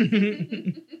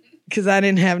 Because I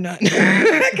didn't have none.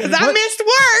 Because I missed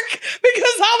work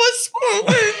because I was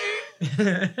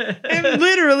swollen. I'm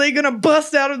literally going to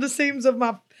bust out of the seams of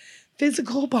my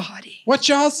physical body. What's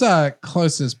y'all's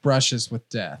closest brushes with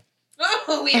death?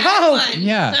 Oh, we had one.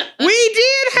 Yeah. We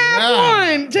did have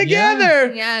one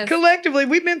together. Yes. Collectively.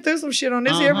 We've been through some shit on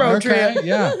this here road Okay, trip.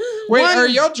 yeah. Wait, One- are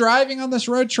y'all driving on this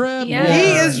road trip? Yeah.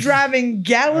 He Or- is driving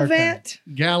Gallivant,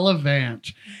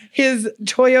 Gallivant. his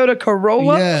Toyota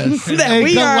Corolla. Yes. that a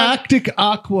we are. Galactic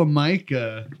Aqua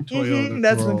Mica Toyota. Mhm,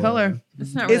 that's the Corolla. color.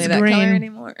 It's not really It's that green. color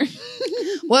anymore.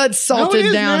 Well, it's No, salted it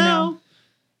is down now.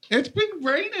 It's been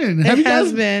raining. It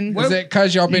has been. Is it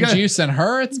because y'all been You got- juicing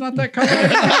her? It's not that color.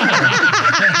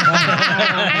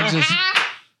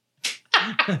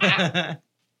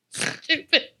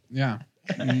 Stupid. Yeah.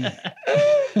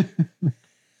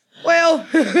 Well,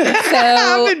 I've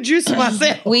been juicing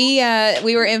myself.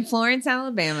 We were in Florence,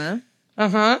 Alabama,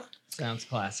 Sounds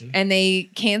classy. and they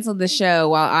canceled the show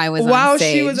while I was While on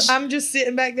stage. she was, I'm just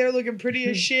sitting back there looking pretty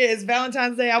as shit. It's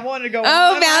Valentine's Day. I wanted to go.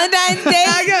 Oh, on. Valentine's Day!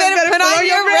 I You better put on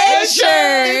your red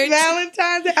shirt. It's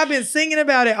Valentine's Day. I've been singing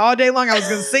about it all day long. I was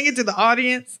going to sing it to the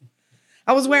audience.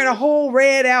 I was wearing a whole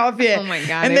red outfit. Oh my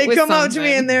God, And it they was come up to me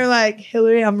something. and they're like,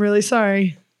 Hillary, I'm really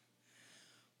sorry.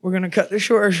 We're going to cut the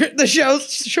show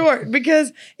short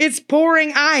because it's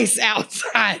pouring ice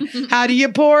outside. How do you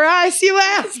pour ice, you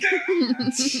ask?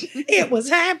 It was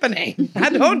happening. I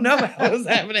don't know how it was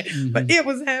happening, but it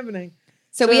was happening.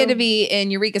 So we had to be in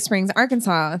Eureka Springs,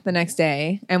 Arkansas the next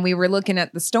day, and we were looking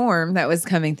at the storm that was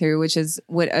coming through, which is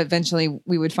what eventually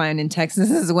we would find in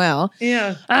Texas as well.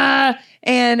 Yeah.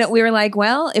 And we were like,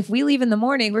 well, if we leave in the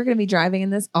morning, we're going to be driving in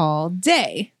this all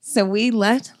day. So we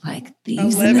left like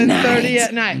thieves in the night. 11:30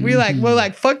 at night. We're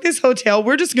like, fuck this hotel.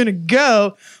 We're just going to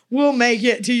go. We'll make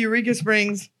it to Eureka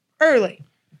Springs early.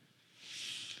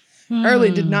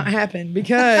 Early did not happen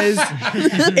because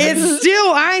it's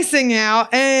still icing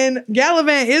out, and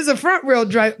Gallivant is a front wheel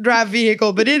drive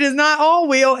vehicle, but it is not all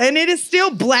wheel, and it is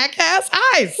still black ass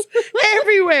ice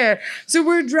everywhere. So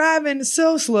we're driving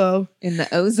so slow in the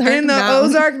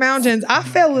Ozark Mountains. I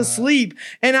fell asleep,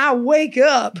 and I wake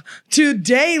up to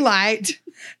daylight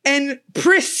and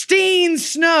pristine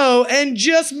snow and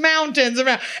just mountains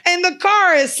around. And the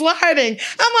car is sliding.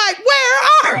 I'm like, where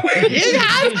are we?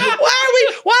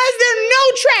 Why is there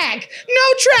no track?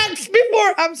 No tracks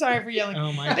before. I'm sorry for yelling.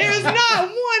 Oh my God. There's not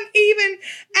one even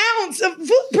ounce of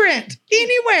footprint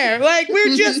anywhere. Like,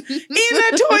 we're just in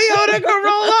a Toyota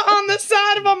Corolla on the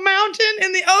side of a mountain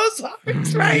in the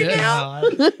Ozarks right now.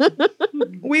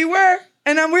 We were.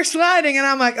 And then we're sliding, and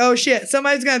I'm like, oh shit,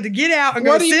 somebody's going to have to get out and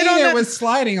What go do you sit mean on it was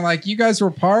sliding? Like you guys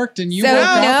were parked and you So, woke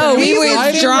up no, and we you were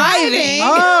sliding? driving.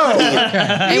 Oh,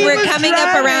 okay. And we're was coming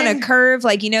up around a driving. curve,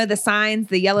 like, you know, the signs,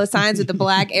 the yellow signs with the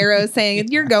black arrows saying,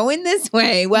 you're going this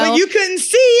way. Well, But you couldn't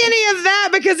see any of that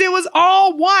because it was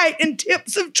all white and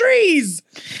tips of trees.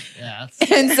 Yeah.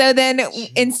 and so then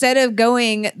instead of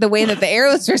going the way that the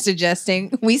arrows were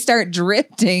suggesting, we start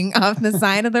drifting off the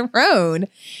side of the road.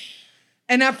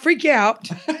 And I freak out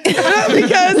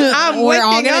because I'm We're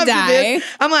all waking gonna up to die. this.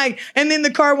 I'm like, and then the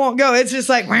car won't go. It's just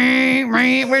like,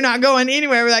 we're not going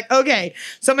anywhere. We're like, okay,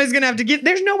 somebody's going to have to get,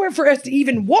 there's nowhere for us to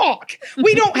even walk.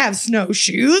 We don't have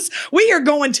snowshoes. We are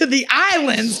going to the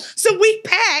islands. So we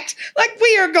packed like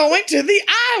we are going to the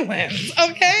islands,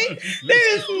 okay?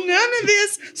 There is none of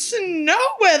this snow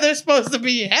weather supposed to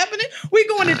be happening. We're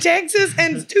going to Texas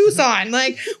and Tucson.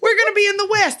 Like, we're going to be in the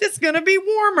West. It's going to be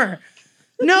warmer.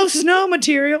 No snow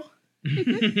material.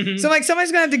 So like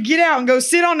somebody's gonna have to get out and go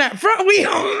sit on that front wheel.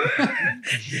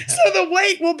 So the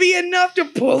weight will be enough to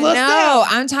pull us No, out.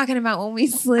 I'm talking about when we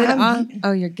slid I'm off.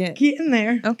 Oh, you're good. Getting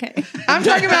there. Okay. I'm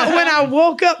talking about when I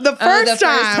woke up the Oh, first the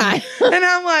time. first time. And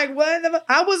I'm like, what?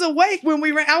 I was awake when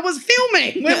we ran. I was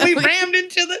filming when we rammed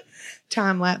into the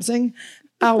time lapsing.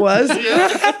 I was.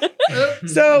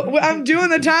 So I'm doing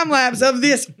the time lapse of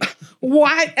this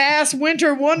white ass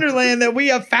winter wonderland that we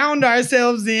have found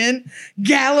ourselves in,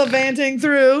 gallivanting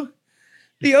through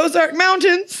the Ozark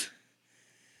Mountains.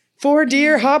 4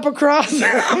 deer hop across.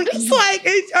 I'm just like,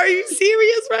 are you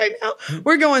serious right now?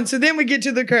 We're going. So then we get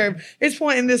to the curb. It's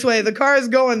pointing this way. The car is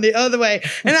going the other way.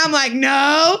 And I'm like,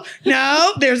 no,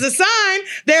 there's a sign.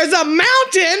 There's a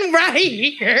mountain right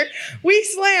here. We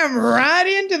slammed right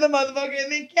into the motherfucker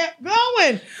and then kept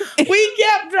going. We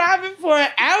kept driving for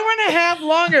an hour and a half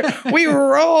longer. We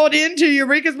rolled into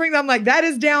Eureka Springs. I'm like, that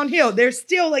is downhill. There's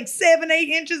still like 7-8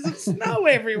 inches of snow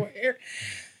everywhere.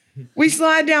 We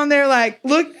slide down there like,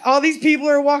 look, all these people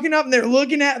are walking up and they're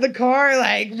looking at the car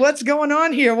like, what's going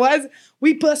on here?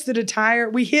 We busted a tire.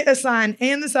 We hit a sign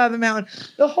and the side of the mountain.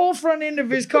 The whole front end of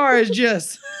his car is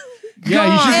just Yeah, you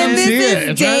gone. should And come this see is it.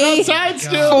 It's day right outside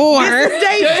still. 4. This is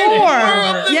day 4.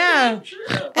 Yeah.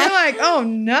 We're like, oh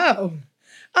no.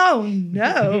 Oh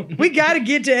no. We got to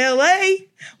get to LA.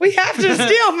 We have to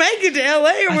still make it to LA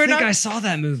or I we're think not. I saw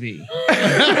that movie.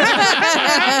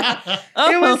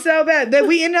 It was so bad that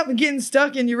we ended up getting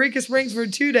stuck in Eureka Springs for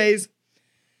 2 days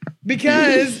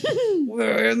because we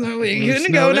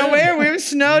couldn't go snowed in. nowhere. We were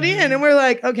snowed in, and we're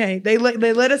like, okay, they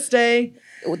let us stay.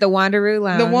 The Wanderoo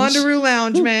Lounge. The Wanderoo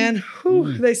Lounge, man,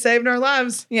 whew, they saved our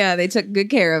lives. Yeah, they took good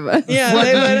care of us. Yeah, What,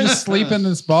 they did let you us. just sleep in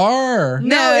this bar? Or?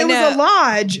 No, it No. was a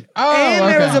lodge, Oh, and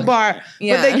there was okay. a bar.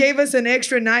 Yeah. But they gave us an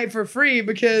extra night for free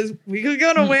because we could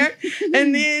go nowhere.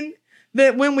 And then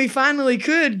that when we finally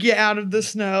could get out of the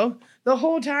snow, the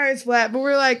whole tire is flat. But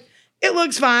we're like, it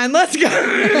looks fine. Let's go.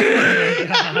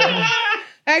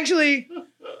 Actually,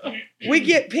 we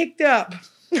get picked up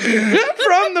from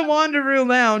the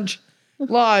Wanderoo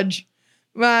Lodge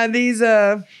by these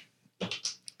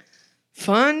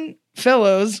fun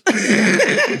fellows.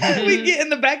 We get in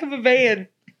the back of a van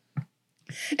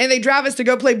and they drive us to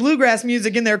go play bluegrass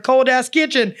music in their cold ass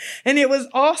kitchen, and it was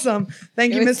awesome.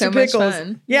 Thank It you, was Mr. so much Pickles.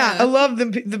 fun. Yeah, Yeah. I love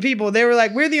the people. They were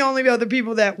like, we're the only other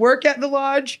people that work at the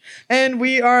lodge, and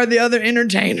we are the other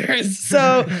entertainers.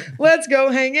 So let's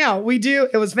go hang out. We do.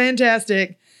 It was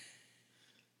fantastic.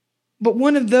 But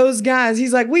one of those guys,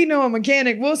 he's like, we know a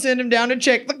mechanic. We'll send him down to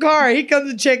check the car. He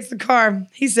comes and checks the car.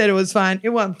 He said it was fine. It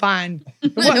wasn't fine.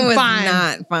 It wasn't It was fine.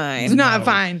 not fine. It's not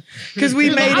fine. Because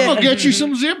we made I'm it. gonna get you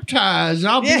some zip ties.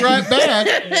 I'll be Yeah. right back.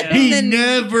 Yeah. He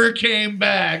never came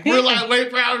back. We're like,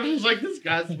 wait for hours. He's like, this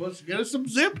guy's supposed to get us some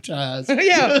zip ties.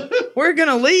 Yeah, we're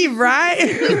gonna leave, right?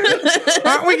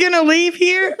 Aren't we gonna leave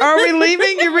here? Are we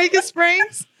leaving Eureka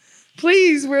Springs?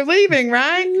 Please, we're leaving,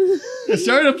 right? I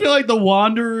started to feel like the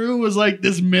Wanderoo was like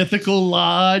this mythical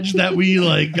lodge that we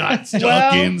like got stuck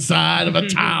Well, inside of a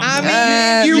town.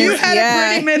 I mean, you had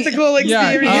yeah. a pretty mythical Yeah,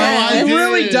 experience. I you did.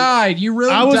 really died. You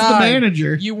really I was died. the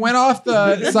manager. You went off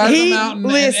the side of the He- mountain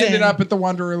listen. and ended up at the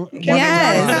Wonder.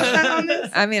 Yes. On this?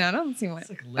 I mean, I don't see what.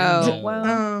 like Oh, limbo. well.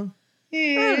 Oh.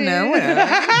 I don't know, whatever.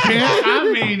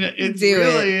 I mean, it's Do it.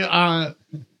 really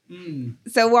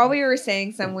So while we were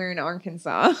staying somewhere in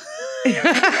Arkansas,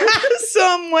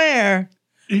 Somewhere.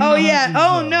 Oh yeah.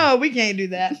 Oh no, we can't do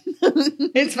that.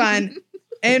 It's fine.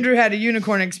 Andrew had a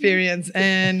unicorn experience,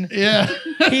 and Yeah.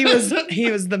 he was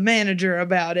the manager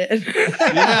about it.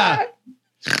 Yeah.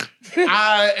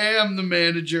 I am the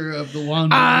manager of the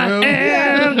Wanderoo.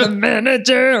 am the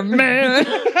manager, man.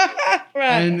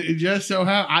 Right. And it just so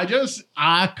happened,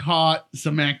 I caught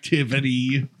some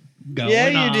activity going Yeah,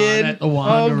 you on did. at the Oh,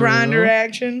 Wanderoo. grinder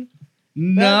action.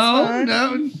 No,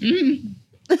 That's no.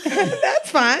 That's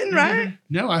fine, right?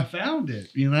 No, I found it.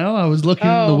 You know, I was looking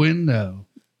in the Oh. window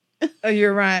Oh,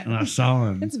 you're right. and I saw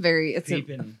him. It's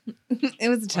Peeping. it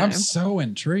was a time. I'm so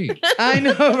intrigued. I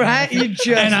know, right? You just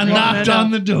And I knocked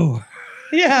on the door.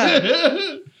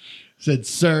 Yeah, Said,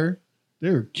 sir,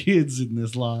 there are kids in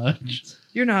this lodge.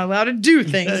 you're not allowed to do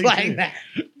things like that.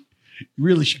 You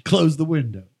really should close the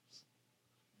window.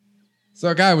 So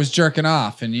a guy was jerking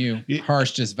off and you Yeah.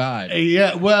 harshed his vibe.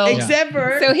 Yeah, well, Except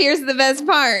for So here's the best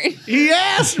part. he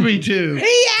asked me to.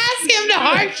 he asked him to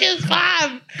harsh his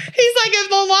vibe. He's like, if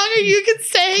the longer you can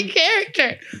stay in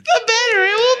character, the better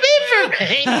it will be for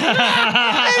me.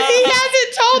 And he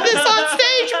hasn't told this on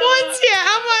stage once yet.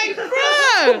 I'm like,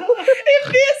 bro,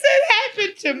 if this had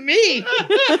happened to me,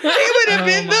 it would have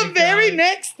been Oh the my very God.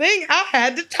 next thing I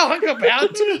had to talk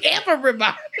about to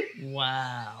everybody.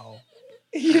 Wow.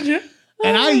 You know?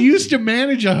 And I used to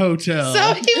manage a hotel.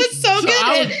 So he was so good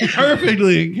I at was it.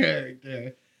 perfectly in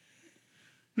character.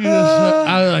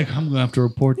 I was like, I'm gonna have to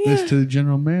report this to the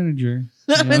general manager.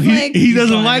 You know, was he, like- he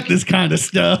doesn't like this kind of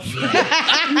stuff.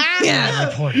 Yeah.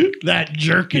 That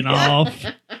jerking off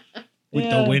with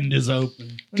Yeah. the windows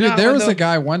open. Dude, Not there with was the- a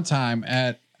guy one time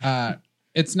at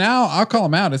it's now I'll call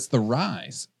him out. It's the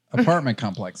Rise apartment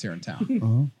complex here in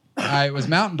town. It was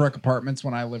Mountain Brook Apartments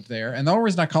when I lived there, and the only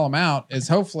reason I call him out is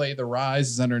hopefully the Rise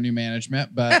is under new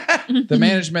management, but the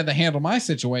management that handled my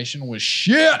situation was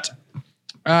shit.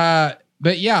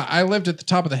 But yeah, I lived at the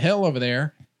top of the hill over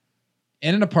there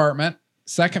in an apartment,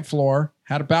 second floor,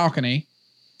 had a balcony,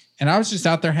 and I was just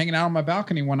out there hanging out on my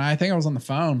balcony one night. I think I was on the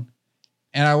phone,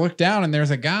 and I looked down, and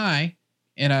there's a guy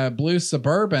in a blue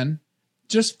Suburban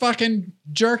just fucking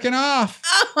jerking off.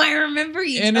 Oh, I remember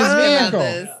you In talking his about vehicle.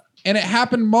 this. And it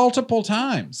happened multiple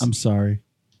times. I'm sorry.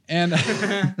 And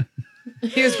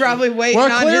He was probably waiting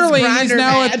well, on clearly his he's grinder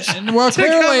now badge at well, to come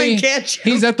clearly and catch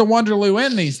him. he's at the Wonderloo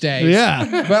Inn these days. Yeah.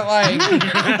 But like on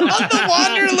the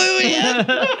Wanderloo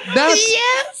Inn. that's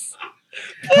Yes.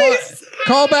 Please.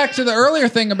 call back to the earlier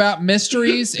thing about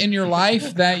mysteries in your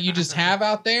life that you just have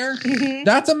out there.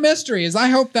 That's a mystery. Is I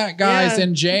hope that guy's Yeah.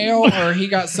 in jail or he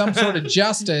got some sort of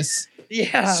justice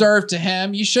Yeah. served to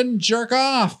him. You shouldn't jerk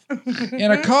off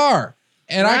in a car.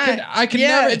 And Right. I could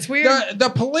Yeah, never. it's weird. The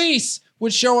police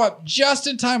would show up just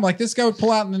in time. Like this guy would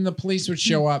pull out, and then the police would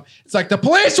show up. It's like the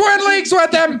police were in leagues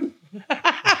with him.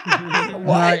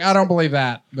 Like, I don't believe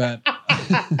that, but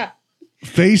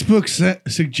Facebook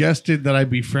suggested that I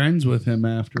be friends with him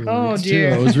afterwards. Oh,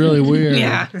 dear. Too. It was really weird.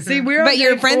 Yeah. See, we're But on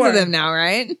you're day friends 4. with him now,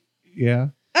 right? Yeah.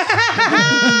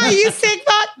 You sick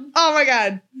fuck. Oh my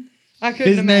God. I couldn't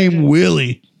His imagine. name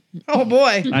Willie. Oh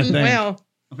boy. I think. Well,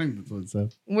 I think that's what it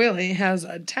said. Willie has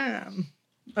a time.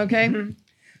 Okay.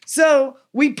 So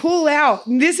we pull out.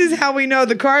 This is how we know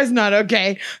the car's not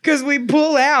okay. Because we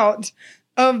pull out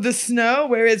of the snow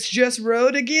where it's just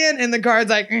road again, and the car's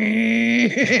like,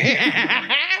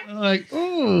 Like,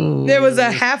 ooh. there was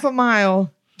a half a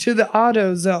mile to the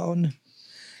auto zone.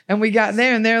 And we got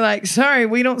there and they're like, sorry,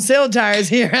 we don't sell tires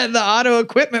here at the auto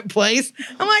equipment place.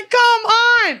 I'm like, come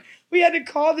on. We had to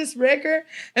call this wrecker,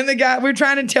 and the guy, we're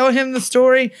trying to tell him the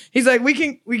story. He's like, we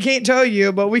can't tell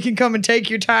you, but we can come and take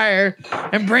your tire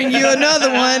and bring you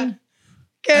another one.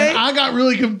 Okay. And I got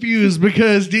really confused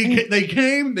because they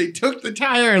came, they took the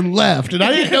tire and left, and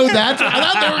I didn't know that. I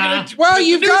thought they were going to. Well,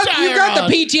 you've got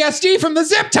the PTSD from the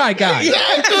zip tie guy. Right?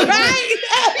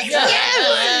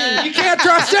 You can't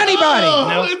trust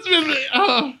anybody. It's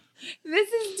been, This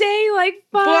is day like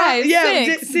Well, 5, yeah,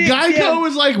 6. Geico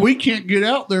was like, we can't get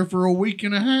out there for a week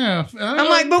and a half. I'm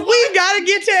like, but we got to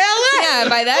get to LA. Yeah,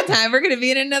 by that time, we're going to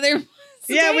be in another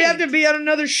Yeah, we have to be on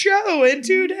another show in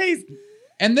 2 days.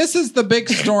 And this is the big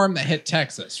storm that hit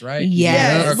Texas, right?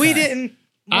 Yes, Okay. we didn't.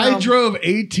 I well, drove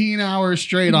 18 hours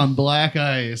straight on black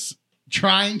ice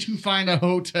trying to find a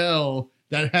hotel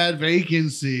that had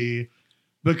vacancy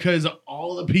because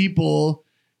all the people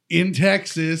in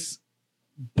Texas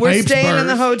We're pipes staying in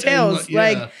the burst hotels. and,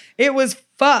 Like, it was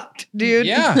fucked, dude.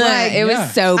 Yeah. Like, it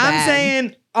was so bad. I'm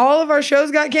saying all of our shows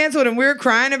got canceled and we were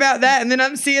crying about that. And then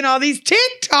I'm seeing all these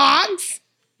TikToks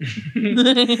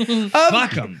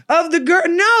Fuck them. of the girl.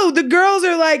 No, the girls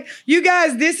are like, you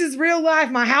guys, this is real life.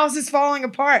 My house is falling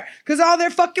apart because all their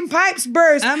fucking pipes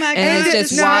burst. Oh my And it's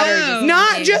just water just Not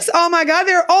leaking. just, oh my God,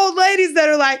 there are old ladies that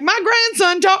are like, my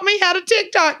grandson taught me how to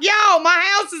TikTok. Yo, my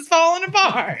house is falling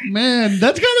apart. Man,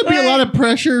 that's got to be a lot of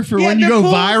pressure for Yeah, when you they're go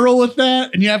pulling- viral with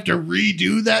that and you have to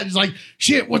redo that. It's like,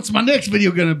 shit, what's my next video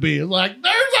going to be? It's like,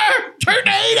 there's a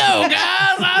tornado,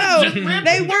 guys. No,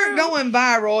 they weren't going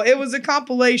viral. It was a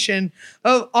compilation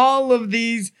of all of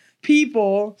these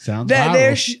people Sounds that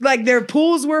viral. like their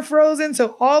pools were frozen,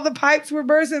 so all the pipes were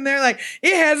bursting. They're like,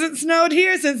 it hasn't snowed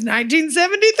here since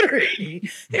 1973.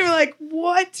 They were like,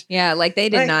 what? Yeah, like they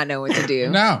did Like- not know what to do.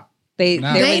 No. They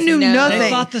No. there They was knew no- nothing. They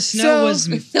thought the snow So- was So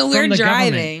we're from the government.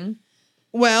 driving.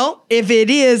 Well, if it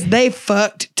is, they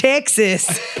fucked Texas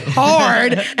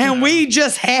hard, and we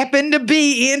just happened to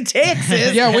be in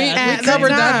Texas. Yeah, we at the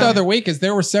covered that time. the other week because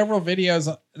there were several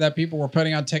videos that people were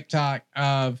putting on TikTok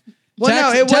of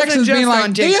Well, no, it wasn't Texans just being like,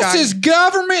 on TikTok. this is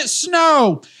government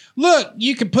snow. Look,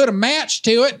 you can put a match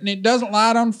to it and it doesn't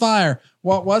light on fire.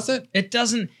 What was it? It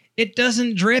doesn't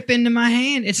drip into my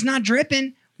hand. It's not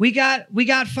dripping. We got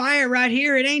fire right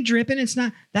here. It ain't dripping. It's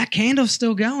not. That candle's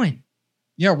still going.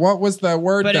 Yeah, what was the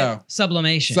word But though?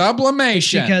 sublimation.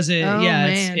 Sublimation. Because Oh,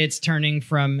 man. it's turning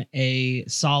from a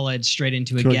solid straight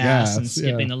into a To a gas and gas,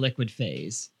 skipping yeah. the liquid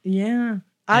phase. Yeah.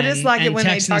 I just like it And when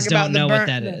Texans they talk about don't the know burnt. what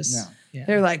that is. No. Yeah.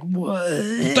 They're like, what?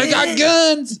 They got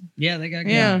guns. Yeah, they got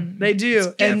Yeah, guns. they do.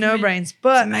 It's And no government. brains. It's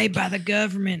But made by the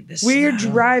government. This we're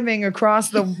snow. driving across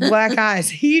the black ice.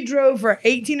 He drove for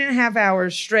 18 and a half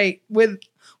hours straight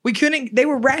they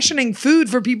were rationing food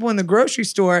for people in the grocery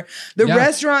store. The Yeah.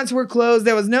 restaurants were closed.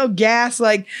 There was no gas.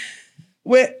 Like,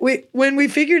 when we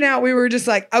figured out, we were just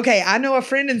like, okay, I know a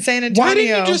friend in San Antonio. Why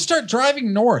didn't you just start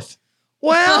driving north?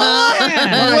 Well,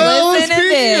 Well, Listen to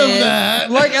speaking of this.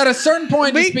 that, Like at a certain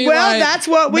point, just be like, that's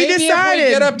what we maybe decided. If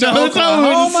we get up to that's what we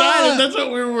Oklahoma, decided. That's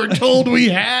what we were told we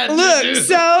had. to Look, do.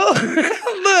 so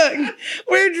look,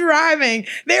 we're driving.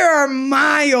 There are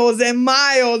miles and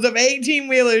miles of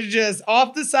 18-wheelers just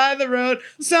off the side of the road.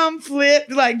 Some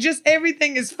flipped, like just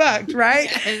everything is fucked,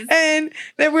 right? Yes. And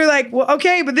then we're like, well,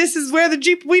 okay, but this is where the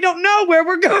Jeep, we don't know where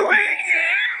we're going.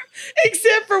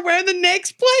 Except for where the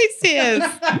next place is.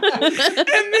 And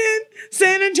then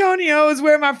San Antonio is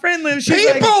where my friend lives. She's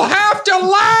like, people have to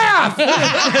laugh. yeah.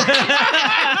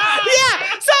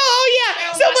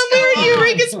 So when we were in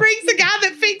Eureka Springs, the guy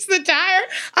that fixed the tire,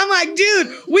 I'm like,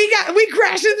 dude, we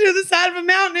crashed into the side of a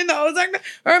mountain in the Ozark,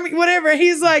 or I mean, whatever.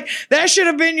 He's like, that should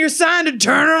have been your sign to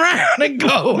turn around and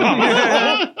go.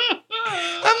 I'm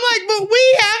like, but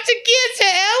we have to get to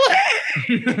LA.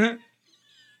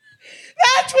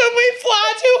 That's when we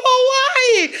fly to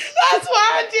Hawaii. That's why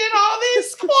I did all these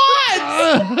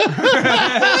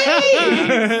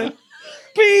squats. Please.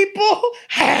 People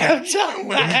have to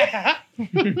laugh.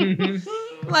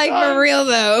 Like for real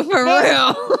though, for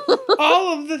real.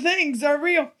 All of the things are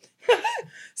real.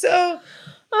 So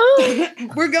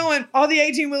we're going, all the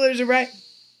 18-wheelers are right.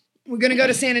 We're going to go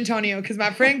to San Antonio because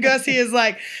my friend Gussie is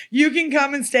like, you can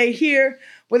come and stay here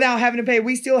without having to pay.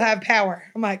 We still have power.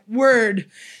 I'm like, word.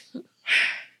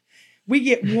 We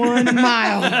get 1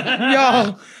 mile,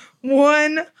 y'all,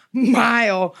 1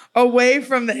 mile away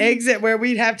from the exit where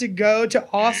we'd have to go to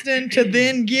Austin to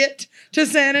then get to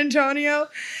San Antonio.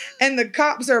 And the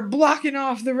cops are blocking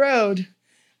off the road.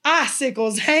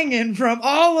 Icicles hanging from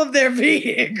all of their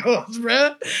vehicles, bro.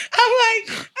 I'm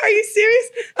like, are you serious?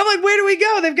 I'm like, where do we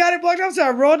go? They've got it blocked off. So I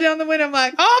roll down the window. I'm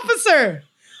like, officer,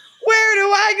 where do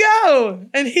I go?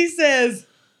 And he says,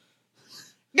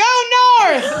 go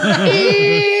north,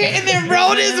 and then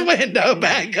rolled his window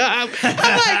back up. I'm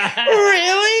like,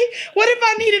 really? What if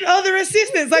I needed other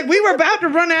assistance? Like, we were about to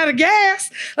run out of gas.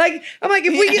 Like, I'm like,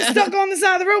 if we get stuck on the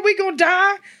side of the road, we gonna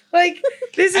die. Like,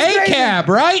 this is crazy. A-cab,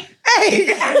 right?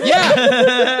 A-cab.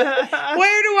 Yeah.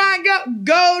 Where do I go?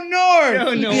 Go north.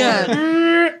 Go north.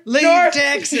 Yeah. Leave North.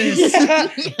 Texas. Yeah.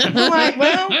 I'm like,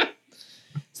 well.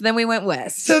 So then we went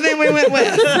west. So then we went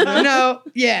west. No,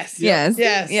 yes. Yes.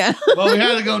 Yes. Yeah. Well, we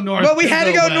had to go north. But we had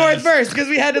to go west. north first because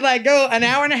we had to like go an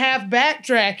hour and a half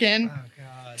backtracking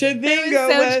to then It was go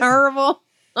so west. terrible.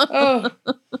 Oh,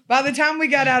 by the time we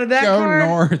got out of that Go car,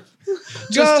 north.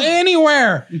 Just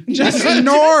anywhere. Just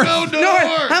north. Go north.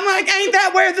 north. I'm like, ain't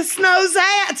that where the snow's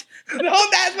at? No,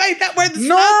 ain't that where the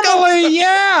snow Normally,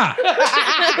 yeah.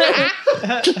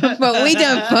 But we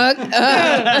done fucked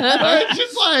up. It's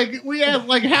just like we have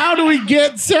like, how do we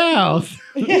get south?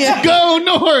 Yeah. Go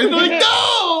north. Like,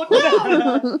 no.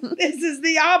 goes? This is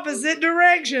the opposite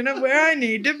direction of where I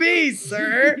need to be,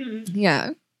 sir. Yeah.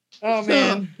 Oh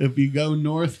man. If you go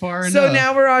north far enough. So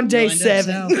now we're on day Wind up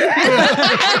 7. south.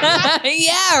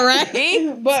 Yeah,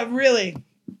 right? But really,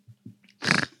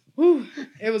 whew,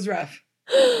 it was rough.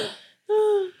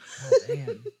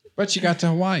 But you got to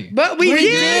Hawaii. But we, did.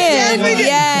 did, Yes, we did.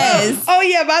 yes. Oh,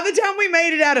 yeah. By the time we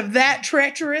made it out of that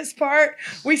treacherous part,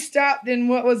 we stopped in,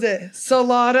 what was it?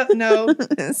 Salada? No.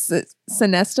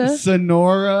 Sonesta?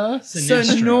 Sonora.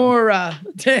 Sonora,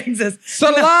 Texas.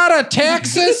 Salada,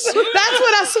 Texas. That's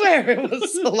what I swear it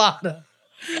was. Salada.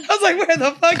 I was like, where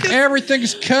the fuck is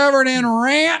Everything's covered in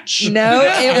ranch. No,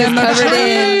 it was covered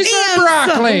in Cheese and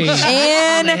broccoli.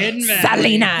 and Hidden Valley.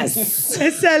 Salinas.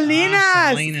 It's Salinas.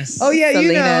 Salinas. Oh, yeah,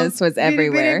 you know. Salinas was Bitty, bitty,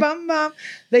 everywhere. bum, bum.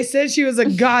 They said she was a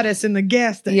goddess in the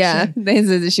gas station. Yeah, they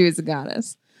said that she was a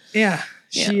goddess. Yeah,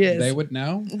 she is. They would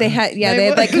know. They had, They they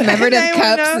had like would- commemorative they would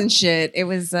cups know. and shit. It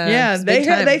was, yeah, it's big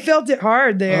time. they felt it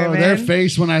hard there, Oh, man. their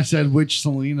face when I said which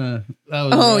Selena. That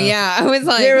was Oh rough. yeah, I was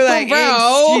like, They were like,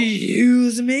 bro.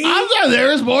 excuse me? I'm sorry,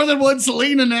 there is more than one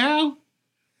Selena now.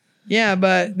 Yeah,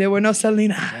 but there were no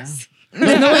Salinas.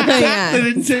 Yeah. They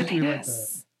didn't say to me like that.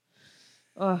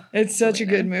 Oh, It's such a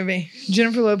good movie.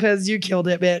 Jennifer Lopez, you killed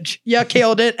it, bitch. You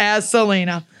killed it as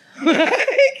Selena.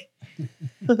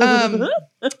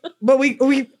 But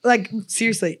we like,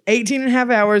 seriously, 18 and a half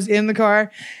hours in the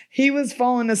car. He was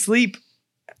falling asleep.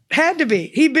 Had to be.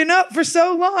 He'd been up for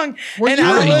so long. Well,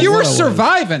 And you were What it was.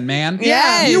 surviving, man.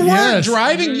 Yes. You weren't Yes.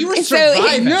 driving. You were So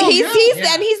surviving.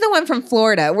 he's the one from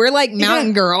Florida. We're like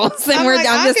mountain girls, and I'm I'm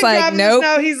I just can like, drive in the nope.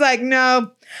 snow. He's like,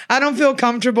 no, I don't feel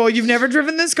comfortable. You've never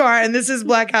driven this car, and this is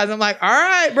black ice. I'm like, all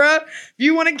right, bro. If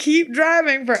you want to keep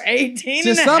driving for 18 To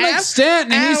and a some half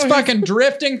extent, and he's hours. fucking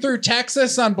drifting through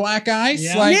Texas on black ice.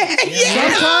 Yeah. Like, yeah.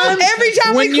 sometimes Every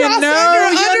time when we you crossed know,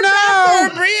 under you underpass or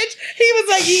know. a bridge, he was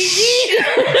like, yee.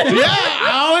 Yeah,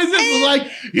 I always just like,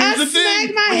 here's I the thing.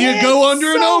 smacked my When you head go under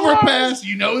an so hard. overpass,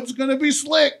 you know it's going to be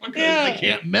slick because Yeah. they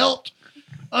can't melt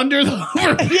under the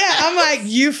overpass. Yeah, I'm like,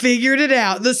 you figured it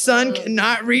out. The sun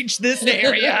cannot reach this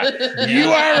area. You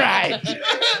are right.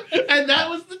 And that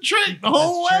was the trick the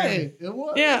whole way. It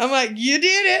was. Yeah, I'm like, you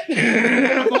did I'm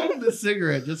it. holding the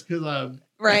cigarette just because I'm.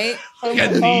 Right? I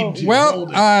need to Well,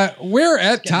 hold it. we're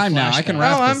at time now. I can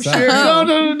wrap Oh, I'm this sure. up.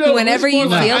 No. Whenever this you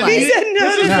was- feel I like. mean, He said no,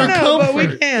 this is no, for no, but we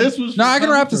comfort. can. This was No, for I can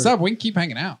wrap this comfort. up. We can keep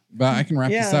hanging out, but I can wrap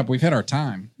this Yeah. up. We've hit our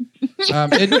time. We're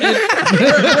at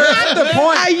the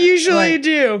point. I usually like-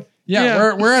 do.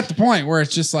 Yeah, we're at the point where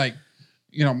it's just like,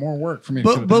 more work for me. To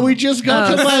put it But down. we just got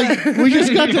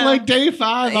to like day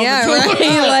 5 on Yeah, the tour.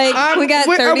 right. Like we got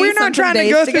 30 We're not trying to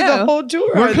go through the whole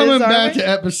tour. We're of coming this, are back we? to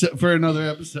episode for another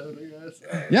episode, I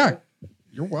guess. Yeah,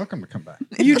 you're welcome to come back.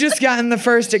 You just gotten the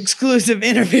first exclusive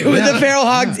interview with the Feral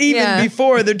Hogs even Yeah.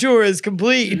 before the tour is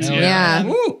complete. Yeah.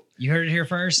 Woo. You heard it here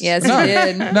first. Yes, No, you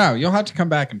did. no, you'll have to come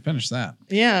back and finish that.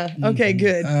 Yeah. Okay,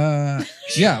 good.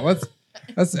 Yeah, let's.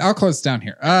 I'll close down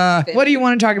here. What do you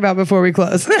want to talk about before we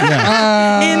close?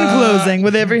 Yeah. In closing,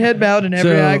 with every head bowed and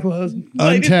every So, eye closed.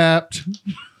 Untapped.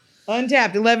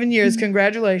 Untapped. 11 years.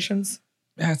 Congratulations.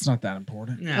 That's not that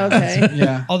important. No. Okay.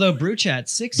 Yeah. Although Brew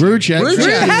Chat's 6 Brew years. check. Brew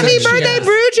check. Happy Yeah. birthday,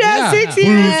 Brew Chat. Yeah. 6 Brew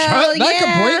years. Hell That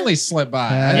yeah. completely slipped by.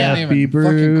 I Yeah. didn't even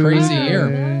fucking crazy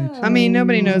year. I mean,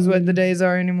 nobody knows what the days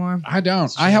are anymore. I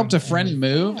don't. I helped a friend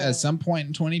move at some point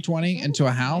in 2020 into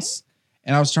a house,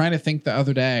 and I was trying to think the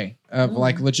other day of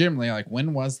like legitimately like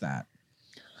when was that?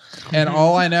 And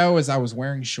all I know is I was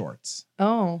wearing shorts.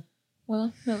 Oh,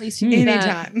 Well, at least you knew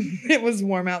that. anytime. It was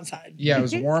warm outside. Yeah, it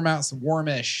was warm out,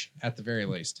 warmish at the very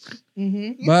least.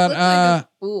 Mm-hmm. But Look like a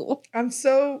fool. I'm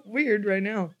so weird right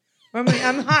now. I mean,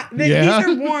 I'm hot. Yeah. These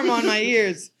are warm on my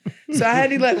ears. So I had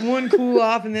to let one cool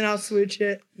off and then I'll switch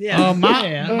it. Yeah.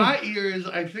 My ears,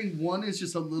 I think one is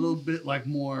just a little bit like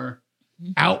more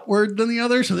outward than the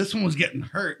other. So this one was getting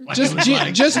hurt. Like, Just, it was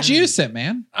like, just juice it,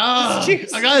 man. oh,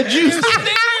 Juice. I got a juice.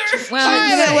 Well,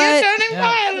 you know what? You're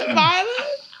turning violet.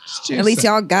 Just juice At least it.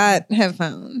 y'all got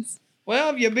headphones.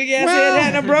 Well, if your big ass head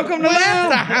hadn't broke them the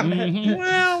last time.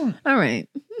 Well, All right.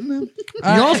 You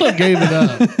also gave it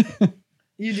up.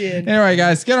 You did. anyway,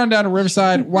 guys, get on down to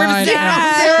Riverside Wine.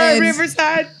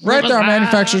 Riverside. Right there on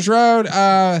Manufacturers Road.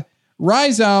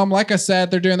 Rhizome, like I said,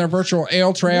 they're doing their virtual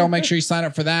ale trail. Make sure you sign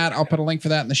up for that. I'll put a link for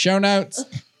that in the show notes.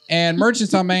 And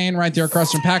Merchants on Main, right there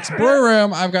across from Pax Brew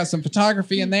Room. I've got some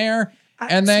photography in there.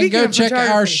 And then Speaking go of check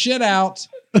our photography. shit out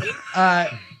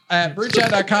at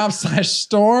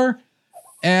brewchat.com/store.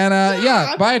 And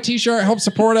yeah, buy a t-shirt, help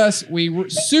support us. We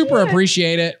super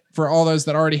appreciate it for all those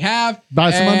that already have.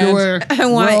 Buy some And underwear. I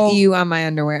want we'll you on my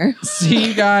underwear. See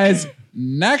you guys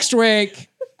next week.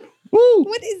 Woo.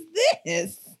 What is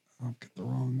this? I'll get the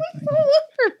wrong thing. All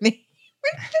over me.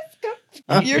 Where did this go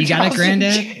from? You got it,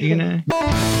 Granddad? You gonna?